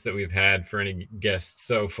difference that we've had for any guests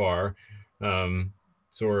so far. So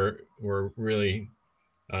we're really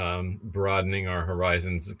broadening our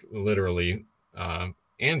horizons, literally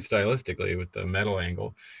and stylistically, with the metal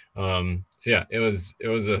angle. So yeah, it was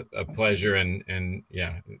a pleasure, and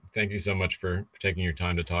yeah, thank you so much for taking your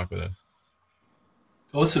time to talk with us.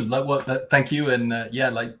 Awesome. Thank you, and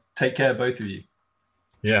take care, both of you.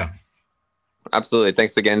 Yeah, absolutely.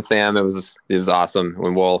 Thanks again, Sam. It was awesome,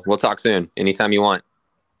 and we'll talk soon anytime you want.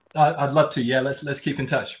 I'd love to. Yeah, let's keep in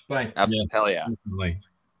touch. Bye. Absolutely. Hell yeah. Definitely.